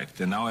go back.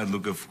 And now I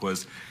look, of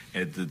course,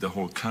 at the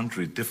whole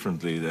country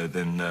differently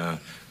than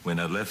when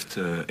I left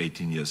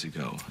 18 years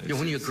ago. Yeah,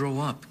 when you grow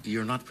up,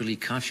 you're not really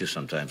conscious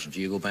sometimes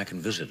until you go back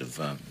and visit of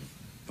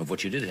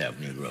what you did have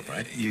when you grew up,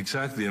 right?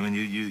 Exactly. I mean,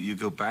 you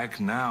go back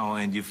now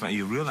and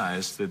you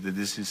realize that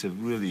this is a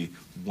really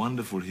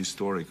wonderful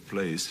historic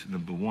place,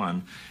 number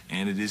one,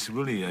 and it is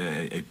really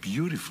a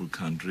beautiful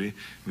country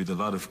with a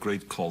lot of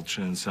great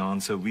culture and so on.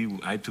 So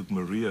I took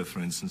Maria, for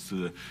instance, to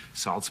the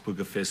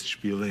Salzburger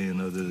Festspiele, you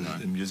know,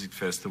 the music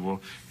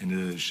festival,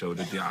 and showed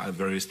that there are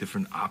various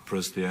different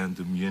operas there, and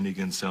to Munich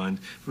and so on.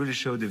 Really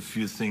showed a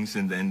few things,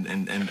 and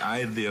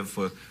I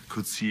therefore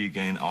could see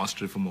again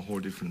Austria from a whole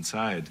different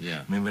side.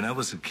 Yeah. I mean, when I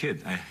was a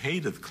kid, I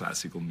hated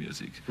classical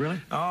music.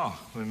 Really? Oh,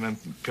 when my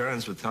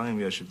parents were telling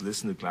me I should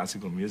listen to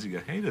classical music, I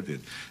hated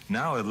it.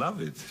 Now I love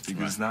it,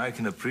 because now I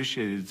can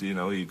appreciate it. You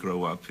know, you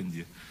grow up and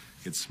you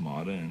get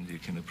smarter and you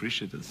can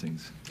appreciate the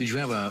things. Did you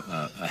have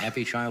a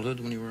happy childhood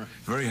when you were?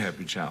 Very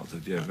happy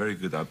childhood, yeah, very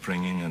good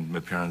upbringing, and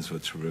my parents were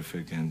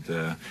terrific. And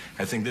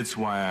I think that's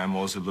why I'm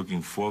also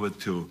looking forward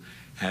to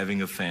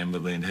having a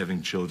family and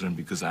having children,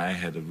 because I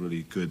had a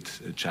really good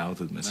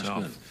childhood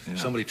myself. That's good. Yeah.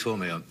 Somebody told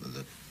me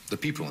that the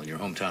people in your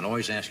hometown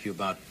always ask you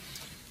about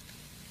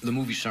the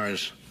movie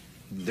stars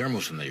they're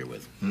most familiar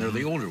with. And they're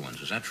the older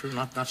ones. Is that true?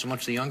 Not so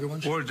much the younger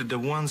ones? Or the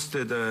ones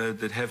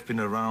that have been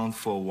around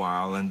for a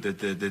while and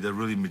that are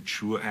really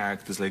mature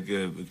actors. Like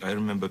I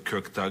remember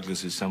Kirk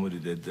Douglas is somebody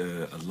that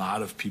a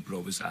lot of people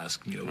always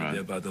ask me over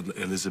there about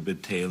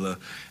Elizabeth Taylor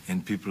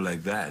and people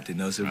like that. You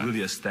know, so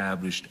really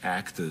established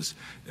actors.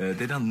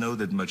 They don't know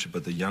that much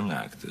about the young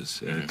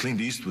actors. Clint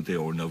Eastwood they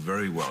all know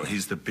very well.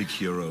 He's the big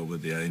hero over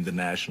there,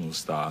 international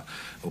star.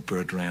 Or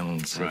Burt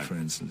Reynolds, for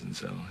instance, and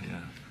so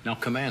yeah. Now,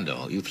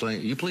 Commando, you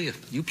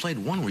played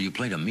one where you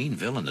played a mean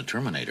villain, the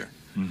Terminator.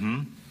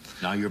 Mm-hmm.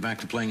 Now you're back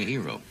to playing a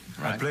hero,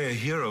 right? I play a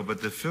hero, but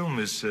the film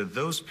is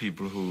those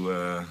people who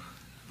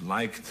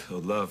liked or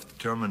loved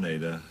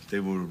Terminator,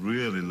 they will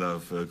really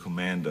love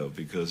Commando,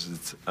 because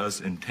it's as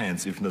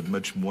intense, if not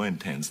much more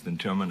intense than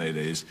Terminator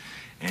is.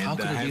 And how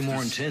could it be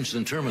more intense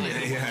than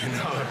Terminator? Yeah,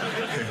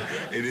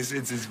 no.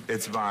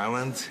 It's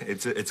violent.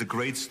 It's a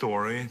great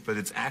story, but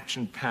it's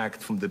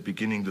action-packed from the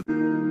beginning to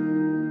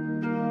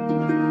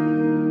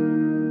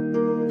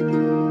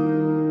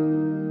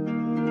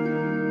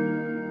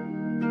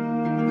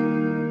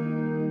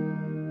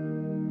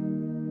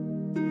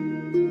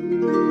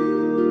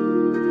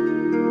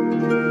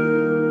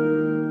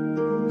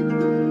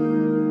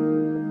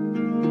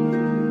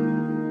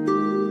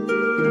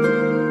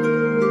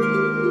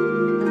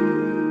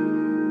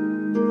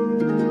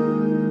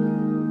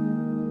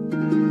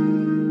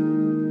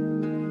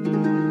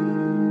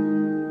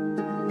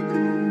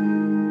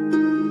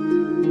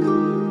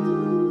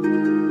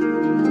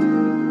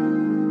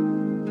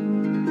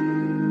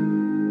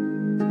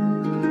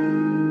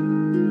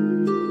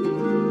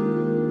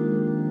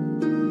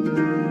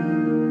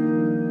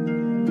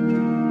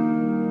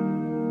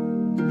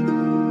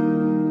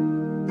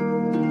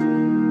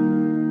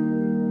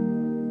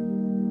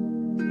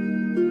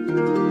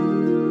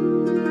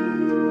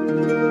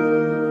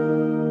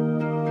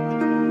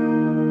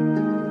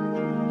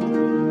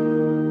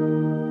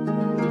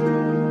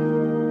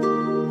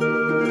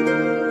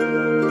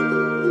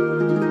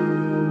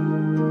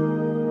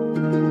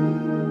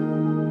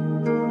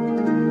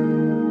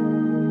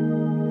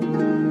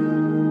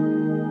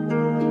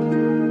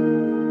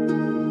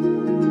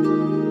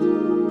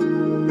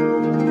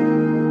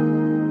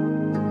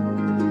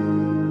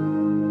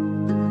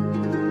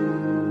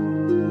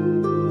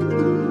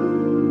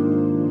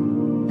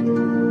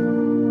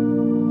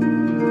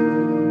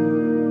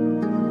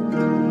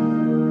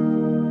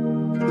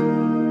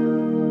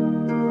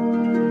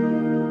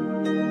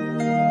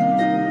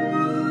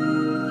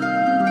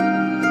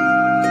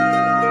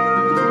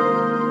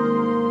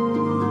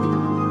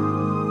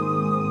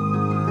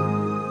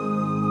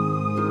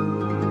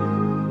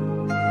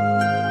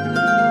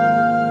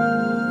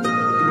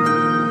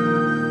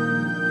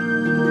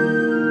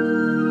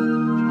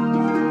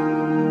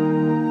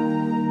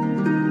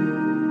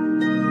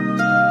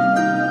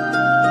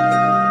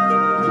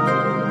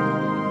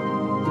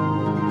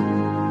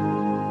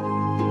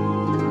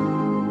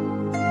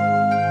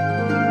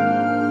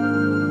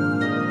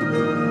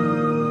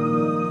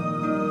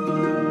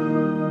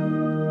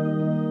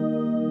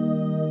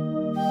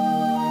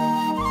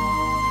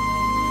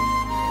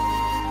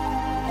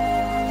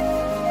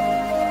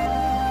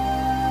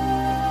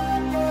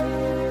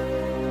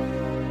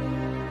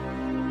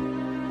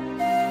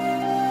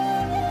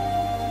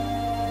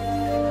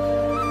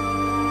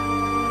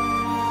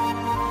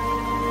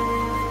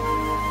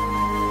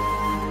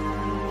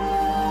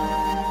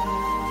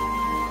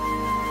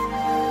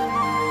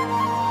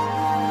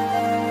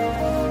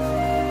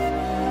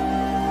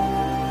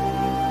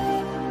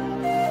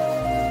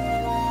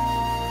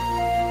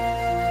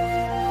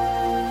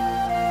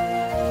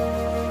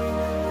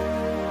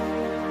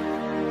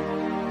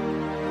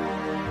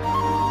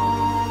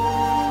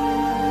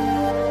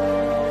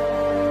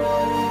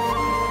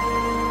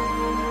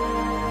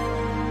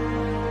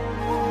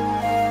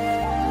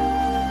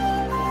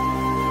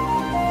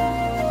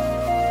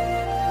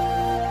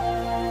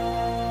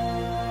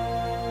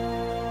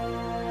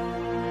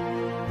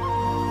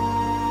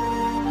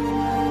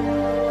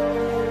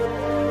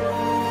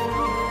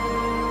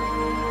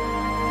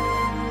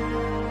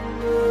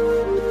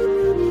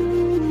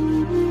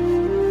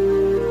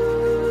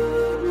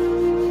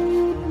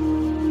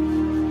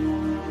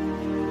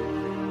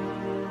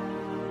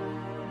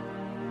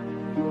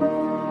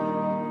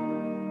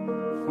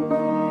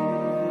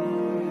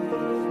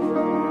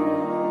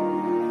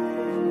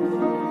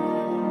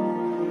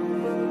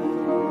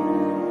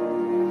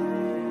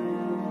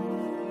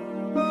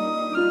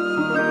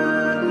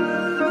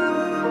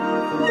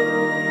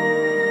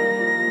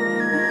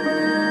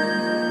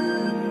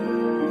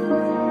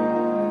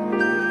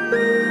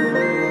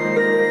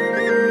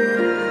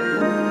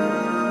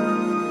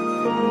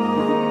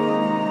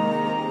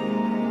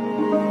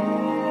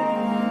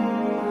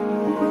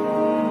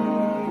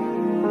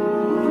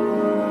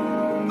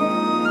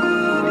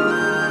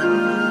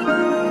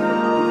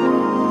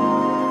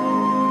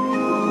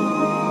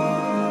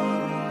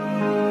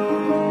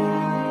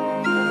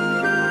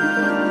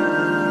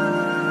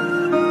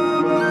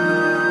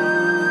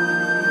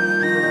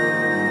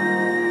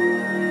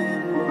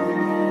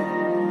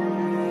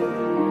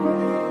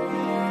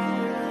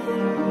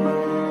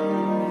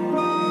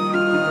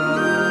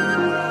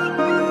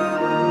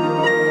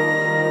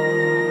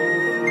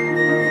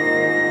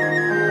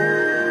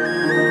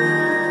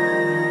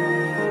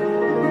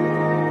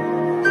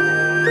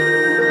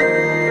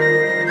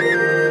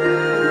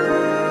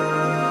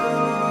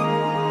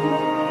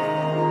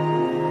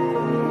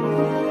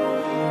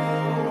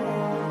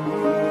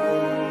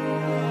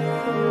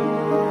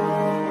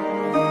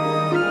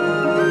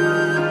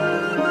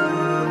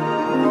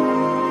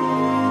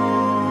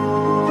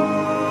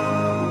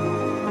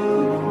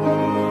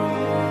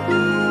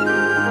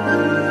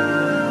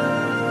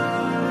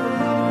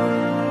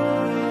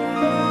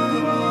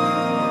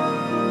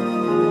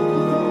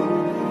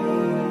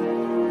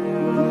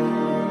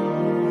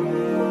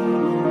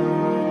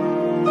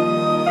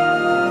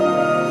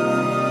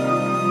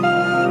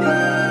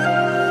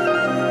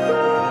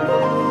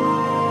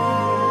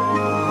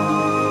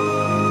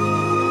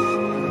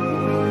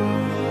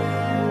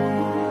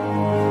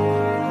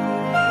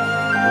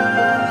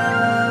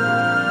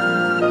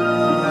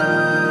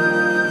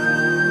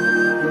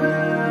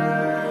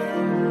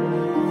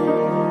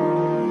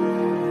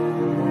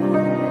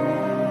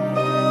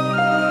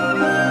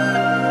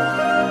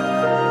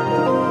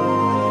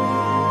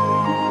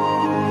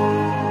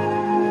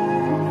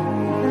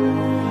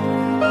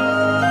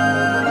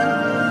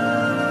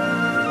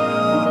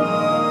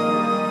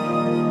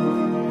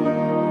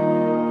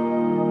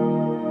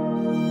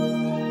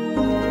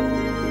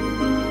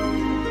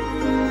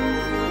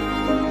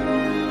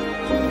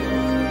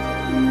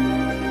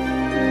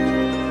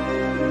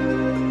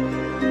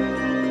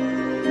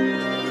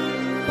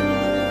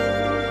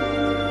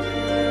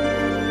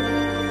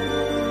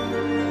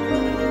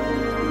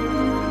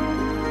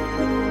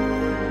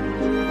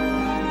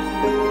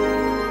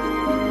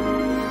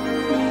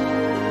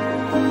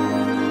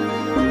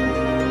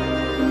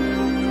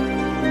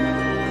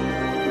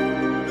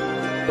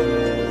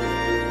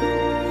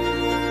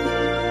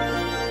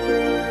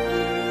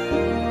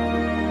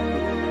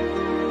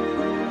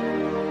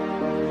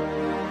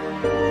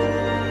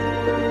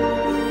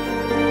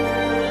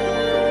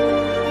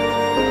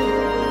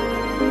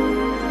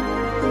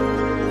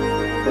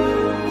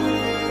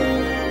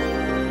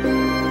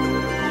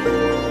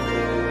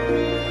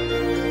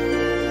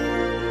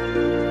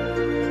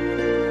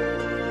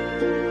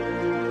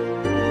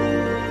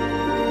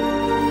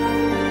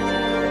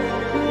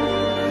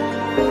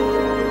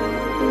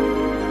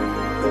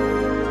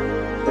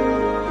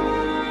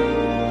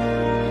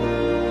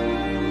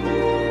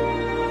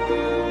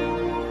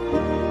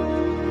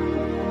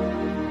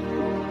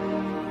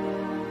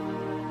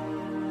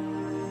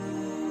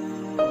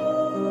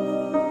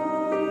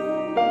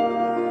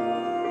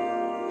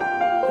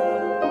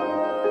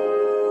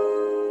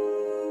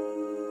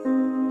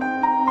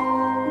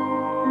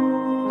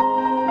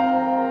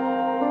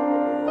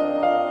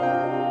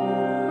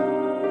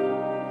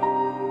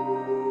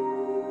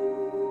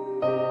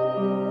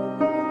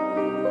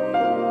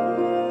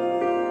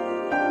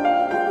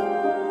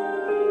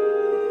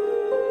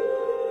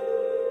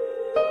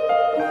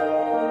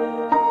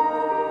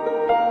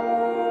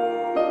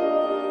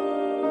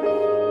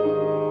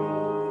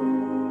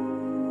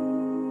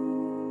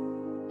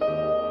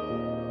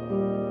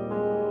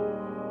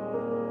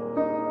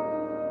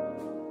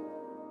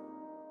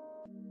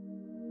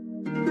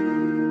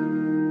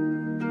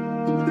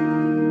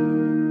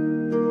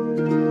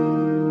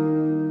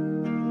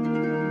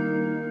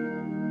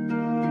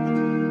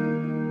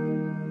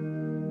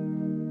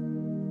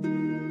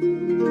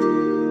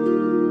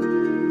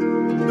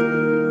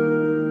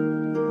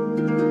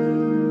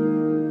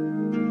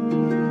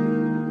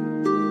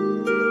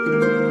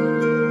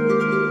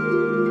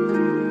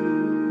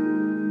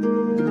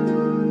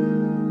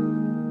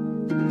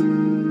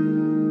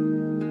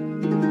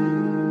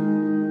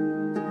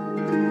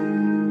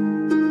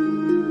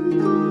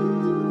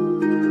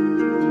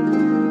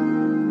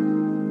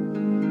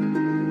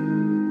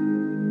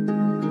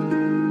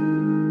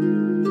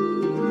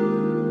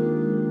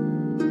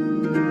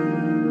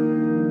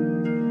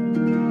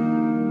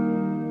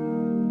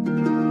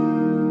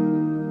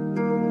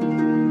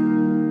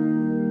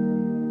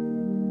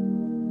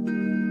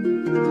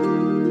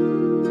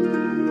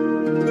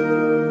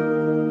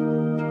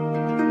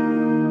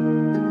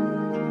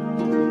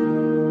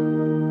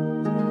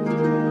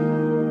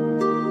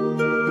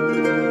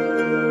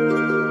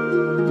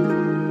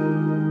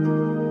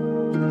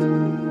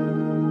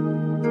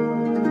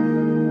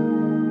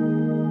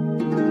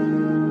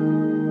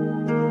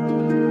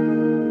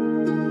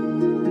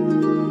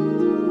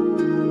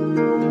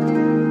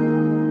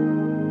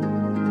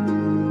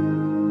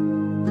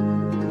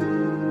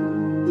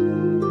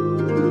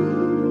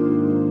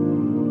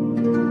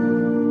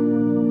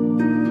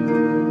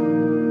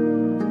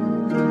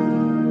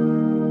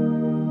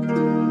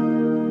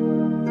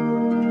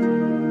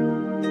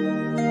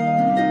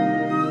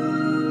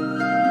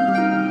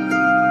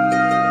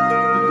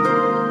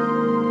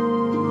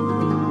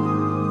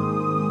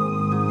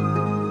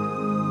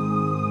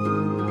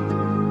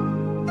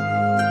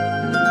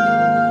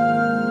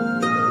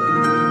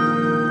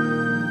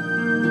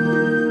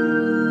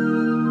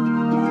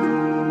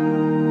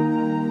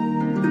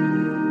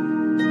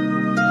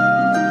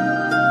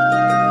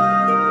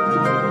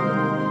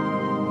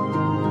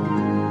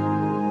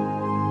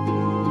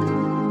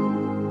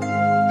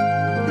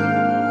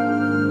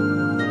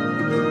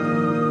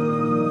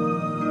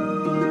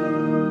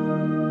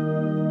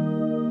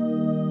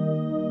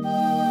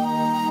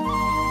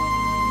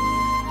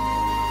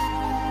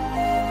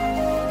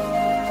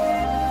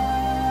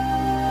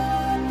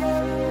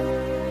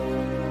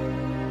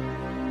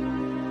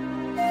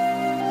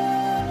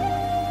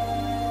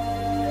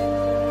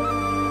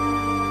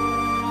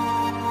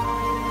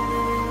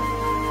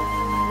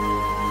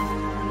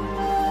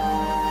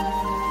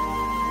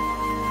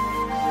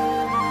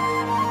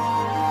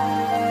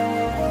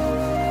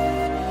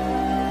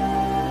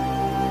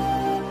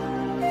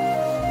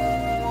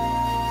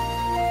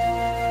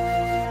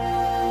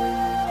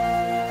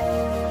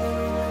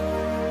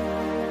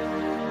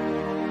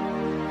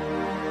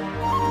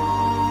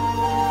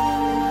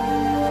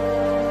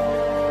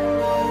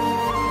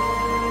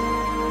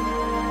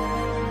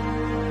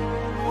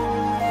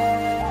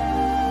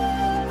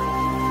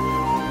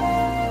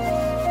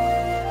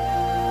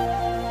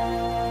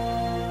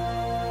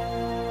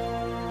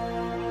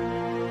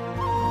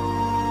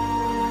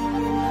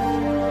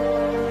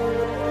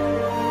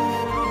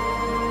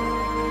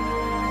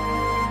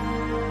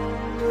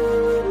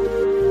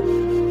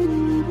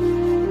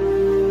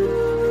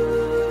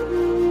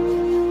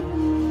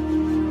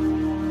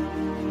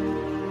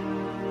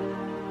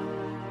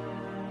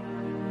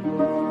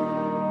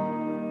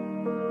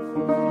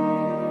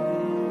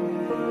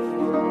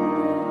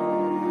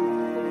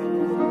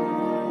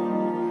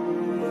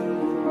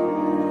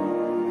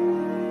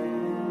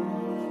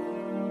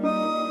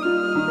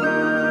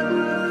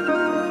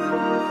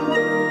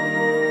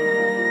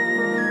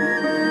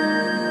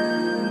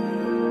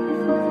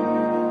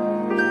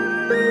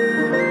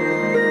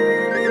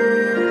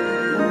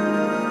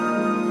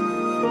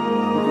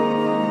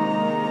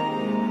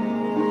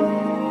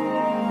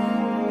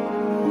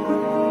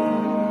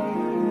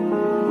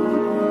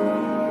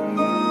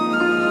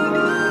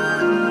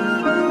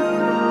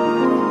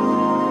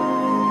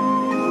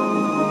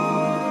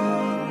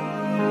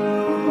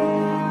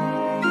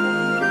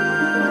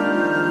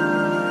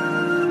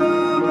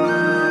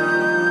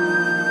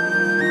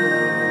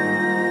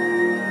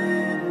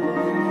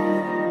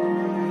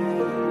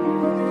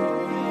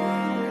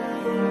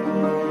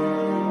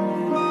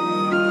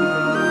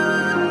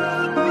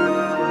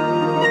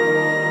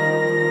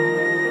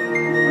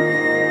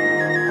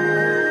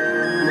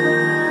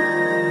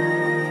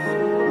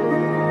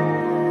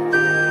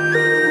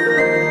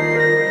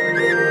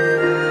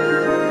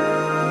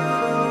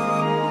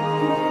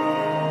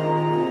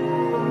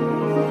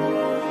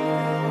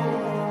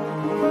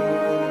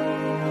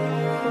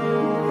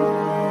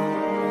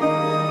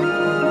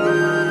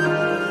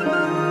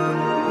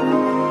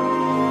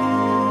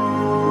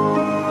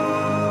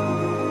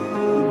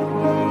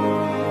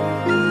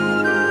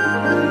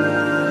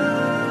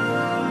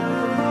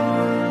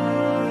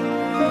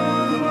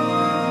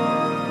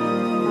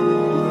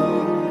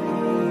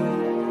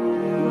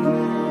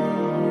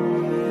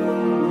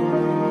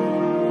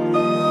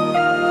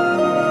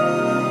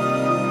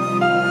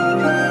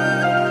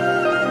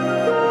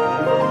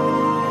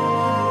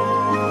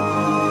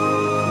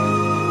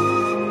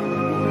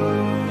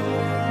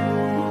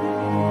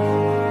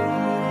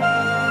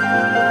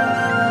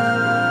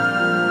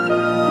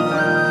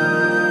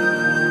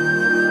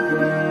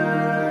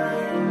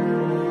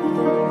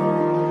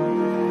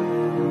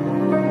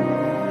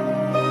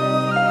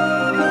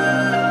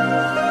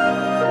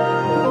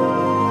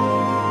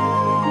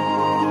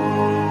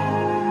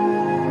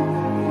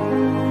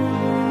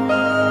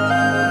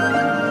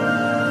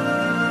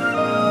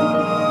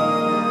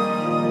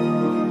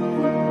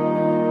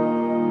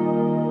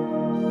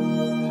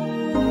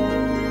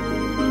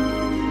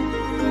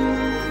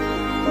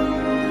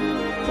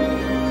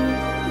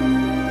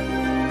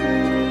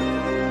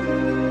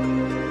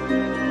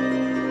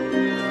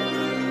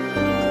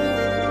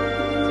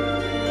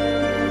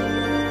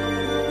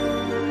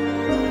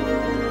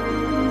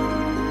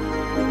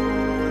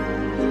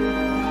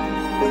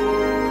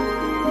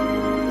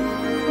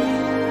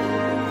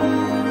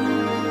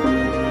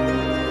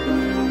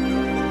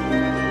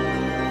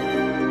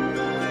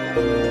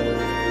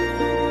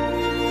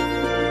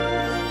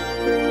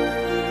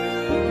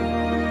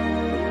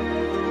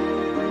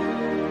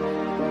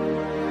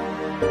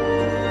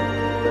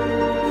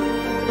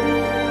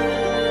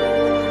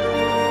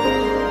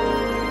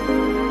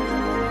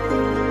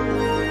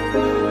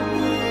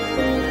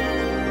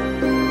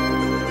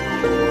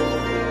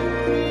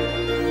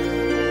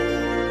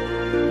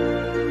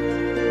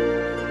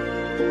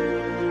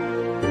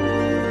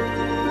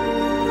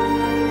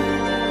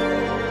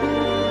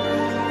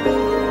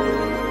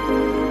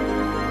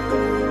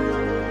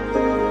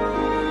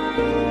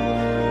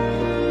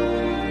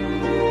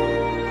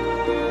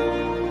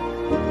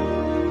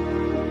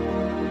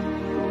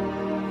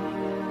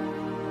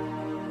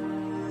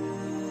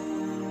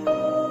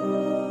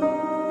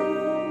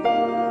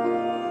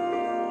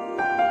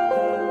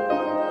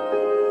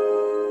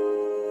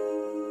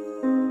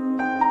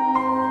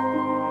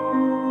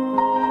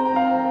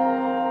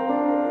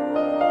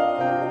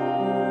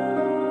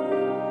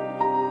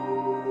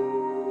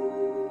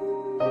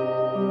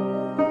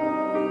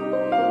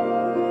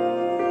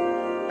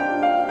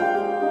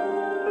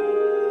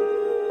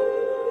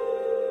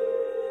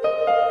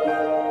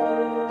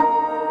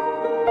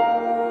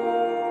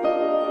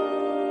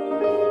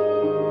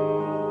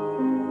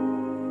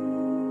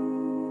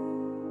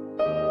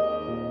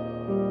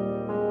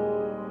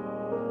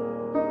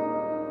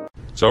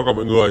Chào cả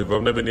mọi người, và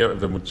hôm nay bên em lại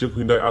về một chiếc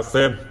Hyundai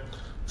Accent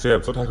xe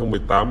sản xuất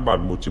 2018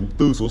 bản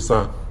 1.4 số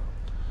sàn.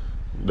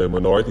 Để mà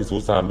nói thì số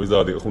sàn bây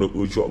giờ thì cũng không được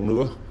ưa chuộng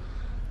nữa.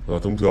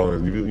 Thông thường là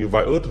ví dụ như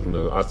vai ớt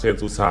là Accent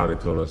số sàn thì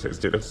thường là sẽ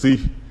chạy taxi.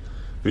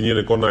 Tuy nhiên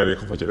là con này thì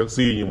không phải chạy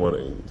taxi, nhưng mà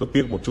lại rất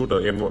tiếc một chút là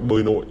em nó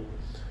bơi nội.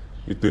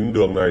 Cái tuyến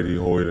đường này thì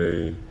hồi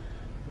này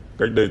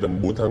cách đây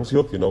tầm 4 tháng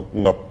trước thì nó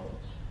ngập,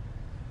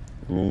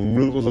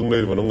 nước có dâng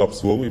lên và nó ngập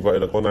xuống, vì vậy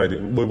là con này thì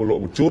cũng bơi một lộ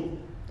một chút.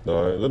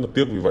 Đấy, rất là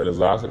tiếc, vì vậy là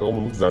giá sẽ có một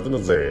mức giá rất là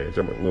rẻ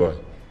cho mọi người.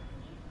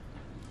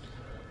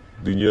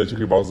 Tuy nhiên trước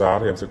khi báo giá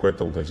thì em sẽ quay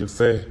tổng thể chiếc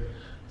xe.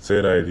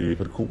 Xe này thì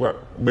phân khúc hạng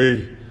B,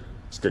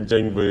 cạnh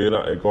tranh với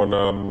lại con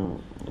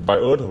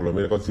Vios hoặc là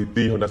với con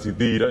City, Honda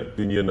City đấy.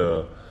 Tuy nhiên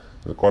là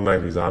con này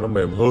thì giá nó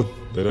mềm hơn,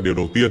 đấy là điều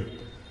đầu tiên.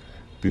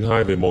 Thứ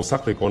hai, về màu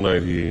sắc thì con này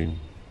thì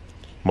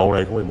màu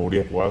này không phải màu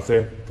đẹp của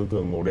Accent.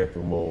 Thường màu đẹp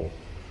là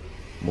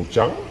màu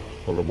trắng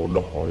hoặc là màu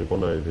đỏ thì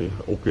con này thấy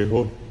ok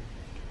hơn.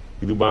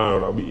 Cái thứ ba là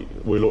đã bị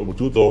bơi lội một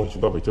chút rồi,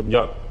 chúng ta phải chấp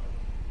nhận.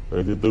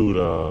 Cái thứ tư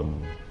là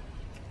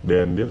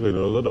đèn điếc thì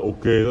nó rất là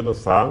ok, rất là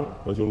sáng.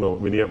 Nói chung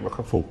là bên em đã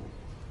khắc phục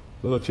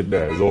rất là triệt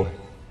để rồi.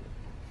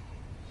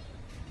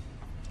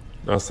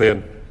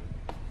 Accent.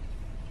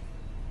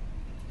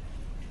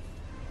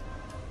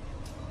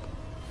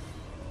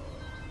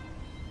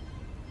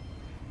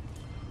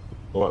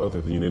 Các bạn có thể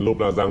nhìn thấy lốp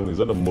la răng thì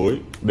rất là mới,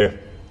 đẹp.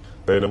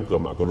 Tay nắm cửa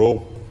mạ chrome.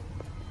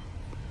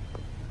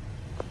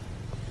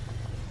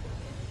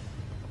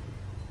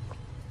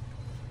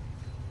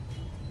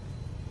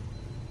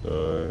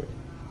 Đấy.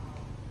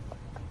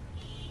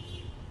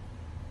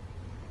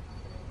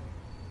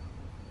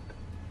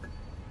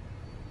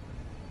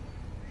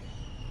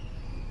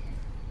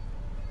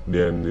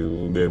 Đèn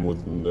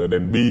thì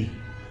đèn bi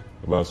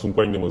và xung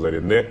quanh là một dải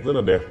đèn led rất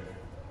là đẹp.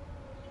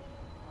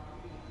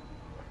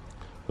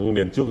 Nhưng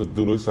đèn trước thì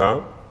tương đối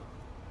sáng.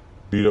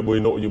 Tuy là bơi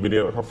nội nhưng bên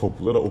em đã khắc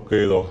phục rất là ok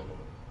rồi.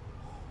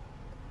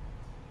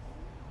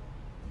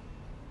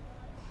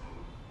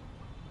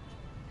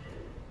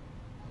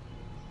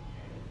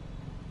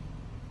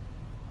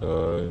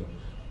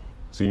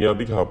 Xi nhan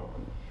tích hợp.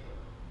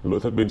 Nội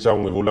thất bên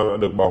trong thì vô lăng đã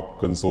được bọc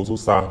cần số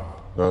sàn,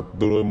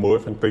 tương đối mới,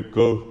 phanh tay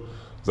cơ,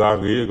 da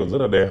ghế thì còn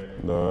rất là đẹp.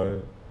 Đấy.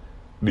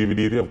 DVD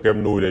thì học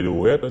kem nồi đầy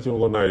đủ hết, nói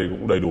chung con này thì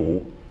cũng đầy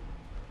đủ.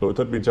 Nội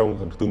thất bên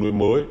trong tương đối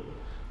mới.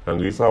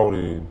 Hàng ghế sau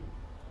thì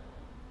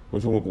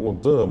nói chung là cũng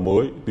còn rất là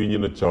mới. Tuy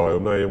nhiên là trời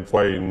hôm nay em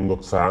quay ngược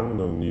sáng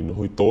là nhìn nó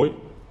hơi tối.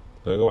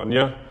 Đấy các bạn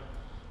nhé.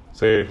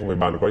 Xe không phải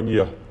bàn quá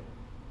nhiều.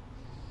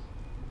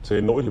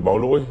 Xe lỗi thì báo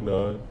lỗi.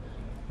 Đấy.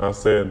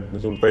 Accent,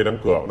 nói chung tay nắm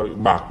cửa nó bị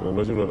bạc,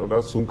 nói chung là nó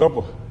đã xuống cấp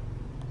rồi.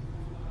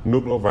 Nước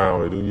nó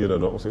vào thì đương nhiên là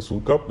nó cũng sẽ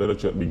xuống cấp, đấy là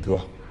chuyện bình thường.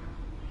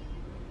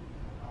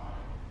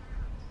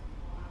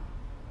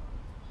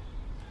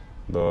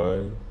 Đấy.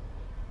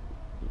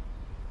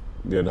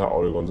 Đèn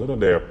hậu thì còn rất là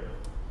đẹp.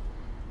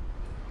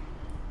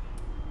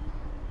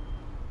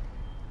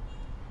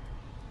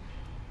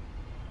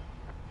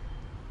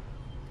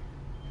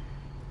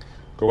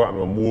 Các bạn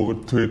mà mua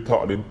thuê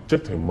thợ đến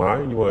chất thoải mái,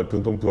 nhưng mà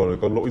thông thường là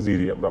có lỗi gì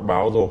thì em đã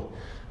báo rồi.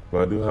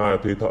 Và thứ hai là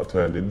thuê thợ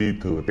thuyền đến đi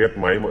thử test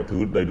máy mọi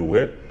thứ đầy đủ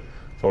hết.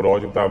 Sau đó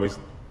chúng ta mới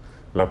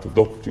làm thủ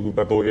tục, chứ chúng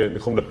ta tôi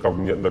không đặt cọc,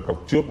 nhận đặt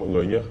cọc trước mọi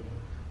người nhé.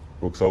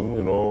 Cuộc sống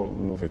thì nó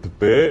phải thực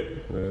tế.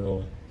 Đấy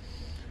thôi.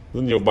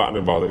 Rất nhiều bạn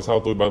thì bảo tại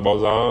sao tôi báo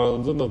giá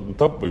rất là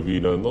thấp, bởi vì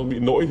là nó bị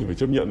lỗi thì phải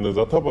chấp nhận là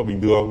giá thấp là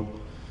bình thường.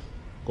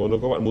 Còn nếu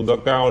các bạn muốn giá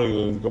cao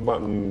thì các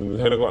bạn,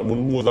 hay là các bạn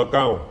muốn mua giá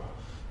cao.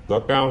 Giá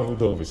cao thì thông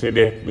thường phải xe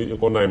đẹp, ví dụ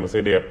con này mà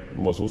xe đẹp,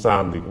 một số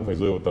sàn thì cũng phải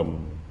rơi vào tầm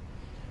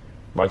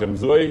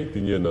 350.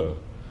 Tuy nhiên là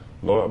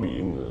nó đã bị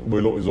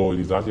bơi lội rồi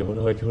thì giá chỉ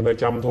hơn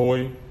 200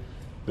 thôi.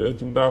 Đấy,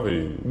 chúng ta phải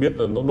biết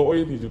là nó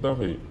lỗi thì chúng ta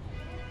phải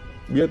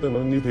biết là nó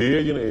như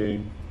thế chứ lại.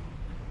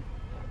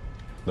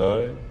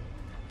 Đấy.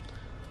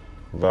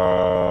 Và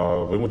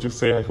với một chiếc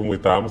xe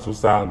 2018 số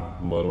sàn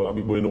mà nó đã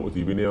bị bơi lội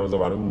thì bên em ra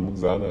bán với mức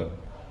giá là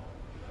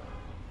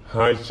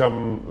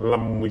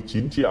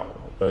 259 triệu.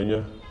 Đấy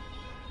nhá.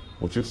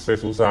 Một chiếc xe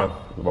số sàn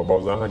và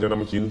báo giá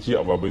 259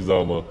 triệu, và bây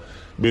giờ mà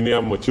bên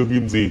em mà chưa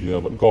ghim gì thì là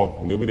vẫn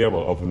còn. Nếu bên em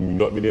ở phần bình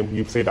luận bên em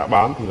ghim xe đã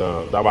bán thì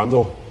là đã bán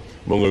rồi,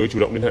 mọi người cứ chủ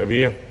động liên hệ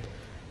với em.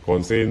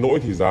 Còn xe lỗi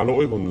thì giá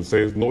lỗi, còn xe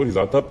lỗi thì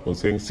giá thấp, còn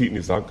xe xịn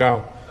thì giá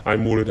cao. Ai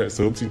mua liên hệ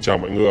sớm. Xin chào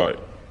mọi người.